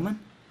something in common.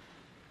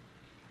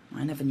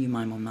 I never knew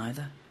my mum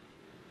either.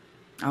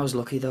 I was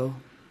lucky, though.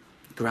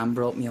 Gran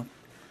brought me up.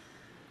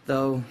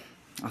 Though,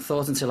 I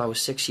thought until I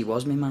was 6 she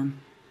was me man.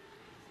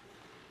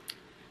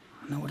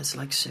 I know what it's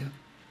like, Sue.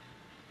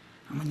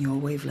 I'm on your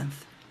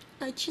wavelength.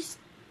 I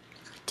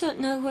don't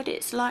know what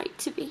it's like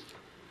to be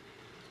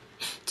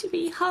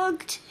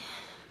hugged.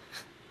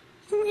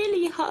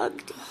 Really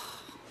hugged.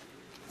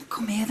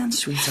 Come here then,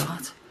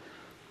 sweetheart.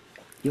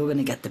 You're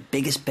gonna get the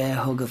biggest bear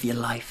hug of your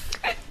life.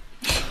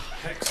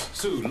 Hex,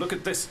 Sue, look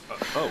at this.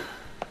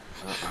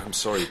 I'm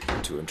sorry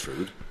to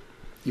intrude.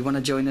 You want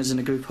to join us in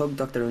a group hug,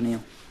 Dr.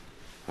 O'Neill?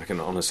 I can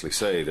honestly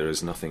say there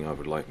is nothing I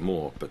would like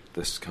more, but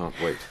this can't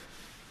wait.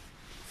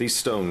 These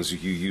stones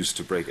you used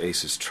to break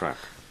Ace's trap.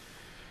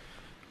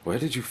 Where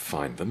did you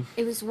find them?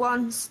 It was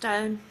one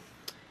stone.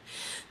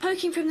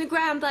 Poking from the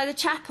ground by the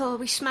chapel,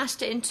 we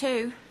smashed it in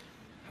two.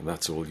 And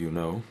that's all you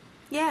know?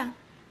 Yeah.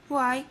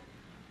 Why?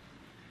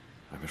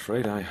 I'm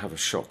afraid I have a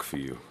shock for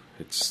you.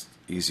 It's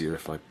easier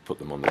if I put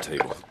them on the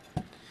table.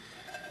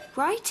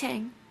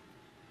 Writing?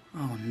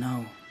 Oh,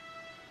 no.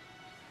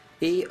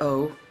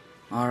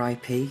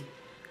 E-O-R-I-P.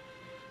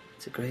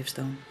 It's a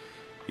gravestone.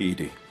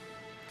 Edie.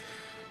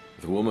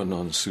 The woman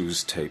on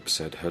Sue's tape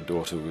said her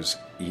daughter was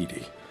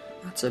Edie.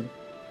 That's a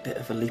bit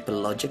of a leap of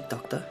logic,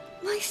 Doctor.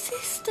 My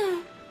sister.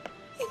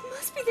 It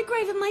must be the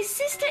grave of my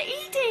sister,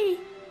 Edie.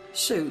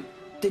 Sue,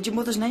 did your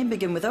mother's name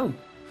begin with O?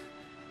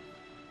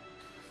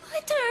 I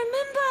don't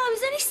remember. I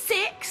was only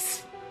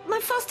 6. My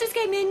fosters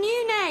gave me a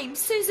new name,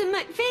 Susan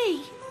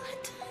McVie.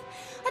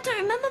 I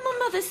don't remember my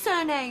mother's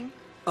surname.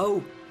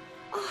 Oh.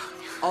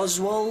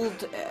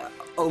 Oswald,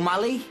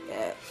 O'Malley,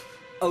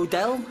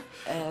 Odell,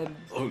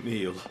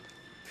 O'Neill.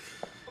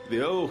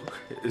 The O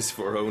is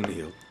for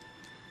O'Neill.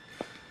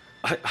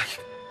 I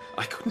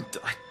couldn't...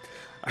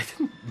 I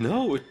didn't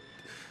know. It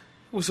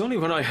was only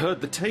when I heard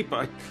the tape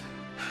I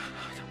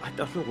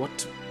don't know what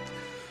to...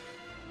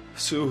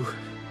 Sue...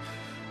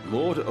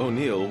 Maud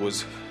O'Neill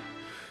was...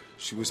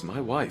 She was my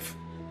wife.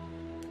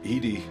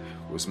 Edie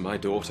was my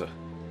daughter.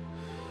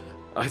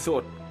 I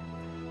thought...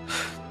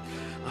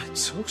 I'm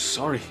so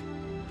sorry.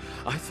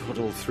 I thought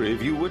all 3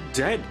 of you were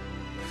dead.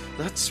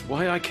 That's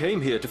why I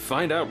came here, to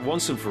find out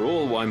once and for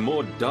all why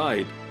Maud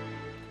died.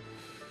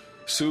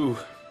 Sue,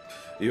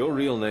 your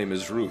real name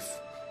is Ruth.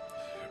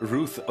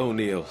 Ruth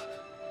O'Neill.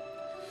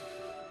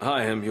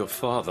 I am your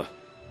father.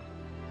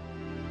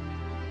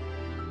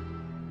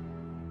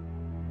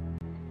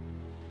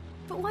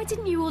 But why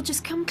didn't you all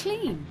just come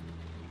clean?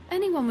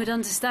 Anyone would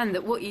understand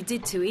that what you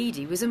did to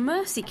Edie was a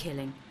mercy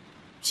killing.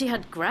 She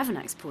had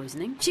Gravanax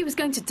poisoning. She was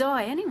going to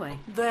die anyway.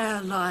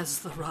 There lies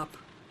the rub.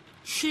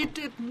 She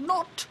did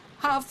not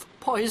have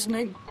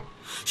poisoning.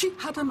 She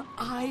had an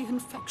eye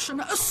infection,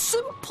 a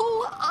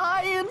simple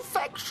eye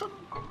infection.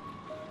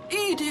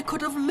 Edie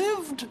could have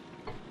lived.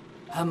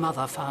 Her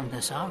mother found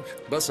this out.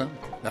 Bussa,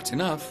 that's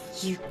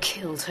enough. You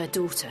killed her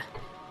daughter.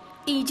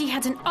 Edie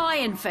had an eye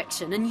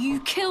infection and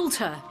you killed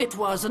her. It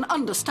was an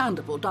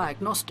understandable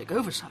diagnostic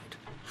oversight.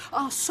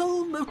 Our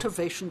sole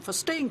motivation for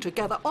staying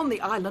together on the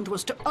island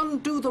was to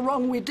undo the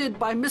wrong we did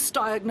by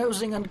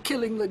misdiagnosing and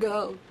killing the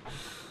girl.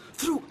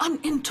 Through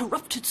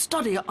uninterrupted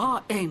study,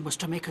 our aim was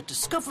to make a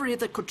discovery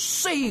that could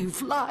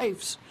save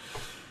lives.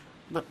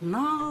 But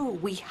now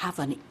we have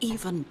an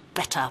even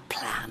better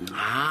plan.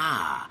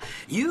 Ah,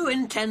 you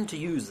intend to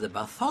use the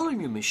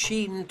Bartholomew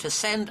machine to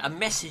send a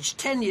message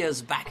 10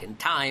 years back in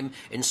time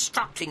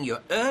instructing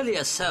your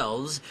earlier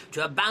selves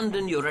to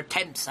abandon your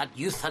attempts at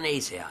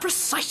euthanasia.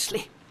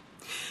 Precisely.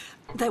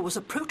 There was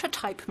a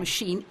prototype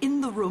machine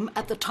in the room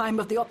at the time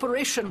of the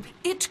operation.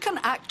 It can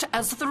act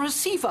as the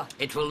receiver.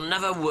 It will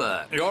never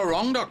work. You're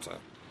wrong, Doctor.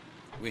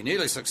 We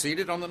nearly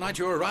succeeded on the night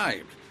you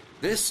arrived.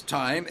 This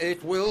time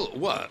it will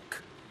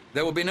work.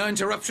 There will be no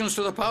interruptions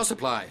to the power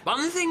supply.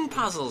 One thing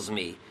puzzles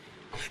me.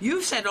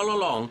 You've said all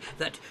along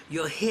that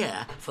you're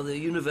here for the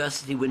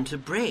university winter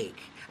break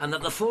and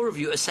that the 4 of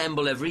you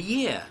assemble every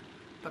year.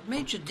 But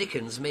Major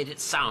Dickens made it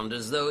sound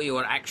as though you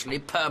were actually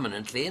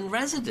permanently in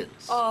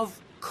residence.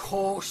 Of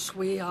course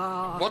we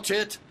are. Watch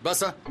it,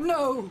 Bussa.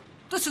 No,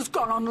 this has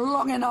gone on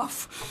long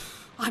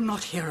enough. I'm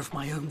not here of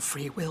my own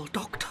free will,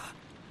 Doctor.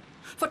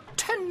 For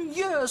 10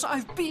 years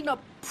I've been a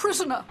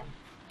prisoner,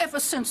 ever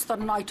since the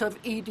night of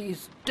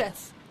Edie's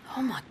death.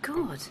 Oh, my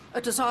God.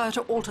 A desire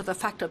to alter the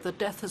fact of the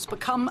death has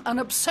become an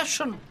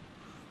obsession.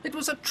 It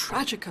was a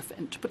tragic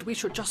event, but we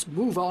should just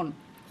move on.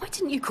 Why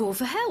didn't you call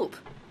for help?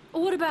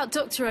 Or what about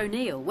Dr.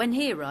 O'Neill? When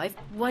he arrived,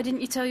 why didn't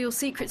you tell your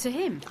secret to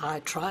him? I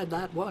tried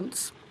that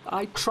once.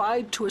 I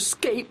tried to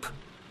escape,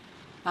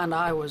 and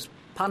I was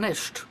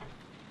punished.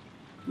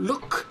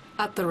 Look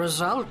at the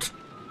result.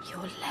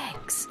 Your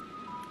legs.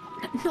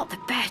 Not the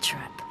bear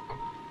trap.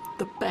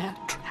 The bear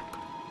trap.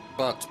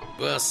 But,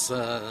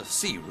 Bussa,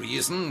 see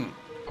reason.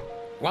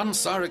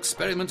 Once our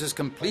experiment is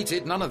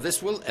completed, none of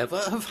this will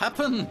ever have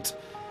happened.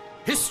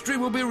 History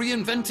will be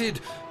reinvented.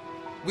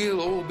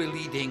 We'll all be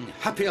leading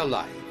happier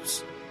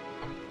lives.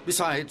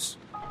 Besides,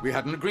 we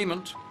had an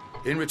agreement.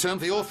 In return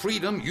for your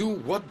freedom, you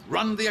would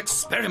run the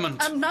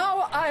experiment. And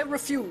now I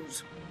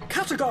refuse.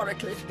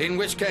 Categorically. In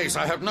which case,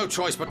 I have no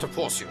choice but to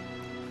force you.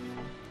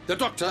 The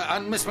doctor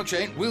and Miss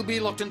McShane will be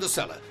locked in the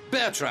cellar.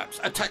 Bear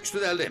traps attached to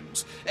their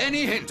limbs.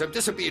 Any hint of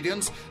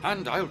disobedience,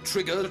 and I'll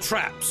trigger the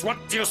traps.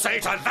 What do you say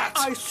to that?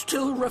 I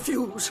still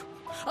refuse.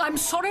 I'm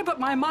sorry,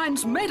 but my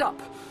mind's made up.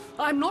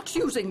 I'm not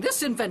using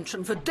this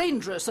invention for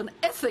dangerous and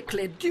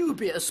ethically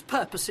dubious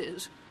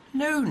purposes.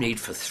 No need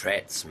for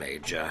threats,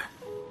 Major.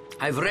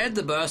 I've read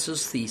the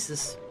bursar's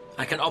thesis.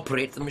 I can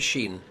operate the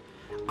machine.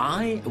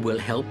 I will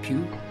help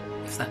you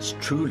if that's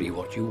truly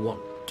what you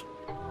want.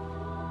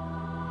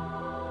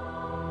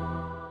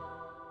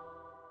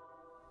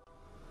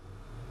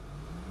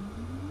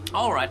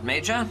 All right,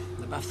 Major.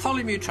 The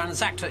Bartholomew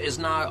transactor is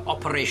now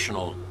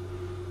operational.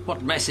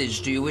 What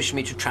message do you wish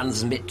me to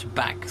transmit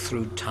back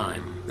through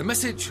time? The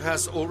message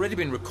has already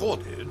been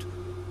recorded.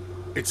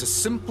 It's a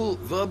simple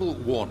verbal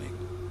warning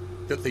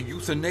that the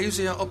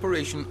euthanasia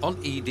operation on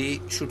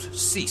Edie should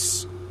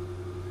cease.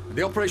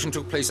 The operation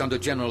took place under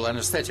general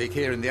anesthetic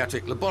here in the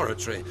attic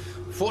laboratory.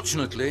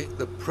 Fortunately,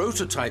 the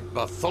prototype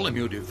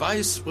Bartholomew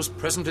device was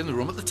present in the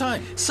room at the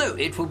time. So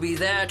it will be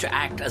there to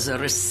act as a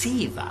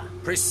receiver?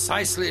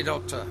 Precisely,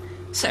 Doctor.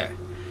 So,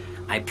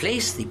 I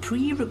place the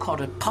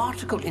pre-recorded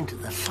particle into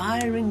the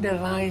firing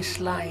device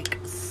like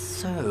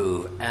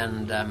so,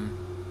 and,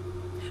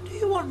 do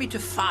you want me to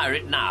fire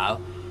it now?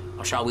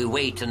 Or shall we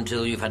wait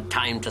until you've had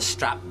time to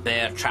strap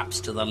bear traps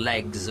to the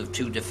legs of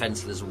two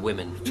defenseless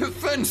women?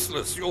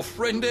 Defenseless, your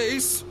friend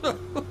Ace?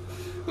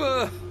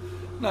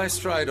 Nice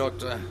try,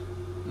 Doctor.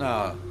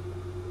 Now,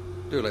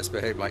 do let's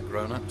behave like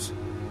grown-ups.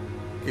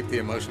 Keep the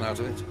emotion out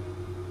of it.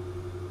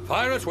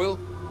 Fire at will.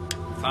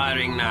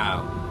 Firing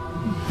now.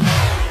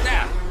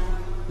 There!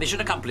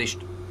 Mission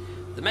accomplished.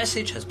 The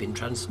message has been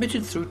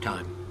transmitted through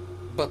time.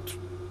 But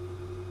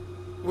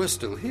we're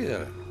still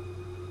here.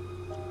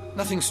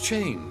 Nothing's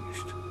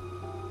changed.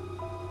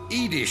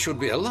 Edie should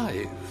be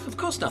alive. Of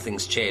course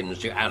nothing's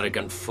changed, you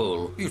arrogant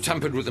fool. You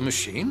tampered with the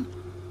machine?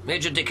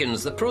 Major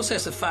Dickens, the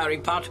process of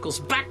firing particles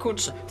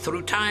backwards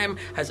through time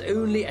has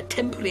only a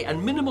temporary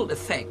and minimal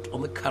effect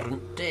on the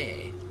current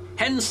day.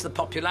 Hence the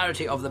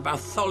popularity of the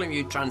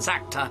Bartholomew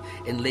transactor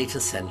in later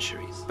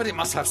centuries. But it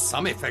must have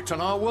some effect on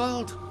our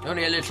world.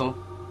 Only a little.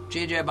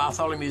 J.J.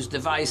 Bartholomew's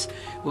device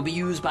will be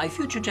used by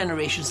future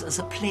generations as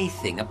a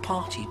plaything, a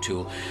party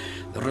tool.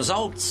 The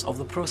results of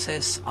the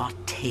process are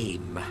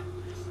tame.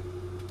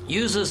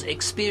 Users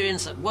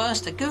experience at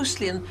worst a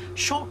ghostly and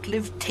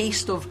short-lived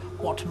taste of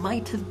what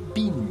might have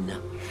been,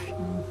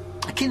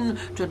 akin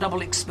to a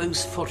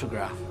double-exposed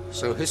photograph.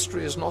 So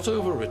history is not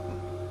overwritten,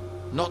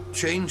 not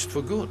changed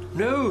for good?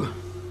 No.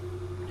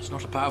 It's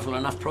not a powerful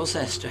enough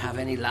process to have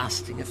any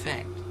lasting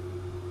effect.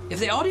 If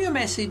the audio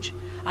message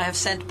I have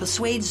sent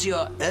persuades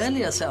your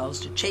earlier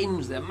selves to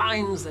change their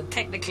minds, then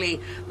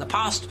technically the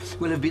past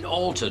will have been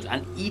altered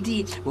and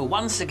Edie will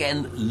once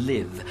again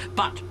live.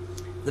 But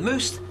the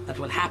most that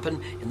will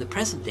happen in the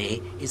present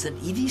day is that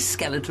Edie's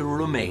skeletal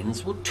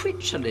remains will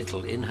twitch a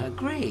little in her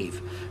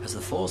grave as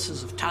the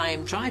forces of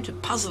time try to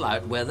puzzle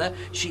out whether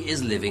she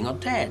is living or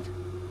dead.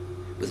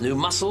 With no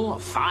muscle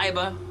or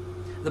fibre,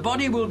 the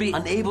body will be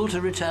unable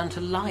to return to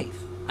life.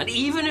 And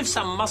even if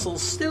some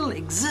muscles still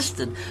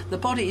existed, the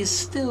body is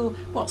still,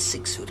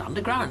 6 foot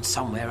underground,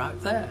 somewhere out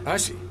there. I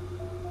see.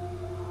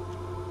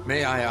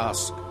 May I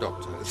ask,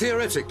 Doctor,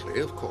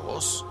 theoretically, of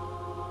course,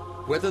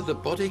 whether the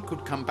body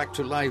could come back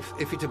to life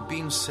if it had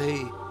been,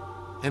 say,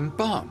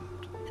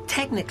 embalmed?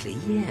 Technically,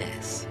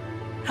 yes.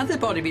 Had the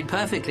body been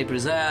perfectly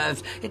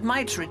preserved, it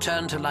might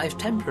return to life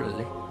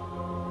temporarily.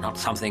 Not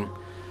something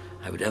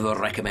I would ever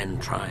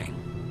recommend trying.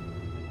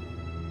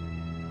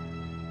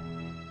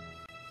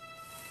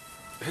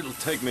 It'll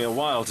take me a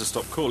while to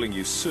stop calling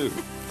you Sue.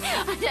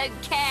 I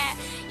don't care.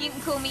 You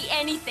can call me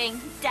anything,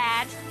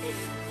 Dad.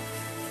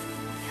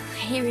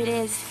 Here it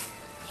is.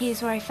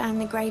 Here's where I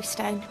found the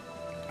gravestone.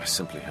 I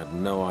simply had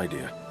no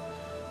idea.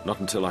 Not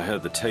until I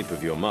heard the tape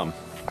of your mum.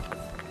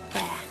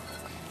 There.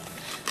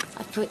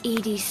 I put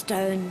Edie's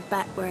stone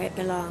back where it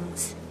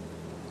belongs.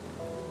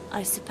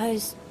 I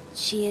suppose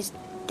she is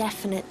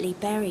definitely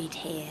buried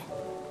here.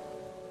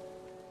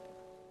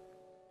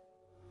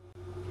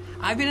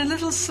 I've been a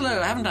little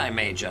slow, haven't I,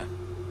 Major?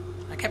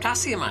 I kept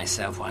asking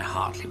myself why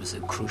Hartley was so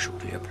crucial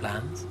to your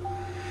plans.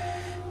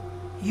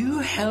 You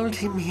held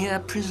him here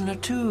prisoner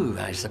too,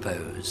 I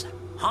suppose.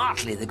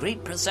 Hartley, the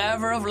great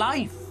preserver of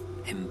life,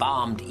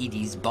 embalmed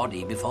Edie's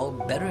body before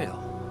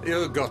burial.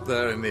 You got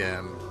there in the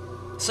end.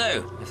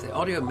 So, if the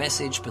audio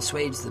message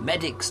persuades the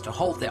medics to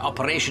halt their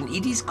operation,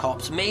 Edie's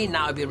corpse may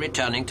now be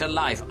returning to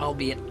life,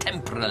 albeit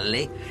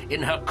temporarily,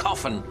 in her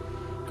coffin.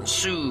 And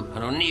Sue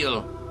and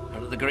O'Neill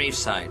are at the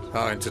graveside.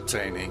 How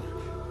entertaining.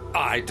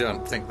 I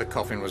don't think the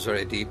coffin was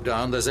very deep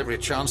down. There's every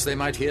chance they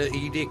might hear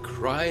Edie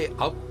cry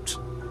out.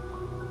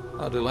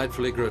 How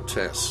delightfully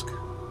grotesque.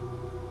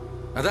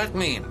 And that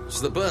means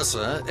the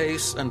Bursar,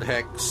 Ace and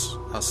Hex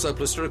are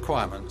surplus to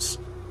requirements.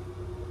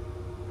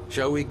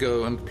 Shall we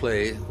go and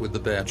play with the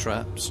bear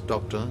traps,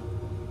 Doctor?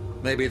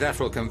 Maybe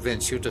that will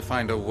convince you to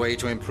find a way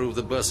to improve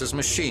the Bursar's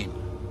machine.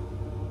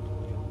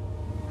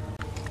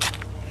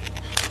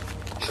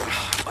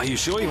 Are you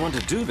sure you want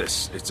to do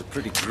this? It's a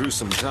pretty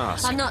gruesome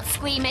task. I'm not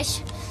squeamish.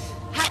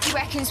 Happy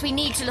reckons we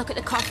need to look at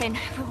the coffin.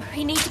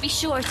 We need to be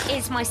sure it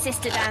is my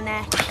sister down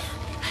there.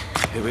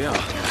 Here we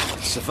are.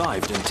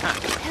 Survived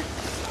intact.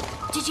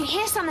 Did you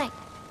hear something?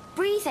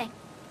 Breathing.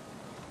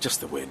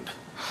 Just the wind.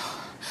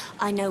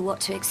 I know what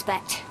to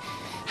expect.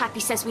 Happy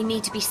says we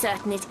need to be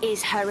certain it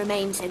is her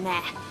remains in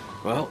there.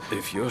 Well,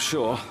 if you're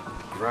sure,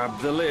 grab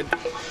the lid.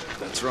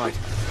 That's right.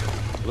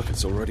 Look,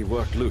 it's already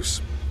worked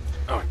loose.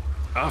 All right,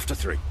 after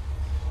 3.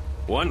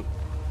 1,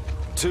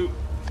 2,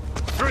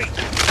 3.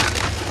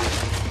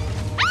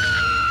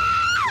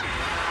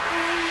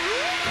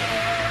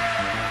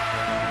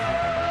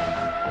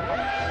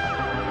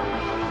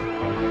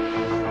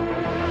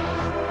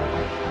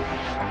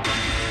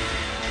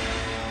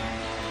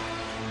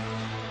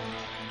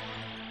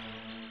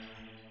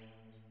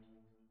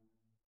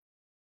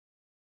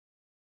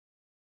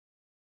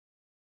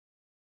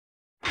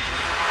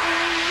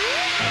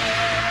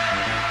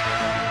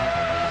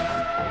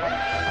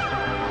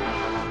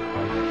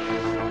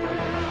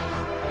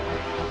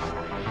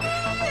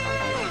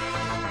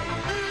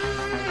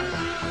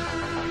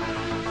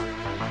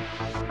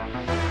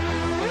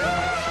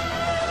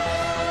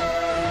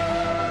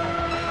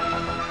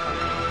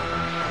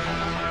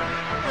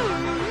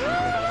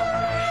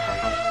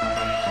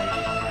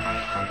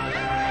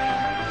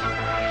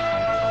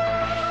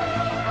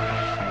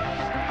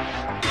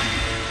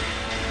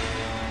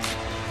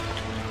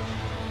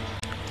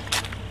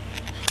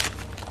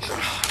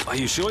 Are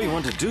you sure you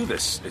want to do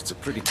this? It's a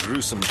pretty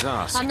gruesome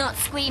task. I'm not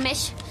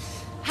squeamish.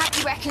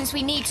 Happy reckons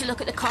we need to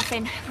look at the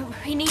coffin.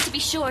 We need to be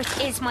sure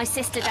it is my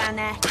sister down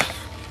there.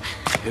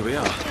 Here we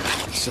are.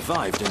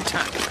 Survived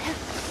intact.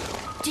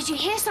 Did you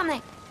hear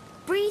something?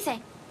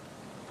 Breathing.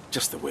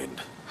 Just the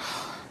wind.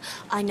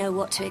 I know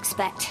what to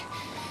expect.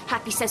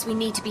 Happy says we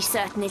need to be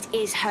certain it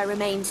is her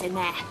remains in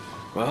there.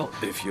 Well,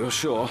 if you're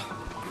sure,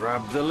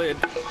 grab the lid.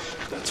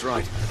 That's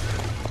right.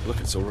 Look,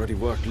 it's already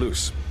worked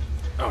loose.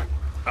 All right,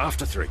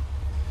 after 3.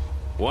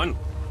 1,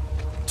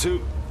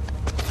 2,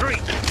 3.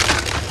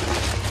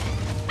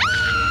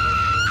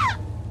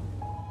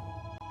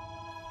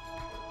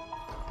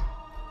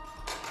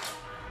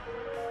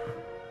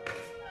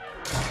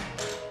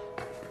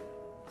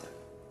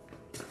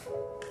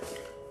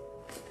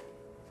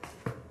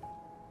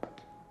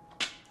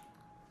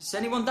 Is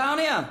anyone down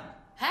here?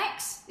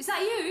 Hex, is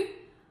that you?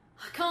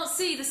 I can't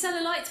see. The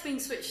cellar light's been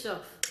switched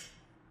off.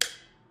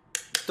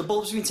 The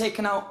bulb's been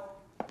taken out.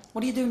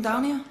 What are you doing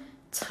down here?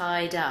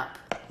 Tied up.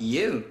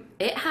 You?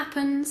 It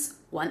happens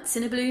once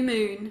in a blue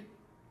moon.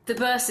 The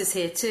bursar's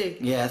here too.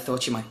 Yeah, I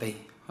thought you might be.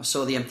 I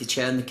saw the empty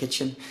chair in the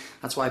kitchen.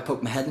 That's why I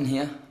poked my head in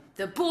here.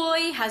 The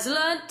boy has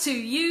learnt to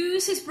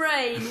use his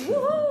brain.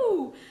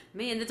 Woohoo!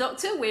 Me and the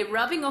doctor, we're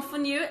rubbing off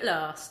on you at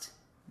last.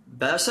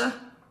 Bersa, are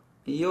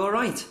you all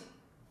right?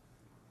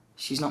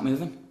 She's not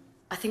moving.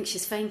 I think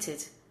she's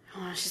fainted.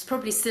 Oh, she's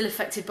probably still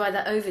affected by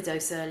that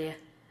overdose earlier.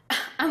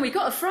 And we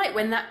got a fright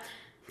when that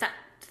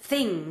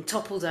thing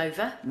toppled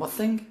over. What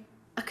thing?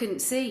 I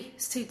couldn't see.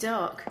 It's too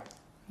dark.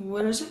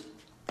 Where is it?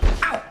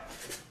 Ow!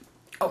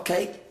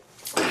 Okay,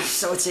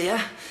 so it's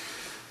here.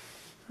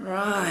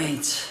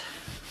 Right.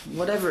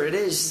 Whatever it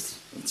is,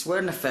 it's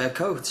wearing a fur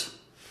coat.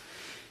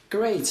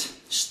 Great.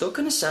 Stuck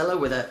in a cellar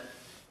with a...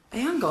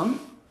 Hey, hang on.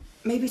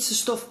 Maybe it's a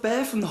stuffed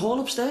bear from the hall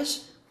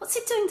upstairs? What's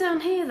it doing down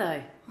here,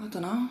 though? I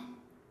don't know.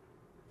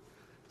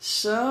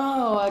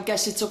 So, I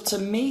guess it's up to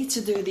me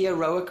to do the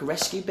heroic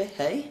rescue bit,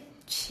 hey?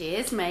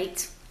 Cheers,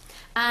 mate.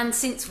 And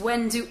since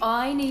when do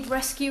I need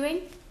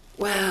rescuing?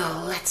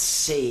 Well, let's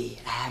see.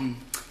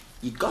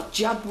 You got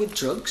jabbed with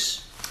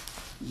drugs.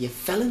 You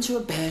fell into a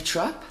bear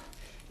trap.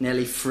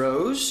 Nearly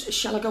froze.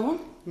 Shall I go on?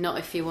 Not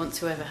if you want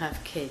to ever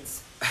have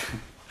kids.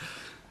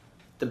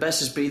 The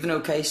best is breathing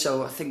okay,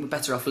 so I think we're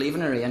better off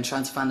leaving her here and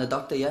trying to find a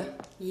doctor, yeah?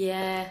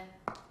 Yeah.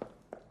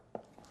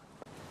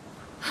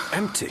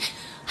 Empty?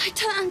 I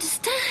don't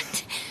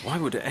understand. Why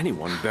would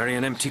anyone bury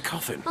an empty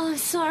coffin? Oh, I'm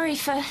sorry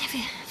for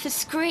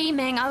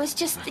screaming. I was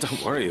just...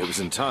 Don't worry, it was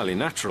entirely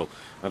natural.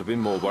 I'd have been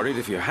more worried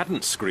if you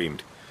hadn't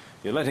screamed.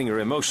 You're letting your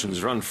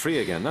emotions run free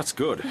again. That's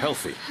good,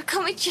 healthy.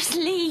 Can't we just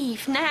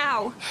leave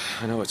now?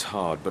 I know it's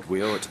hard, but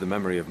we owe it to the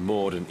memory of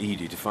Maud and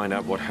Edie to find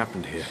out what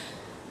happened here.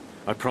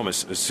 I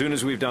promise, as soon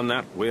as we've done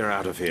that, we're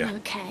out of here.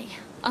 Okay.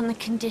 On the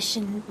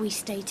condition we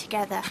stay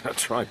together.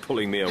 Try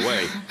pulling me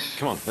away.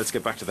 Come on, let's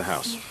get back to the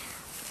house.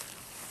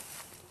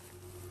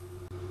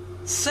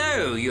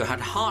 So, you had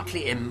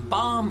Hartley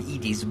embalm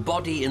Edie's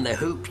body in the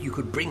hope you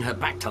could bring her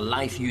back to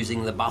life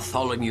using the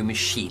Bartholomew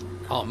machine.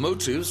 Our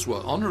motives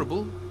were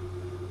honourable.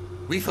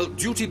 We felt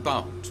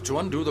duty-bound to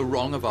undo the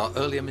wrong of our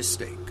earlier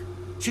mistake.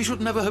 She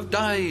should never have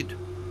died.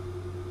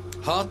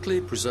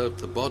 Hartley preserved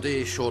the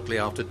body shortly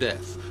after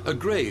death. A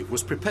grave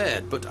was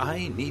prepared, but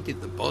I needed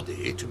the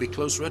body to be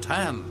closer at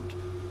hand.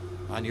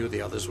 I knew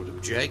the others would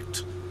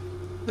object.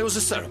 There was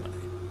a ceremony.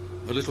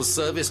 A little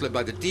service led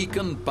by the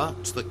deacon,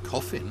 but the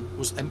coffin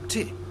was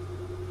empty.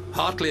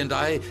 Hartley and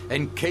I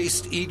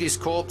encased Edie's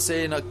corpse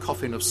in a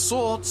coffin of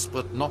sorts,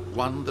 but not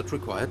one that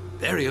required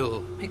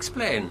burial.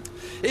 Explain.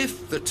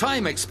 If the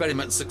time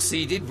experiment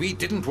succeeded, we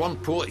didn't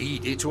want poor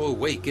Edie to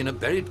awake in a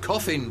buried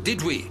coffin,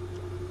 did we?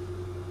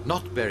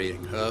 Not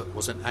burying her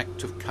was an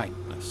act of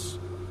kindness.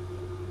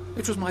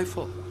 It was my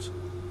fault.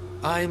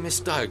 I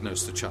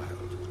misdiagnosed the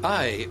child.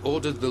 I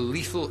ordered the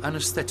lethal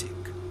anesthetic.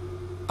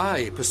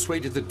 I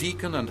persuaded the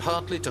deacon and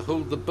Hartley to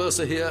hold the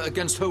bursar here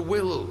against her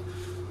will,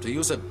 to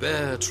use a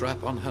bear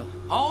trap on her.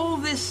 All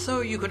this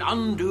so you could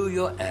undo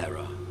your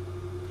error.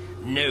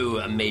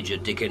 No, Major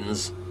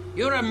Dickens.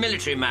 You're a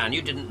military man.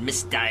 You didn't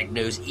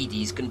misdiagnose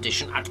Edie's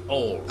condition at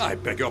all. I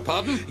beg your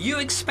pardon? You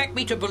expect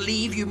me to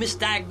believe you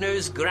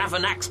misdiagnosed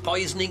Gravanax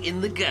poisoning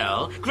in the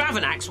girl?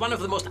 Gravanax, one of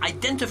the most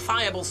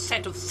identifiable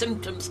set of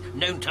symptoms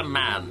known to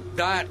man.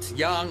 That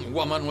young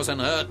woman was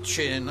an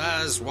urchin,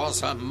 as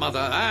was her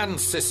mother and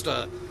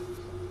sister.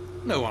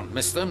 No one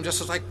missed them, just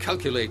as I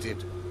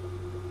calculated.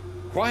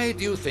 Why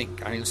do you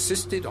think I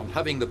insisted on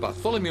having the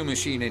Bartholomew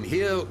machine in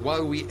here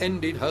while we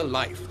ended her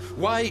life?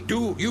 Why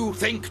do you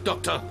think,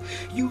 Doctor?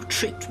 You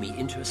tricked me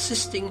into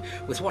assisting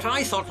with what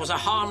I thought was a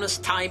harmless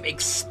time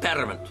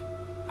experiment.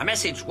 A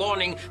message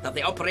warning that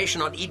the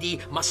operation on Edie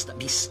must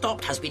be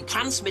stopped has been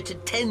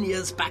transmitted 10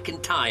 years back in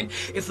time.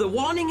 If the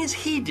warning is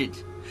heeded,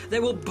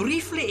 there will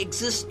briefly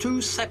exist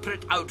two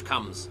separate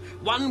outcomes.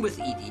 One with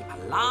Edie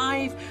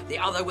alive, the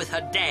other with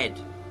her dead.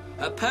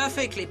 Her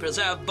perfectly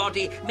preserved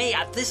body may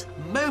at this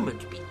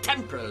moment be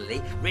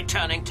temporarily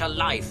returning to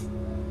life.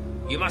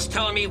 You must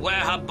tell me where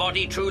her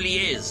body truly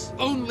is.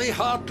 Only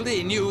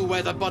Hartley knew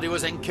where the body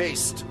was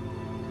encased.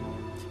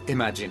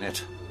 Imagine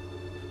it.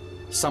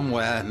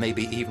 Somewhere,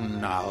 maybe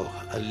even now,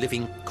 a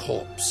living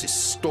corpse is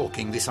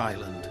stalking this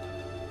island.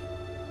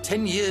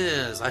 10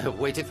 years I have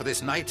waited for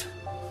this night.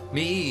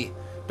 Me,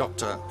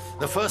 Doctor,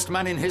 the first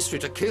man in history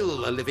to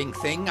kill a living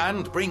thing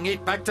and bring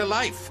it back to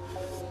life.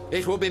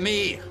 It will be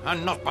me,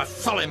 and not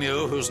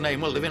Bartholomew, whose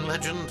name will live in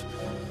legend.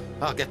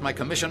 I'll get my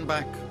commission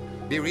back,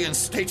 be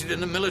reinstated in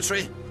the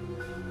military.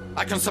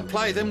 I can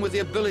supply them with the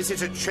ability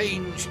to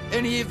change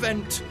any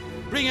event,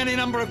 bring any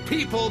number of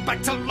people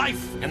back to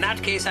life. In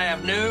that case, I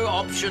have no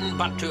option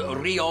but to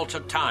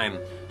re-alter time,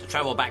 to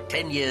travel back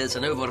 10 years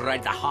and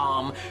override the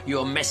harm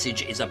your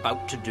message is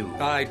about to do.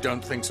 I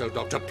don't think so,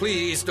 Doctor.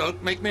 Please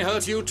don't make me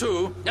hurt you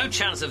too. No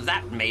chance of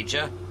that,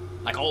 Major.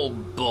 Like all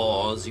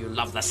bores, you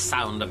love the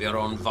sound of your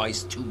own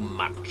voice too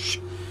much.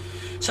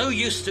 So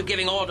used to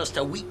giving orders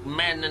to weak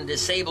men and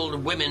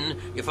disabled women,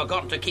 you've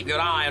forgotten to keep your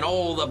eye on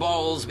all the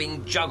balls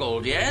being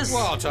juggled, yes?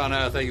 What on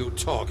earth are you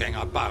talking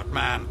about,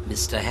 man?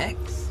 Mr.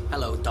 Hex?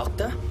 Hello,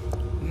 Doctor.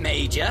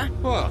 Major.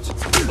 What?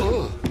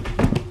 Oh.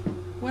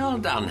 Well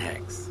done,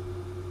 Hex.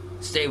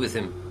 Stay with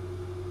him.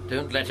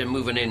 Don't let him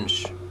move an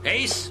inch.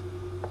 Ace,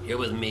 you're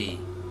with me.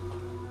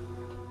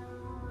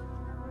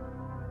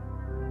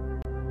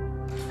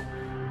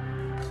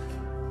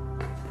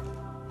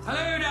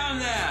 Hello down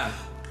there.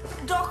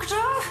 Doctor?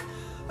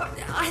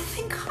 I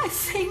think I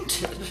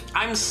fainted.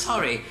 I'm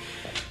sorry,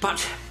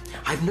 but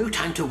I've no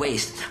time to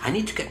waste. I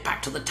need to get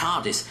back to the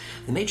TARDIS.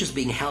 The Major's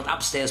being held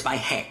upstairs by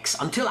Hex.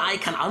 Until I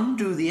can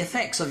undo the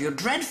effects of your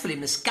dreadfully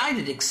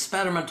misguided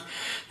experiment,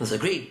 there's a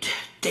great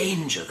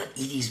danger that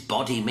Edie's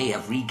body may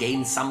have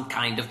regained some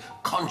kind of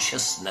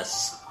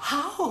consciousness.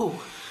 How?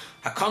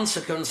 A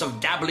consequence of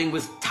dabbling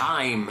with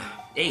time.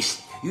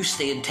 Ace, you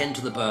stay and tend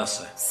to the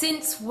bursar.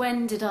 Since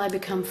when did I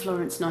become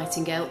Florence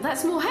Nightingale?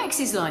 That's more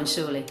Hex's line,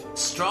 surely.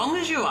 Strong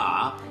as you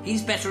are,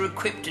 he's better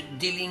equipped at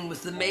dealing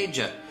with the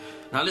Major.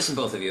 Now listen,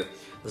 both of you.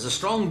 There's a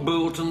strong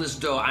bolt on this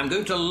door. I'm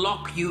going to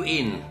lock you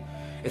in.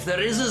 If there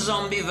is a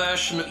zombie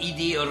version of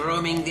Edie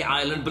roaming the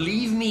island,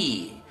 believe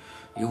me,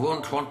 you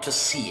won't want to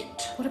see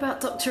it. What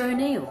about Dr.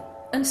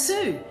 O'Neill? And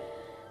Sue?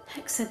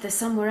 Hex said they're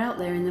somewhere out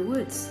there in the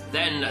woods.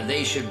 Then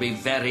they should be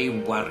very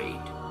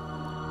worried.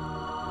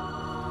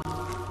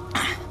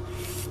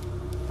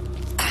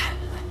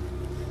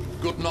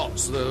 Good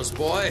knots, those,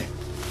 boy.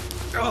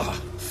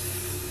 Oh,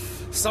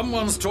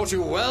 someone's taught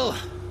you well.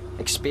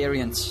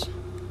 Experience.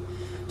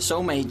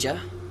 So,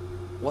 Major,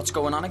 what's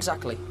going on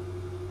exactly?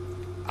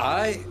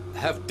 I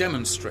have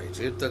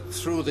demonstrated that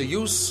through the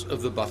use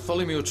of the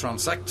Bartholomew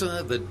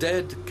transactor, the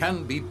dead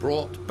can be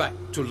brought back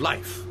to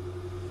life.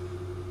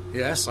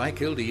 Yes, I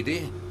killed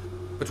Edie,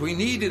 but we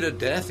needed a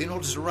death in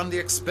order to run the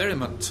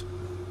experiment.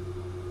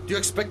 Do you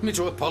expect me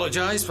to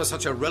apologize for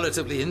such a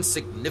relatively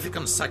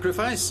insignificant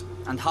sacrifice?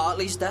 And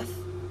Hartley's death?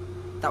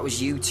 That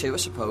was you too, I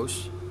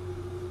suppose.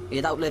 He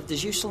had outlived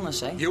his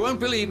usefulness, eh? You won't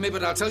believe me,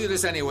 but I'll tell you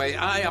this anyway.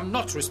 I am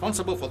not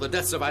responsible for the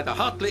deaths of either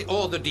Hartley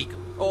or the Deacon.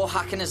 Or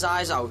hacking his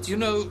eyes out. You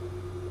know,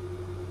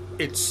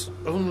 it's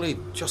only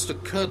just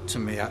occurred to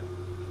me.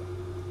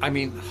 I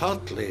mean,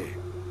 Hartley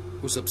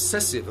was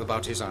obsessive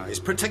about his eyes,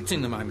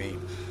 protecting them, I mean.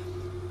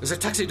 As a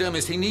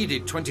taxidermist, he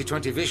needed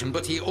 20/20 vision,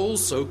 but he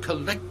also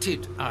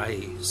collected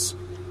eyes,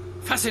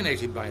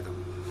 fascinated by them.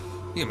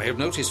 You may have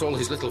noticed all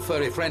his little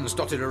furry friends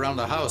dotted around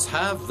the house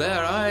have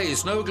their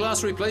eyes, no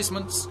glass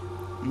replacements.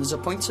 And there's a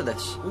point to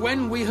this.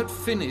 When we had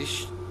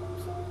finished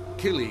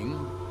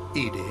killing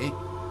Edie,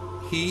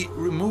 he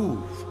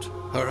removed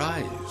her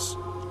eyes.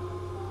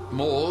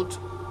 Maud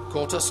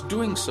caught us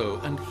doing so,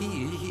 and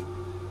he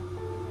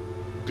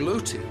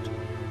gloated.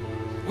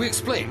 We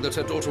explained that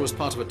her daughter was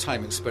part of a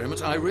time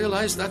experiment. I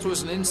realized that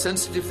was an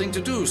insensitive thing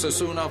to do so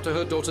soon after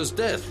her daughter's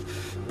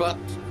death. But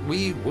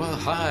we were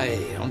high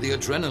on the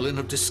adrenaline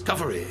of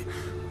discovery.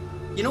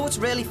 You know what's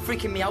really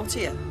freaking me out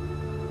here?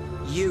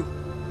 You.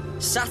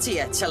 Sat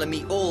here telling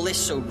me all this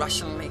so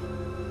rationally.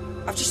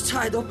 I've just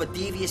tied up a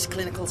devious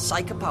clinical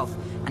psychopath,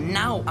 and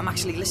now I'm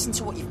actually listening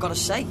to what you've got to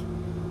say.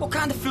 What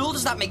kind of fool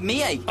does that make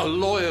me, eh? A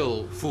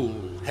loyal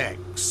fool,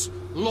 Hex.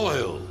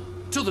 Loyal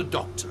to the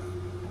doctor.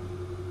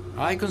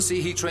 I can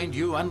see he trained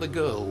you and the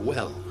girl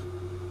well.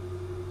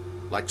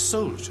 Like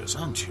soldiers,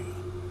 aren't you?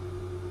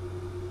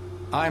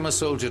 I'm a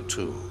soldier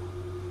too.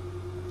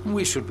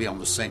 We should be on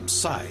the same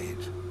side.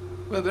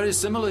 We're very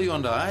similar, you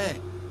and I.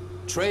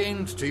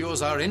 Trained to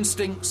use our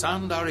instincts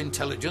and our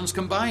intelligence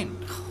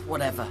combined.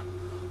 Whatever.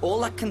 All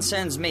that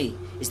concerns me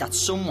is that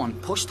someone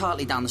pushed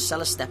Hartley down the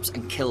cellar steps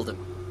and killed him.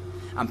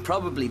 And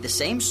probably the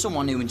same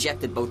someone who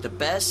injected both the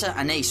Bursar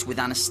and Ace with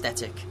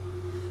anaesthetic.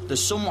 The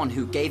someone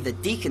who gave the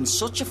deacon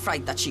such a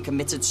fright that she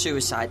committed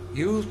suicide.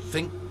 You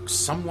think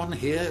someone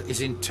here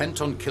is intent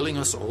on killing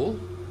us all?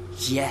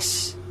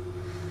 Yes.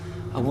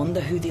 I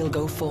wonder who they'll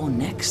go for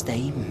next,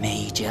 eh,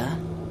 Major?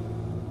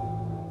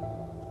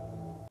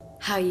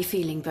 How are you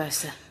feeling,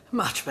 Bursar?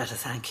 Much better,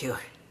 thank you.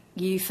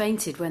 You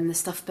fainted when the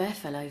stuffed bear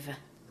fell over.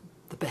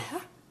 The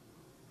bear?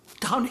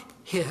 Down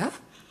here?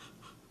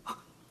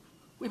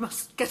 We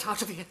must get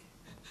out of here.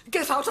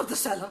 Get out of the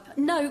cellar.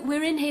 No,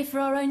 we're in here for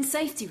our own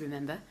safety,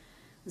 remember?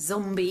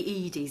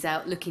 Zombie Edie's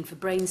out looking for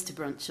brains to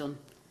brunch on.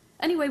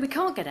 Anyway, we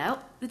can't get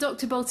out. The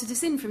doctor bolted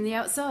us in from the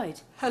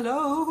outside.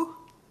 Hello?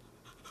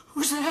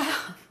 Who's there?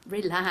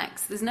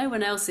 Relax, there's no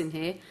one else in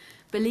here.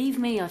 Believe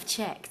me, I've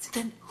checked.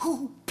 Then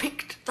who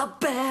picked the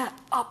bear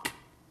up?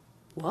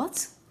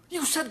 What?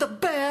 You said the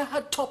bear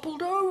had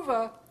toppled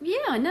over. Yeah,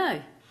 I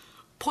know.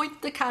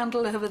 Point the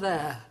candle over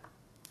there.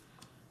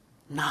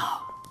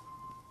 Now,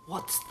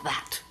 what's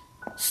that?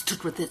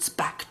 Stood with its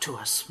back to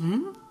us,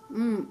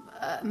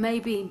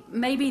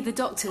 Maybe the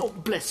doctor... Oh,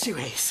 bless you,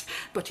 Ace.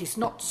 But he's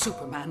not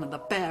Superman, and the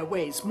bear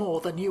weighs more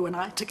than you and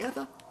I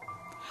together.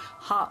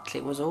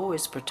 Hartley was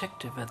always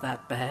protective of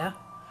that bear.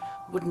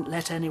 Wouldn't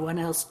let anyone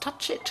else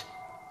touch it.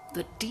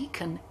 The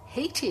deacon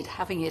hated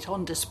having it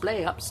on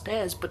display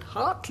upstairs, but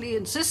Hartley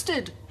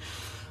insisted.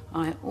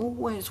 I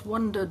always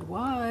wondered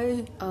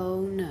why. Oh,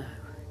 no.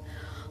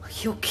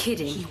 You're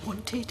kidding. He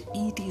wanted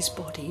Edie's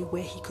body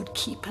where he could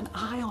keep an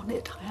eye on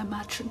it, I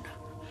imagine.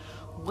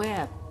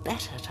 Where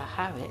better to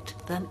have it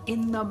than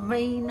in the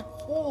main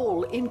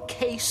hall,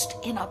 encased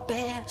in a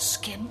bear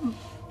skin?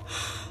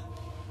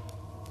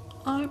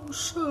 I'm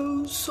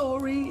so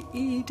sorry,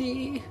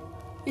 Edie.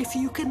 If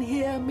you can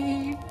hear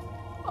me,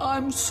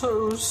 I'm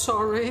so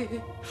sorry.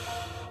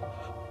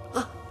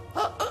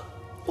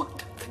 One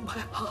don't think my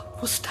heart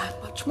will stand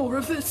much more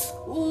of this.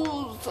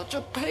 Oh, such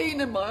a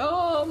pain in my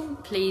arm.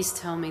 Please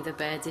tell me the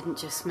bear didn't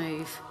just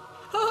move.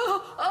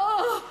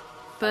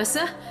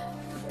 Bursar?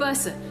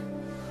 Bursar?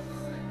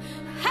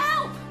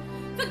 Help!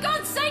 For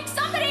God's sake,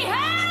 somebody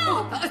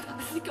help! I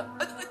think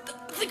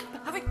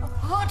I'm having a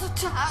heart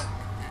attack.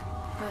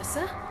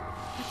 Bursar?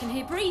 I can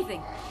hear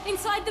breathing.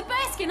 Inside the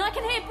bearskin, I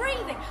can hear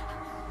breathing.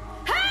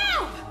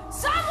 Help!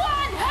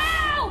 Someone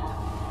help!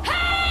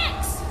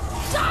 Hex!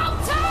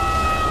 Doctor!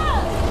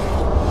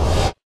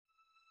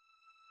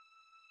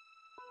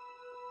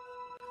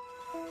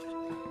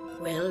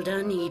 Well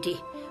done,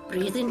 Edie.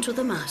 Breathe into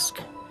the mask.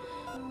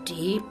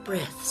 Deep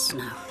breaths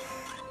now.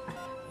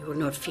 You will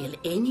not feel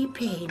any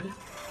pain.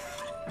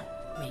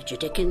 Major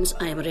Dickens,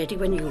 I am ready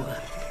when you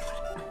are.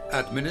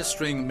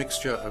 Administering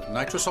mixture of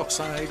nitrous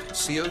oxide,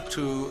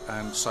 CO2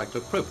 and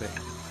cyclopropane.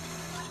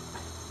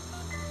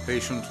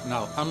 Patient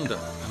now under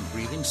and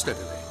breathing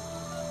steadily.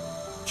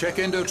 Check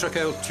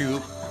endotracheal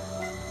tube.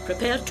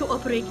 Prepare to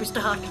operate,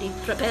 Mr. Hartley.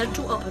 Prepare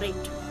to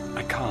operate.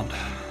 I can't.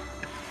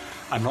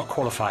 I'm not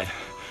qualified.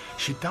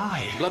 She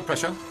died. Blood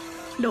pressure?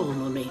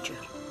 Normal, Major.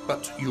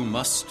 But you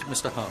must,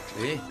 Mr.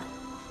 Hartley.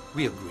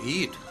 We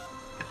agreed.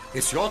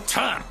 It's your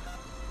turn.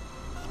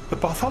 The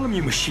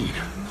Bartholomew machine.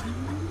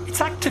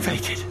 It's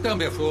activated. Don't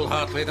be a fool,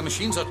 Hartley. The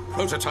machine's a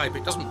prototype.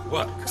 It doesn't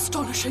work.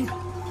 Astonishing.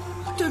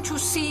 Don't you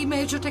see,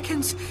 Major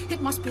Dickens?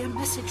 It must be a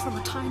message from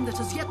a time that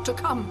has yet to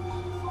come.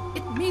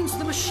 It means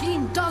the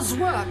machine does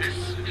work.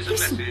 This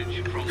is a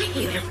message from... I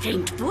hear a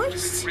faint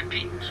voice.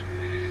 Repeat.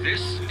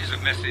 This is a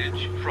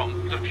message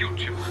from the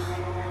future.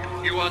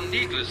 You are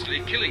needlessly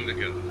killing the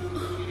girl.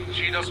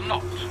 She does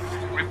not,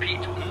 repeat,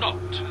 not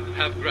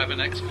have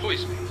Gravenex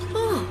poisoning.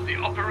 Oh. The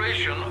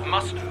operation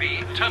must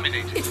be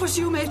terminated. It was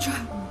you, Major.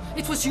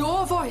 It was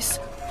your voice.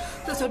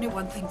 There's only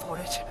one thing for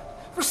it.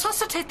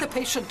 Resuscitate the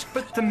patient.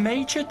 But the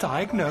Major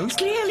diagnosed...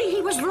 Clearly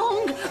he was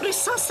wrong.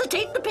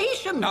 Resuscitate the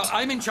patient. Now,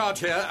 I'm in charge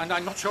here, and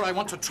I'm not sure I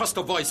want to trust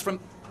a voice from...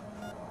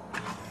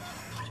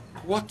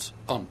 What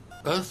on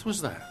earth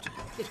was that?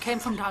 It came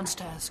from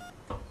downstairs.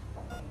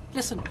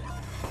 Listen.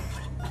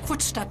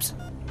 Footsteps.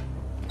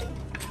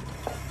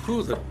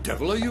 Who the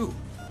devil are you?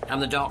 I'm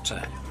the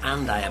doctor,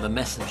 and I am a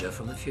messenger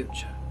from the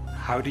future.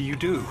 How do you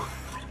do?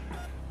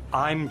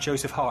 I'm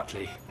Joseph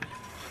Hartley.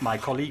 My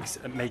colleagues,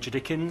 Major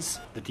Dickens,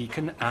 the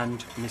Deacon,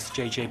 and Miss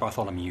J.J.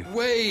 Bartholomew.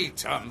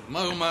 Wait a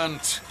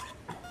moment.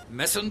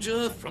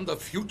 Messenger from the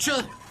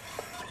future?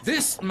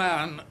 This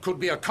man could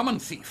be a common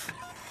thief.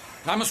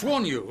 I must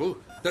warn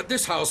you that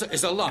this house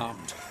is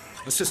alarmed.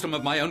 A system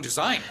of my own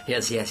design.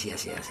 Yes.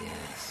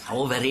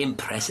 All very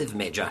impressive,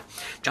 Major.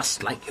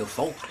 Just like your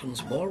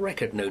Falklands War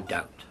record, no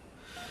doubt.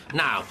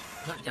 Now,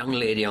 that young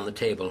lady on the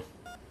table.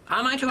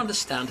 Am I to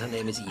understand her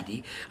name is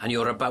Edie, and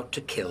you're about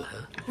to kill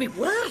her? We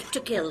were to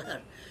kill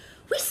her.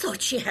 We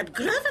thought she had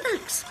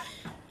Gravinax.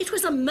 It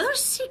was a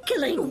mercy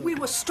killing. We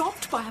were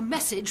stopped by a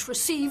message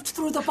received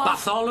through the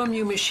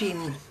Bartholomew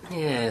machine.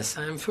 Yes,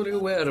 I'm fully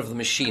aware of the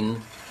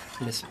machine,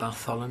 Miss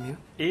Bartholomew.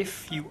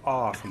 If you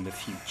are from the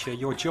future,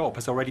 your job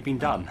has already been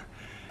done.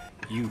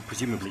 You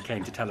presumably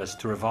came to tell us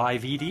to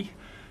revive Edie.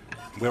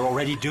 We're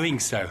already doing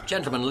so.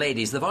 Gentlemen,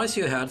 ladies, the voice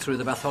you heard through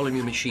the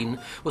Bartholomew machine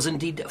was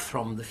indeed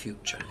from the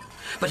future.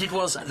 But it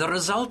was the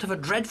result of a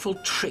dreadful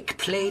trick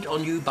played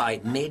on you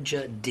by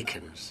Major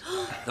Dickens.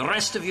 The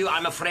rest of you,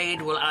 I'm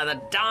afraid, will either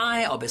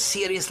die or be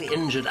seriously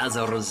injured as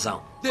a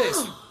result.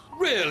 This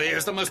really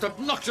is the most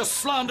obnoxious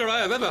slander I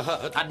have ever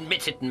heard.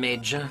 Admit it,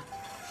 Major.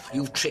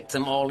 You've tricked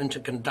them all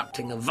into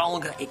conducting a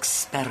vulgar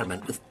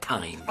experiment with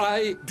time.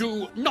 I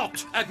do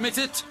not admit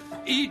it.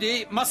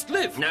 Edie must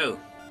live. No.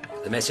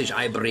 The message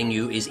I bring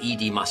you is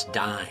Edie must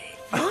die.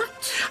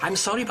 What? I'm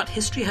sorry, but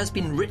history has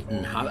been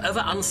written,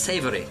 however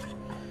unsavoury.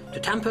 To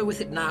tamper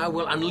with it now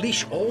will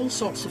unleash all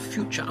sorts of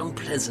future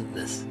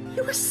unpleasantness.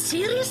 You are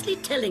seriously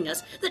telling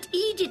us that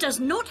Edie does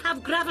not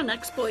have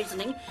Gravinax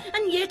poisoning,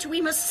 and yet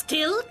we must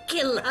still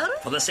kill her?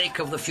 For the sake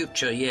of the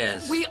future,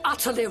 yes. We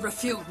utterly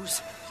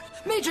refuse.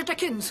 Major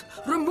Dickens,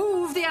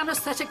 remove the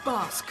anaesthetic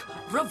mask.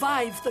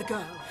 Revive the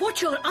girl.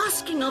 What you're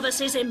asking of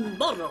us is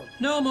immoral.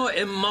 No more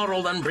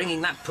immoral than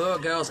bringing that poor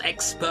girl's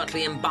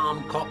expertly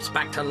embalmed corpse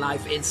back to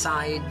life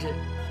inside...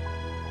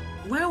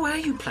 Where were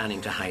you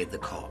planning to hide the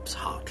corpse,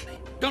 Hartley?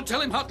 Don't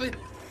tell him, Hartley.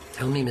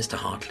 Tell me, Mr.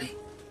 Hartley.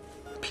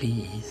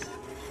 Please.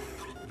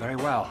 Very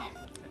well.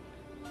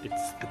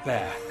 It's the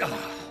bear.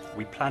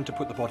 We plan to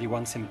put the body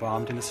once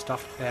embalmed in a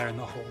stuffed bear in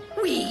the hall.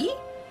 We?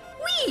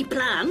 We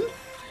plan?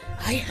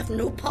 I have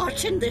no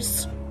part in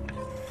this.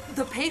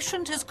 The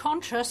patient is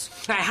conscious.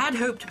 I had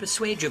hoped to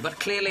persuade you, but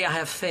clearly I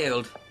have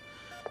failed.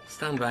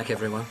 Stand back,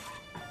 everyone.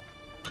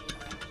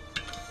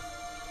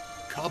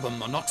 Carbon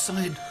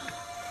monoxide?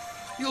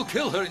 You'll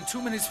kill her in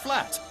 2 minutes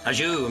flat. As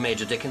you,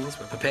 Major Dickens,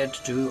 were prepared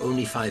to do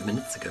only 5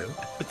 minutes ago.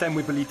 But then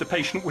we believed the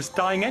patient was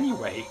dying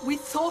anyway. We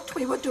thought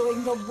we were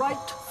doing the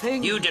right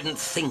thing. You didn't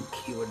think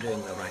you were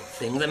doing the right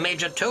thing. The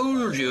Major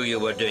told you you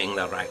were doing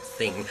the right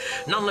thing.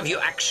 None of you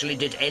actually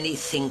did any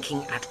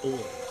thinking at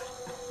all.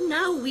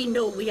 Now we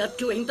know we are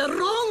doing the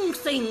wrong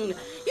thing.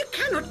 You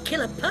cannot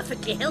kill a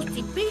perfectly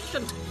healthy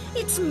patient.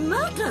 It's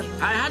murder.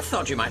 I had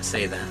thought you might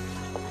say that.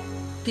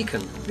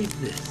 Deacon, read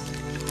this.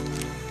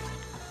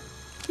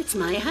 It's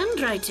my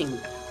handwriting.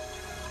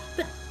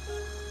 But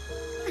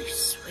I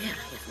swear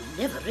I have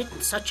never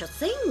written such a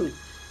thing.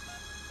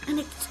 And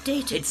it's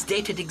dated... It's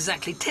dated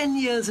exactly 10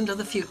 years into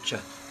the future.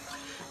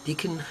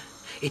 Deacon,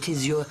 it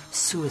is your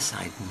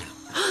suicide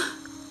note.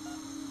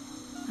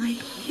 I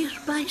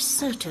hereby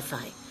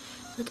certify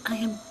that I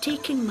am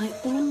taking my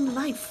own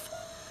life.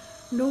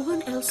 No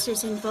one else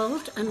is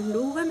involved and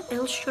no one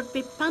else should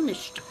be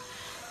punished.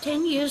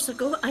 10 years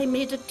ago I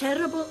made a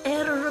terrible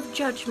error of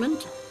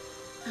judgment,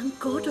 and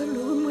God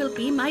alone will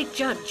be my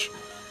judge.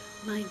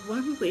 My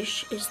one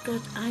wish is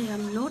that I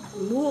am not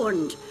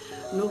mourned.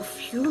 No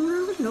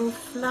funeral, no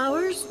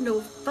flowers,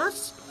 no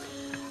fuss.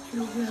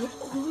 You will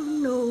all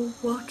know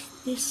what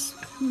this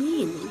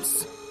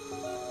means.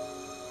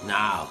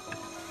 Now,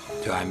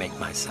 do I make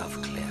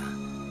myself clear?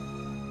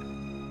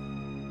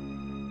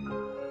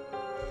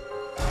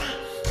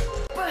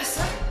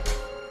 Bertha,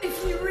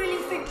 if you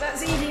really think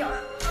that's Edie,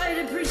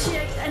 I'd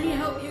appreciate any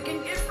help you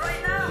can give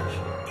right now.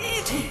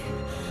 Edie,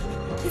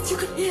 if you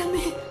can hear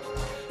me,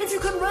 if you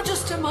can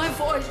register my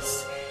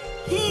voice,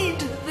 heed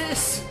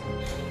this.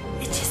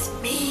 It is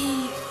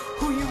me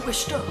who you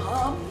wish to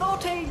harm,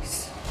 not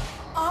Ace.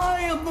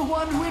 I am the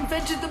one who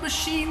invented the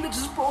machine that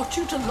has brought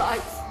you to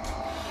life.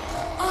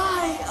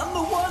 I am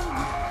the one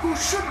who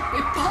should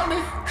be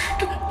punished.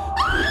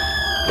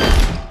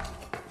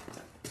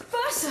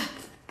 Bertha,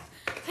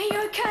 are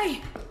you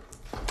okay?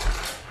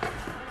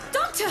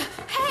 Dr.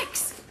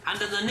 Hex!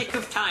 And in the nick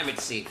of time, it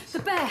seems. The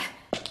bear,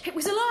 it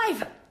was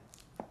alive.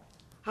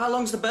 How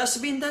long's the Bertha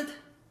been dead?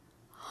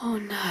 Oh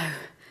no,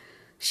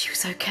 she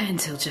was okay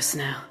until just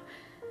now.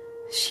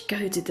 She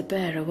goaded the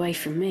bear away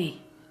from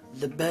me.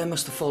 The bear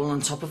must have fallen on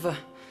top of her.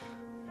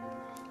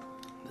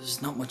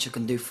 There's not much I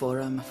can do for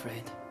her, I'm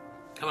afraid.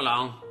 Come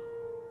along.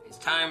 It's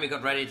time we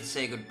got ready to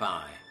say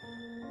goodbye.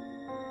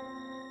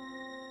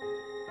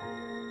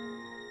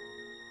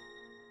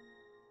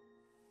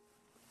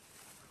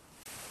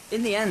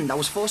 In the end, I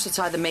was forced to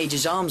tie the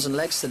Major's arms and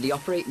legs to the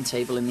operating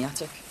table in the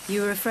attic.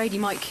 You were afraid he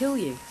might kill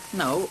you?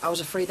 No, I was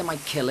afraid I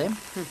might kill him.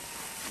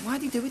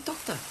 Why'd he do it,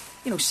 Doctor?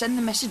 You know, send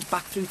the message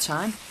back through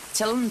time,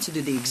 telling him to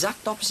do the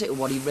exact opposite of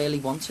what he really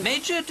wanted.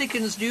 Major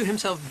Dickens knew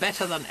himself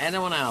better than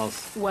anyone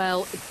else.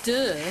 Well,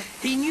 duh.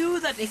 He knew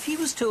that if he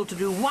was told to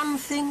do one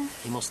thing,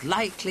 he most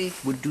likely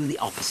would do the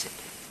opposite.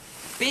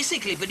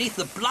 Basically, beneath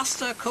the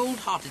bluster,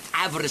 cold-hearted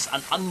avarice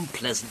and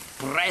unpleasant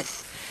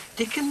breath,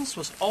 Dickens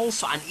was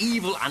also an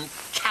evil and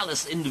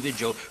callous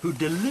individual who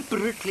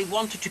deliberately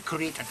wanted to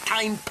create a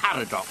time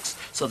paradox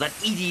so that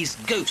Edie's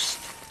ghost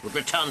would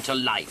return to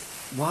life.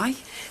 Why?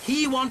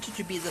 He wanted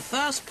to be the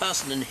first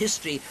person in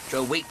history to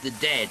awake the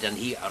dead, and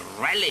he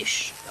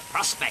relished the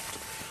prospect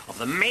of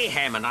the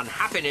mayhem and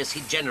unhappiness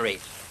he'd generate.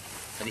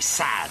 A very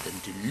sad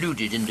and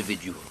deluded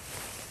individual.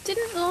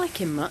 Didn't like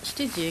him much,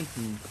 did you?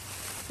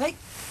 Hey,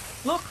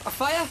 look, a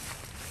fire.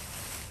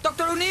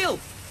 Dr. O'Neill!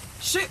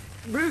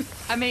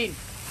 Ruth, I mean...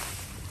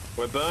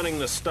 We're burning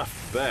the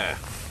stuff bare.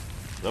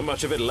 Not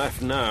much of it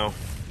left now.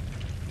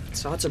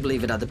 It's hard to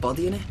believe it had a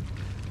body in it.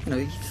 You know,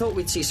 you thought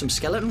we'd see some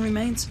skeleton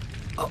remains.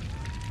 Oh,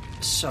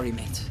 sorry,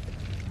 mate.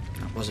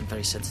 That wasn't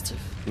very sensitive.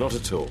 Not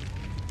at all.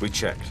 We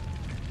checked.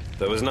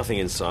 There was nothing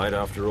inside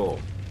after all.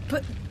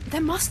 But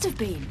there must have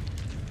been.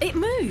 It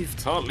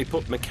moved. Hartley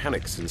put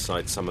mechanics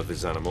inside some of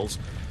his animals.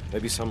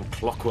 Maybe some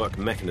clockwork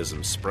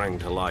mechanism sprang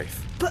to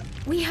life. But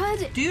we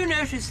heard it. Do you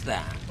notice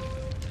that?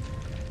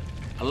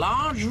 A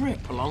large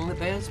rip along the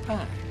bear's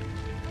back.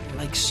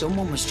 Like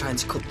someone was trying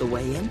to cut the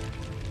way in.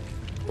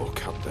 Or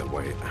cut their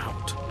way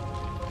out.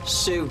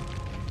 Sue,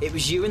 it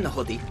was you in the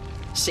hoodie,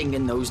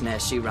 singing those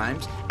nursery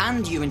rhymes,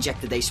 and you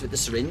injected Ace with the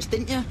syringe,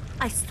 didn't you?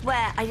 I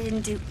swear I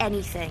didn't do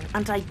anything,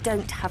 and I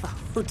don't have a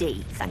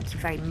hoodie, thank you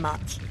very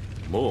much.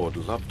 Maud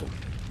loved them.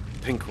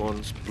 Pink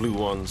ones, blue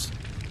ones.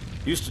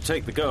 Used to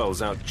take the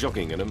girls out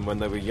jogging in them when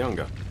they were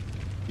younger.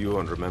 You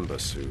won't remember,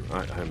 Sue.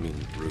 I mean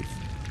Ruth.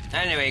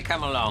 Anyway,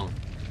 come along.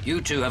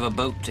 You two have a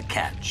boat to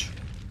catch.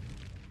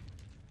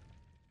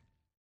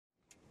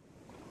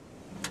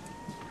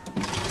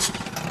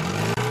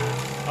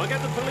 I'll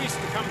get the police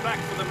to come back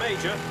for the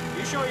Major.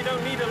 You sure you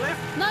don't need a lift?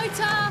 No,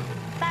 Tar.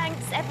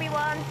 Thanks,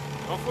 everyone.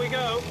 Off we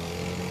go.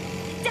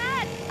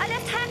 Dad, I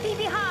left Happy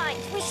behind.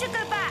 We should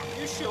go back.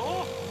 You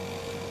sure?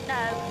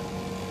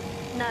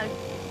 No.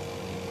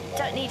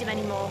 Don't need him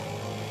anymore.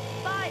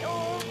 Bye,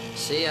 all.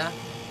 See ya.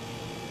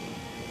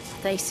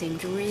 They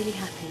seemed really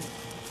happy.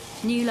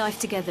 New life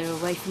together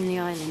away from the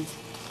island.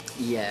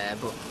 Yeah,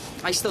 but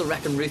I still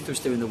reckon Ruth was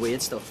doing the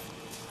weird stuff.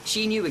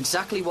 She knew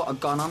exactly what had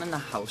gone on in the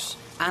house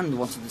and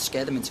wanted to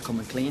scare them into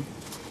coming clean.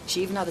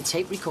 She even had a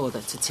tape recorder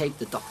to tape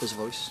the doctor's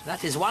voice.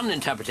 That is one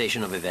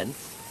interpretation of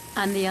events.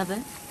 And the other?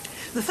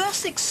 The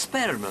first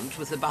experiment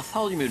with the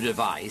Bartholomew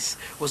device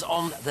was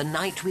on the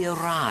night we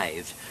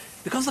arrived.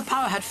 Because the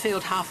power had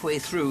failed halfway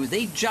through,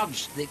 they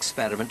judged the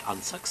experiment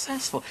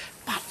unsuccessful.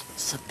 But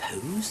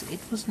suppose it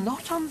was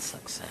not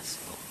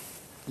unsuccessful.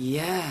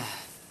 Yeah.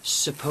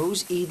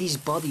 Suppose Edie's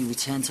body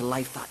returned to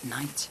life that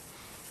night.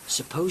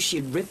 Suppose she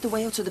had ripped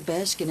away out of the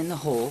bearskin in the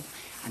hall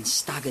and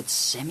staggered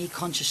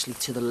semi-consciously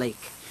to the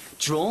lake,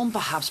 drawn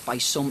perhaps by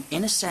some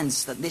inner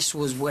sense that this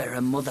was where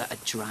her mother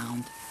had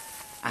drowned.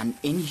 An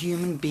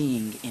inhuman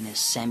being in a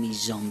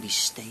semi-zombie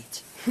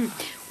state.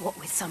 What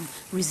with some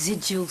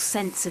residual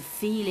sense of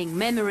feeling,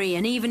 memory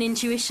and even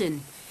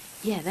intuition.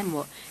 Yeah, then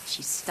what?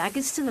 She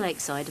staggers to the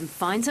lakeside and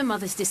finds her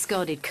mother's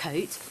discarded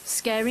coat,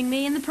 scaring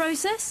me in the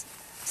process?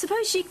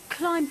 Suppose she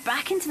climbed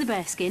back into the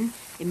bearskin,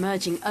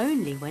 emerging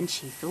only when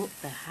she thought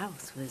the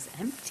house was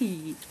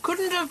empty.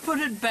 Couldn't have put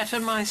it better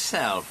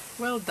myself.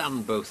 Well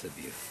done, both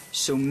of you.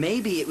 So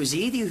maybe it was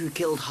Edie who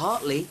killed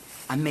Hartley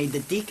and made the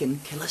deacon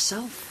kill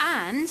herself.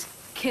 And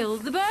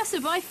killed the bursar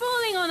by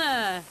falling on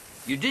her.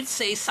 You did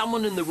say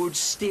someone in the woods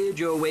steered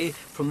you away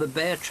from the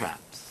bear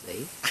traps,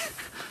 eh?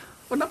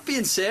 We're not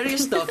being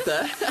serious,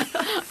 Doctor.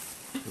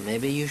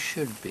 Maybe you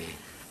should be.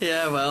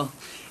 Yeah, well.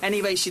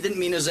 Anyway, she didn't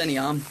mean us any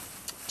harm.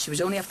 She was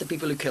only after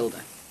people who killed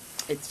her.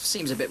 It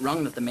seems a bit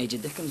wrong that the Major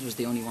Dickens was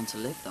the only one to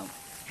live, though.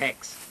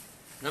 Hex,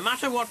 no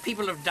matter what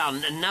people have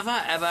done,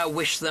 never ever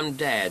wish them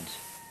dead.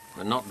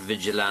 We're not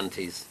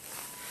vigilantes.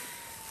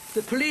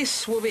 The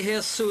police will be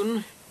here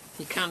soon.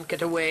 You can't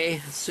get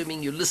away,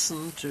 assuming you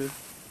listen to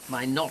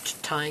my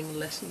knot-tying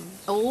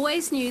lessons.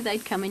 Always knew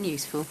they'd come in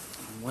useful.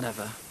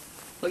 Whatever.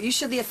 Look, you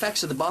said the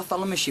effects of the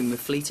Bartholomew machine were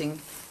fleeting,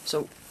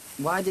 so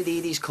why did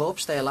Edie's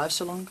corpse stay alive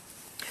so long?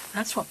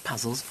 That's what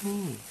puzzles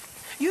me.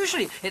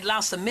 Usually it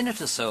lasts a minute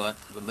or so at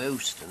the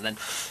most, and then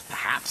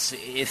perhaps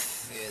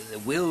if the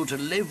will to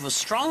live was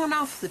strong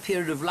enough, the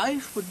period of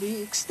life would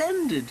be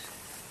extended.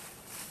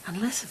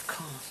 Unless, of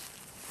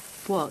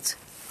course... What?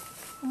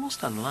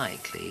 Most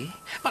unlikely.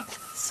 But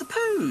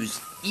suppose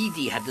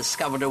Edie had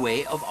discovered a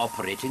way of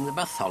operating the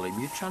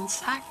Bartholomew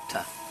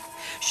transactor.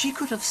 She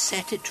could have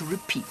set it to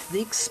repeat the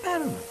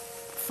experiment.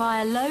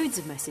 Fire loads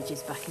of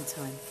messages back in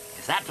time.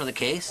 If that were the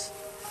case,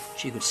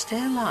 she could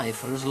stay alive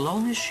for as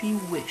long as she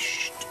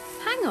wished.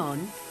 Hang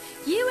on.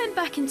 You went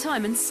back in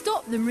time and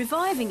stopped them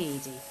reviving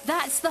Edie.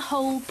 That's the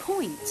whole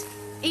point.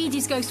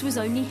 Edie's ghost was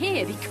only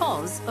here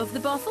because of the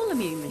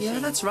Bartholomew machine. Yeah,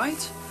 that's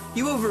right.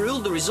 You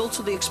overruled the results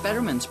of the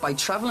experiment by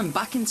travelling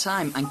back in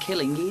time and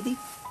killing Edie.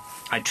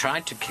 I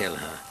tried to kill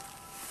her,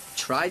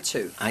 tried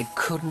to. I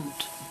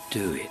couldn't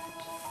do it.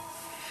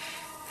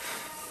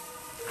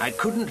 I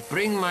couldn't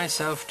bring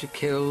myself to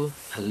kill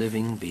a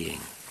living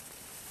being.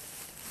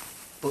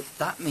 But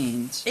that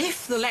means...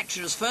 If the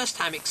lecturer's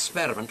first-time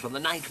experiment on the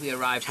night we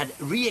arrived had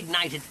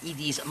reignited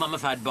Edie's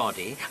mummified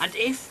body, and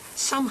if,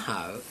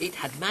 somehow, it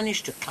had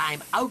managed to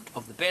climb out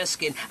of the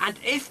bearskin, and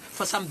if,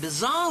 for some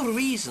bizarre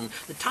reason,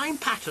 the time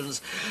patterns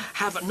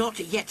have not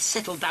yet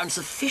settled down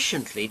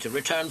sufficiently to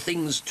return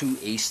things to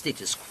a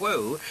status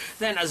quo,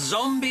 then a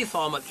zombie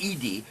form of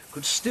Edie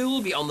could still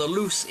be on the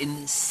loose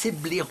in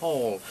Sibley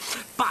Hall.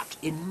 But,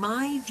 in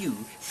my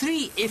view,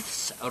 3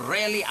 ifs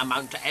rarely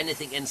amount to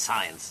anything in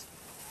science.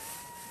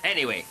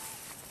 Anyway,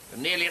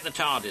 we're nearly at the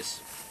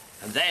TARDIS.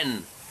 And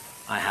then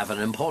I have an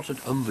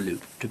important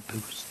envelope to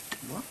post.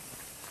 What?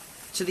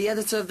 To the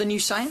editor of The New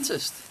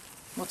Scientist.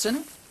 What's in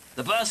it?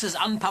 The bursar's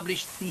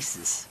unpublished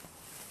thesis.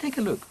 Take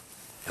a look.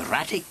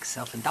 Erratic,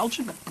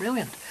 self-indulgent, but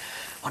brilliant.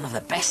 One of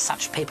the best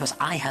such papers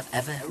I have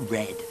ever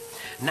read.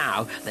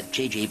 Now that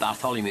J.J.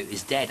 Bartholomew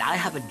is dead, I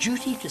have a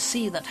duty to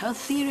see that her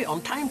theory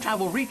on time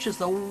travel reaches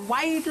the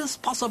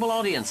widest possible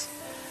audience.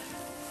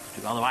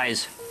 To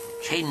otherwise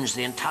change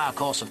the entire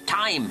course of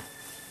time.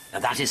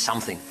 And that is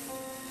something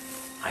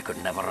I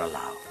could never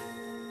allow.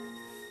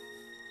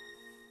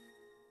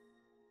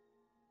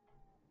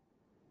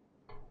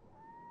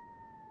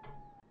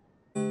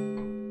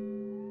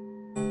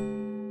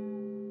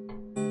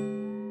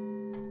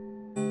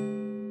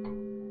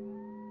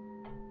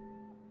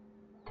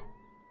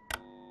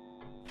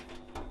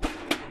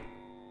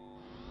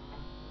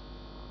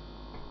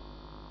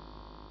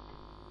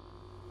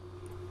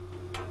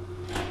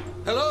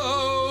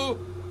 Hello?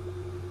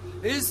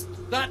 Is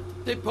that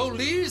the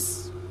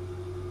police?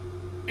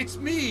 It's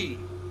me,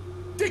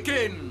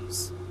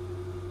 Dickens.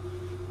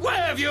 Where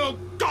have you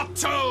got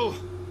to?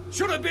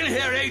 Should have been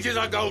here ages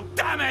ago,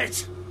 damn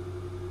it!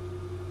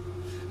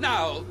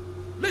 Now,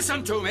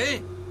 listen to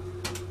me.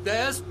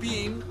 There's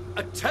been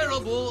a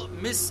terrible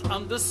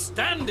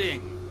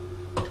misunderstanding.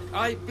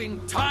 I've been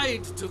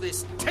tied to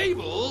this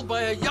table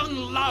by a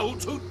young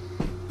lout who...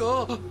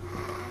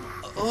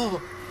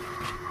 Oh,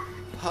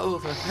 how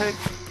the heck...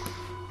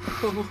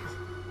 Oh,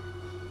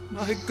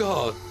 my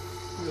God,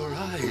 your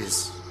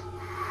eyes.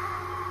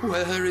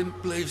 Where in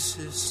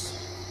places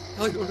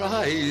are your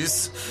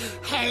eyes?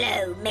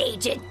 Hello,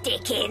 Major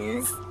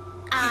Dickens.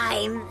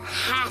 I'm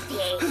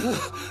happy.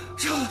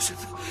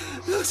 Joseph,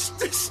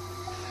 this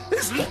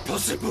isn't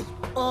possible.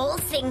 All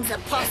things are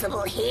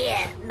possible here,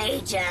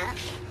 Major.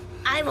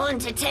 I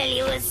want to tell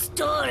you a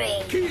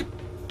story. Keep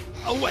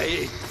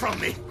away from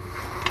me.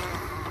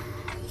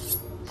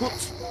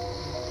 Put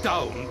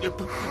down.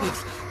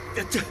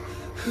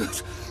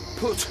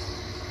 Put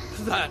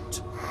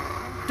that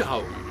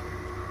down.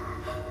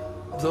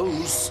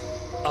 Those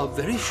are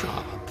very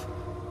sharp.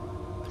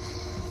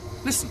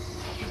 Listen,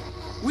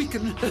 we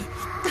can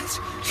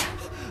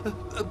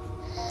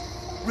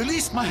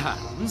release my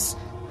hands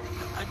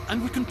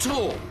and we can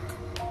talk.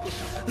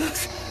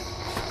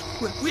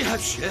 We have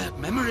shared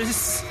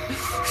memories,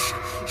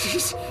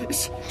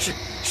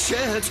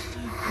 shared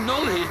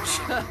knowledge.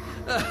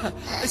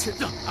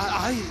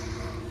 I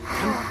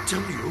can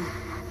tell you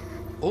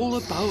all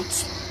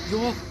about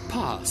your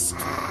past.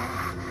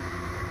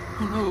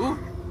 Oh, no.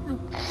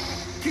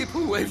 Keep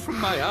away from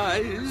my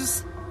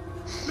eyes.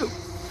 No,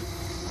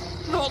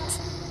 not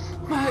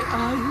my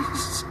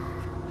eyes.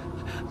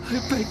 I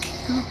beg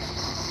you.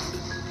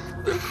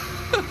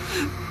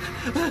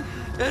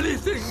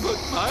 Anything but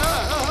my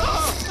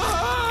eyes.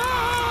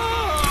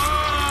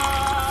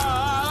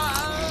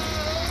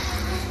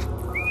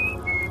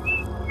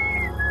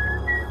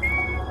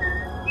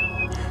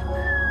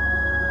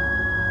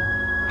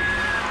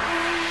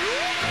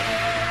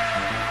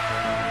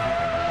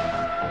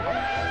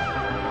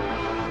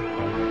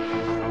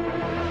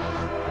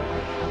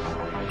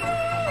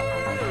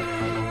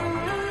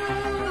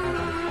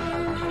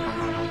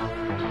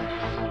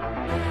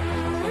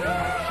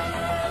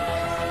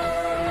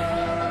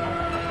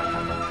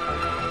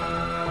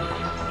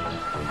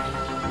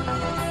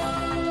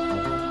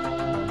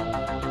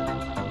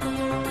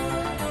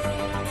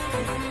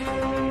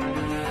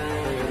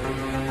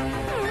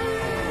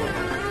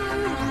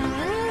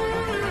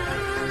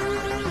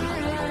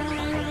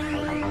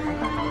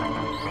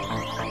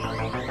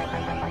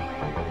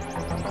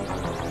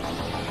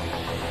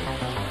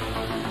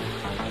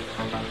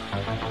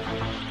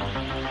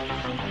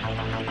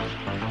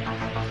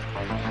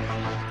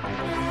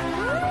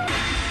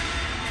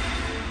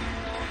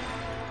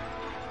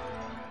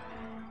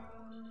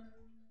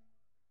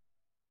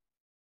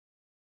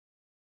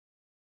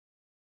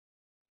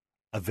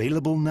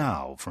 Available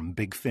now from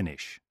Big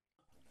Finish.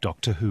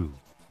 Doctor Who,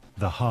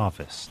 The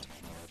Harvest.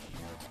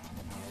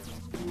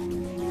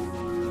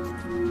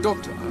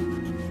 Doctor,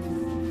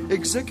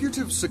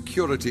 Executive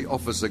Security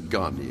Officer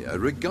Garnier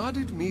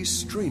regarded me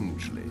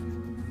strangely,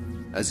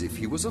 as if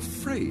he was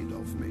afraid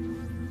of me.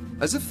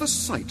 as if the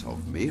sight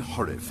of me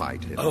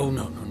horrified him. Oh,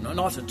 no,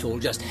 not at all.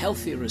 Just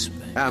healthy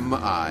respect. Am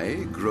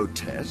I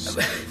grotesque?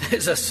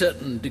 There's a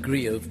certain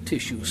degree of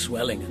tissue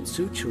swelling and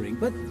suturing,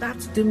 but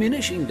that's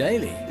diminishing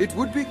daily. It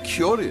would be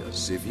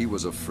curious if he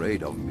was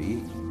afraid of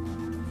me.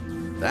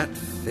 That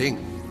thing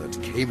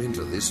that came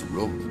into this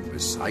room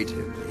beside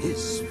him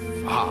is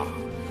far,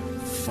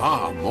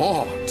 far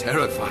more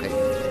terrifying.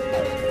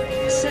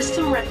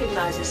 System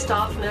recognizes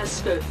staff nurse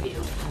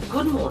Schofield.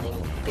 Good morning.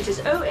 It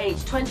is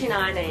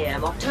 08:29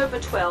 a.m., October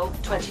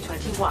 12,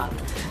 2021.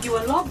 You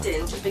are logged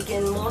in to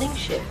begin morning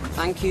shift.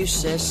 Thank you,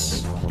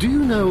 sis. Do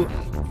you know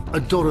a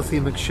Dorothy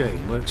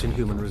McShane works in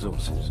human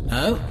resources?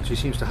 No. She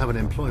seems to have an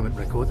employment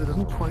record that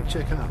doesn't quite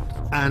check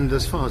out. And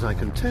as far as I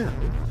can tell,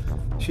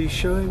 she's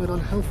showing an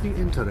unhealthy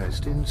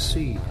interest in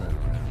sea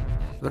program.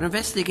 We're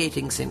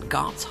investigating St.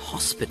 Gart's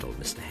Hospital,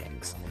 Mr.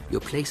 Hex, your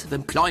place of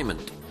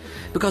employment,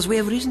 because we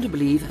have reason to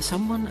believe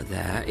someone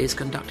there is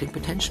conducting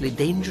potentially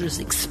dangerous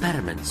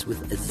experiments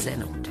with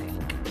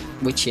xenotech.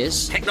 Which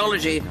is?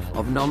 Technology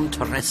of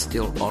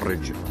non-terrestrial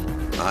origin.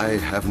 I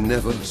have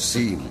never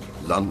seen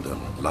London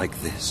like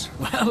this.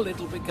 Well,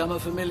 it'll become a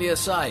familiar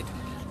sight.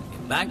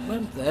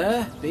 Embankment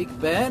there, Big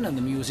Ben, and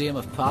the Museum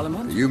of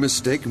Parliament. You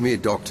mistake me,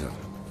 Doctor.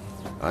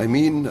 I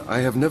mean, I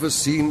have never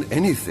seen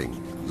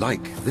anything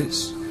like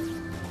this.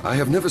 I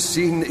have never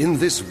seen in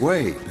this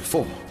way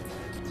before.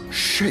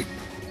 Shape,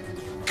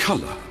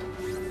 color,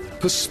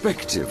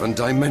 perspective and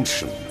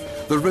dimension.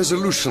 The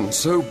resolution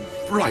so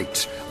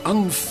bright,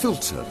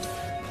 unfiltered,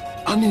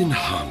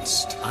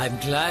 unenhanced. I'm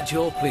glad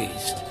you're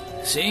pleased.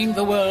 Seeing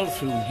the world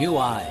through new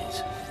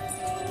eyes.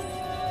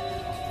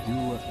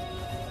 You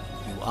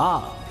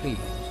are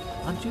pleased,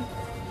 aren't you?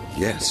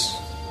 Yes,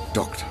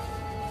 Doctor.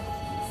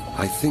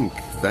 I think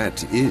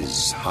that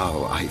is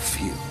how I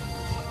feel.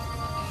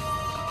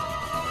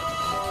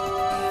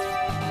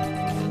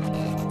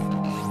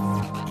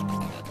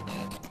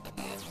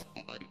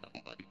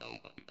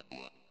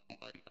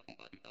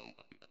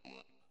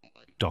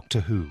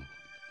 Doctor Who,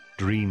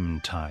 Dream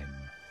Time.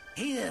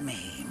 Hear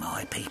me,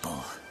 my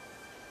people.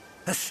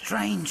 A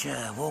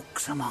stranger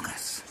walks among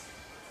us.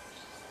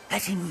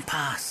 Let him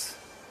pass.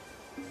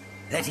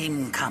 Let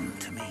him come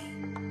to me.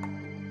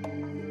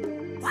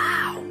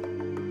 Wow.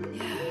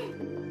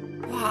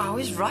 Wow,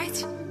 he's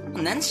right.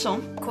 And then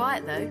some.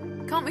 Quiet, though.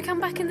 Can't we come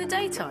back in the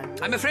daytime?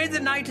 I'm afraid the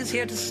night is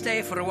here to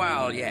stay for a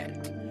while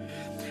yet.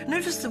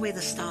 Notice the way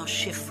the stars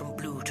shift from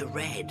blue to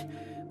red.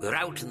 We're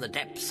out in the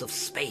depths of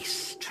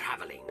space,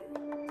 travelling.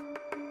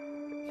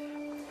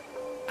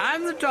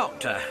 I'm the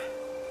Doctor.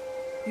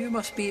 You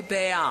must be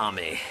Bay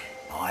Army.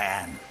 I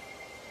am.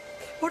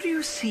 What do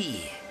you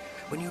see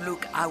when you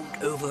look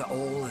out over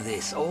all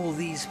this, all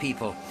these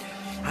people?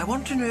 I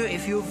want to know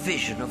if your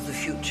vision of the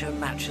future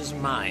matches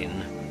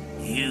mine.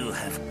 You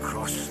have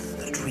crossed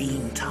the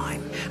dream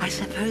time. I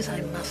suppose I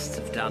must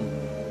have done.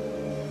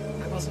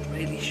 I wasn't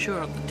really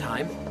sure at the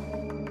time.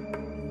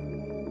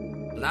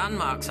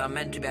 Landmarks are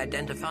meant to be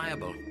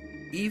identifiable,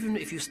 even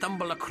if you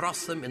stumble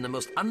across them in the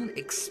most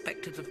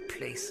unexpected of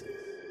places.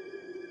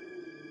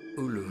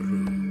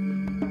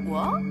 Uluru.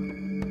 What?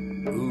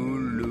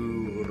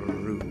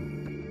 Uluru.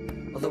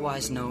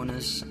 Otherwise known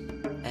as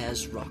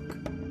Ayers Rock.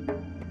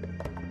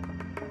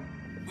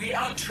 We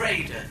are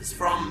traders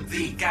from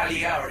the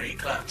Galliari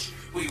Clutch.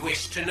 We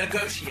wish to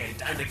negotiate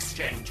an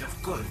exchange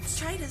of goods.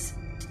 Traders?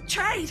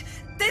 Trade?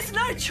 There's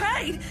no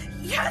trade!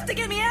 You have to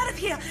get me out of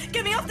here!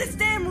 Get me off this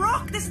damn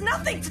rock! There's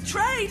nothing to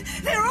trade!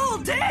 They're all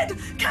dead!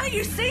 Can't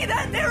you see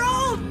that? They're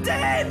all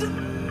dead!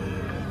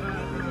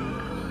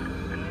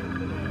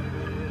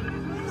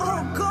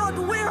 Oh, God,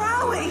 where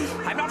are we?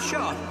 I'm not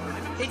sure.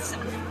 It's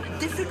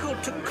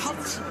difficult to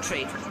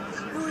concentrate.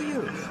 Who are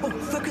you? Oh,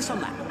 focus on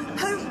that.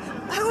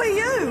 Who are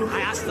you?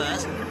 I asked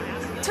first.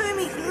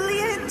 Toomey,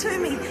 Leanne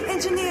Toomey,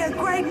 engineer,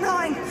 grade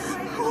 9.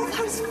 All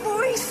those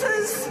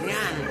voices.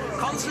 Leanne,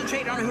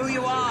 concentrate on who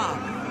you are,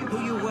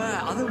 who you were.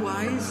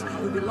 Otherwise,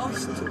 you'll be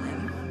lost to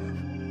them.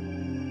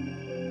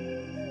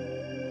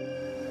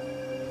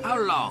 How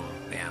long,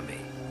 Bambi?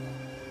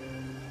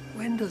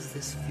 When does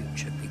this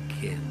future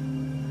begin?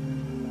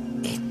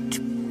 It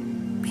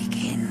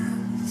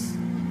begins.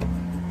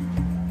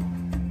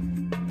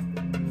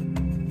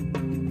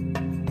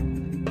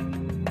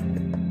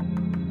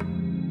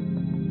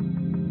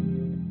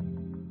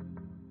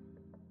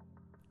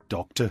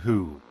 Doctor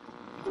Who,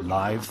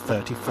 Live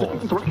 34.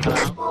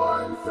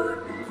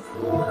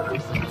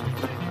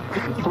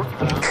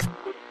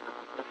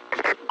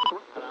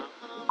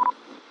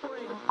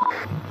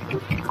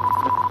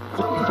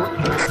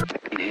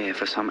 Been here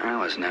for some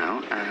hours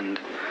now, and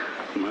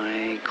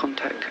my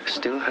contact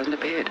still hasn't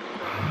appeared.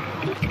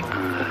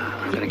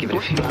 I'm going to give it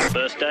a few.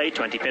 Thursday,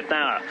 25th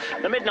hour.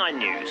 The Midnight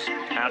News.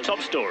 Our top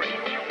story.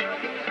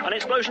 An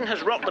explosion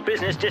has rocked the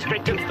business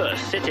district of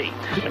First City.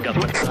 The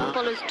government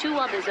follows two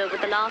others over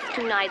the last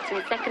 2 nights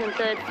in second and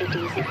third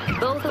cities,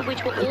 both of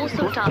which were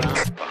also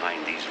targeted.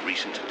 Behind these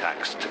recent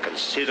attacks to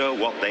consider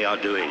what they are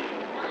doing.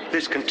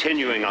 This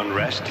continuing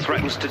unrest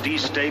threatens to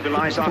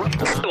destabilize our...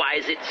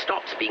 Otherwise, it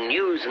stops being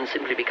news and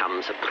simply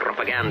becomes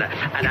propaganda.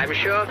 And I'm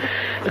sure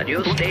that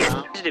your station...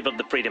 Representative of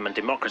the Freedom and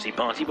Democracy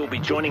Party will be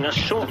joining us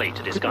shortly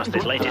to discuss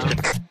this latest...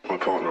 My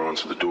partner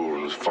answered the door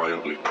and was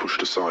violently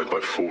pushed aside by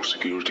 4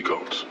 security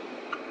guards.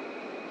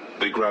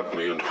 They grabbed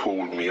me and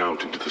hauled me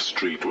out into the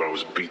street where I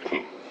was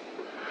beaten.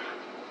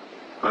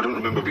 I don't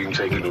remember being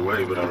taken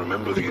away, but I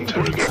remember the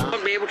interrogation. I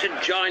won't be able to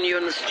join you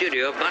in the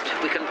studio, but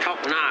we can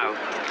talk now.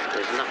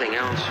 There's nothing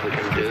else we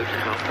can do to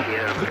help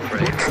here, I'm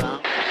afraid.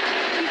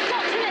 You've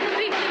got to let the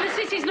people in the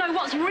cities know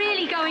what's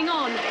really going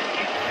on.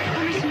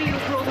 Promise me you'll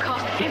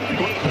broadcast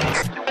everything.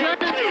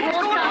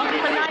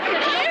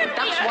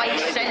 That's why he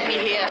sent me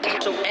here,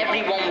 so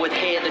everyone would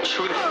hear the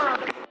truth.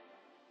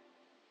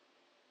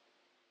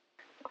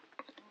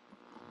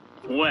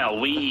 Well,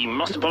 we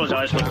must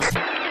apologise for...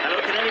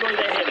 Hello, can anyone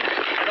there hear me?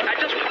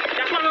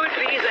 Just one moment,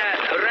 please.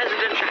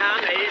 Resident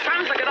Shahan,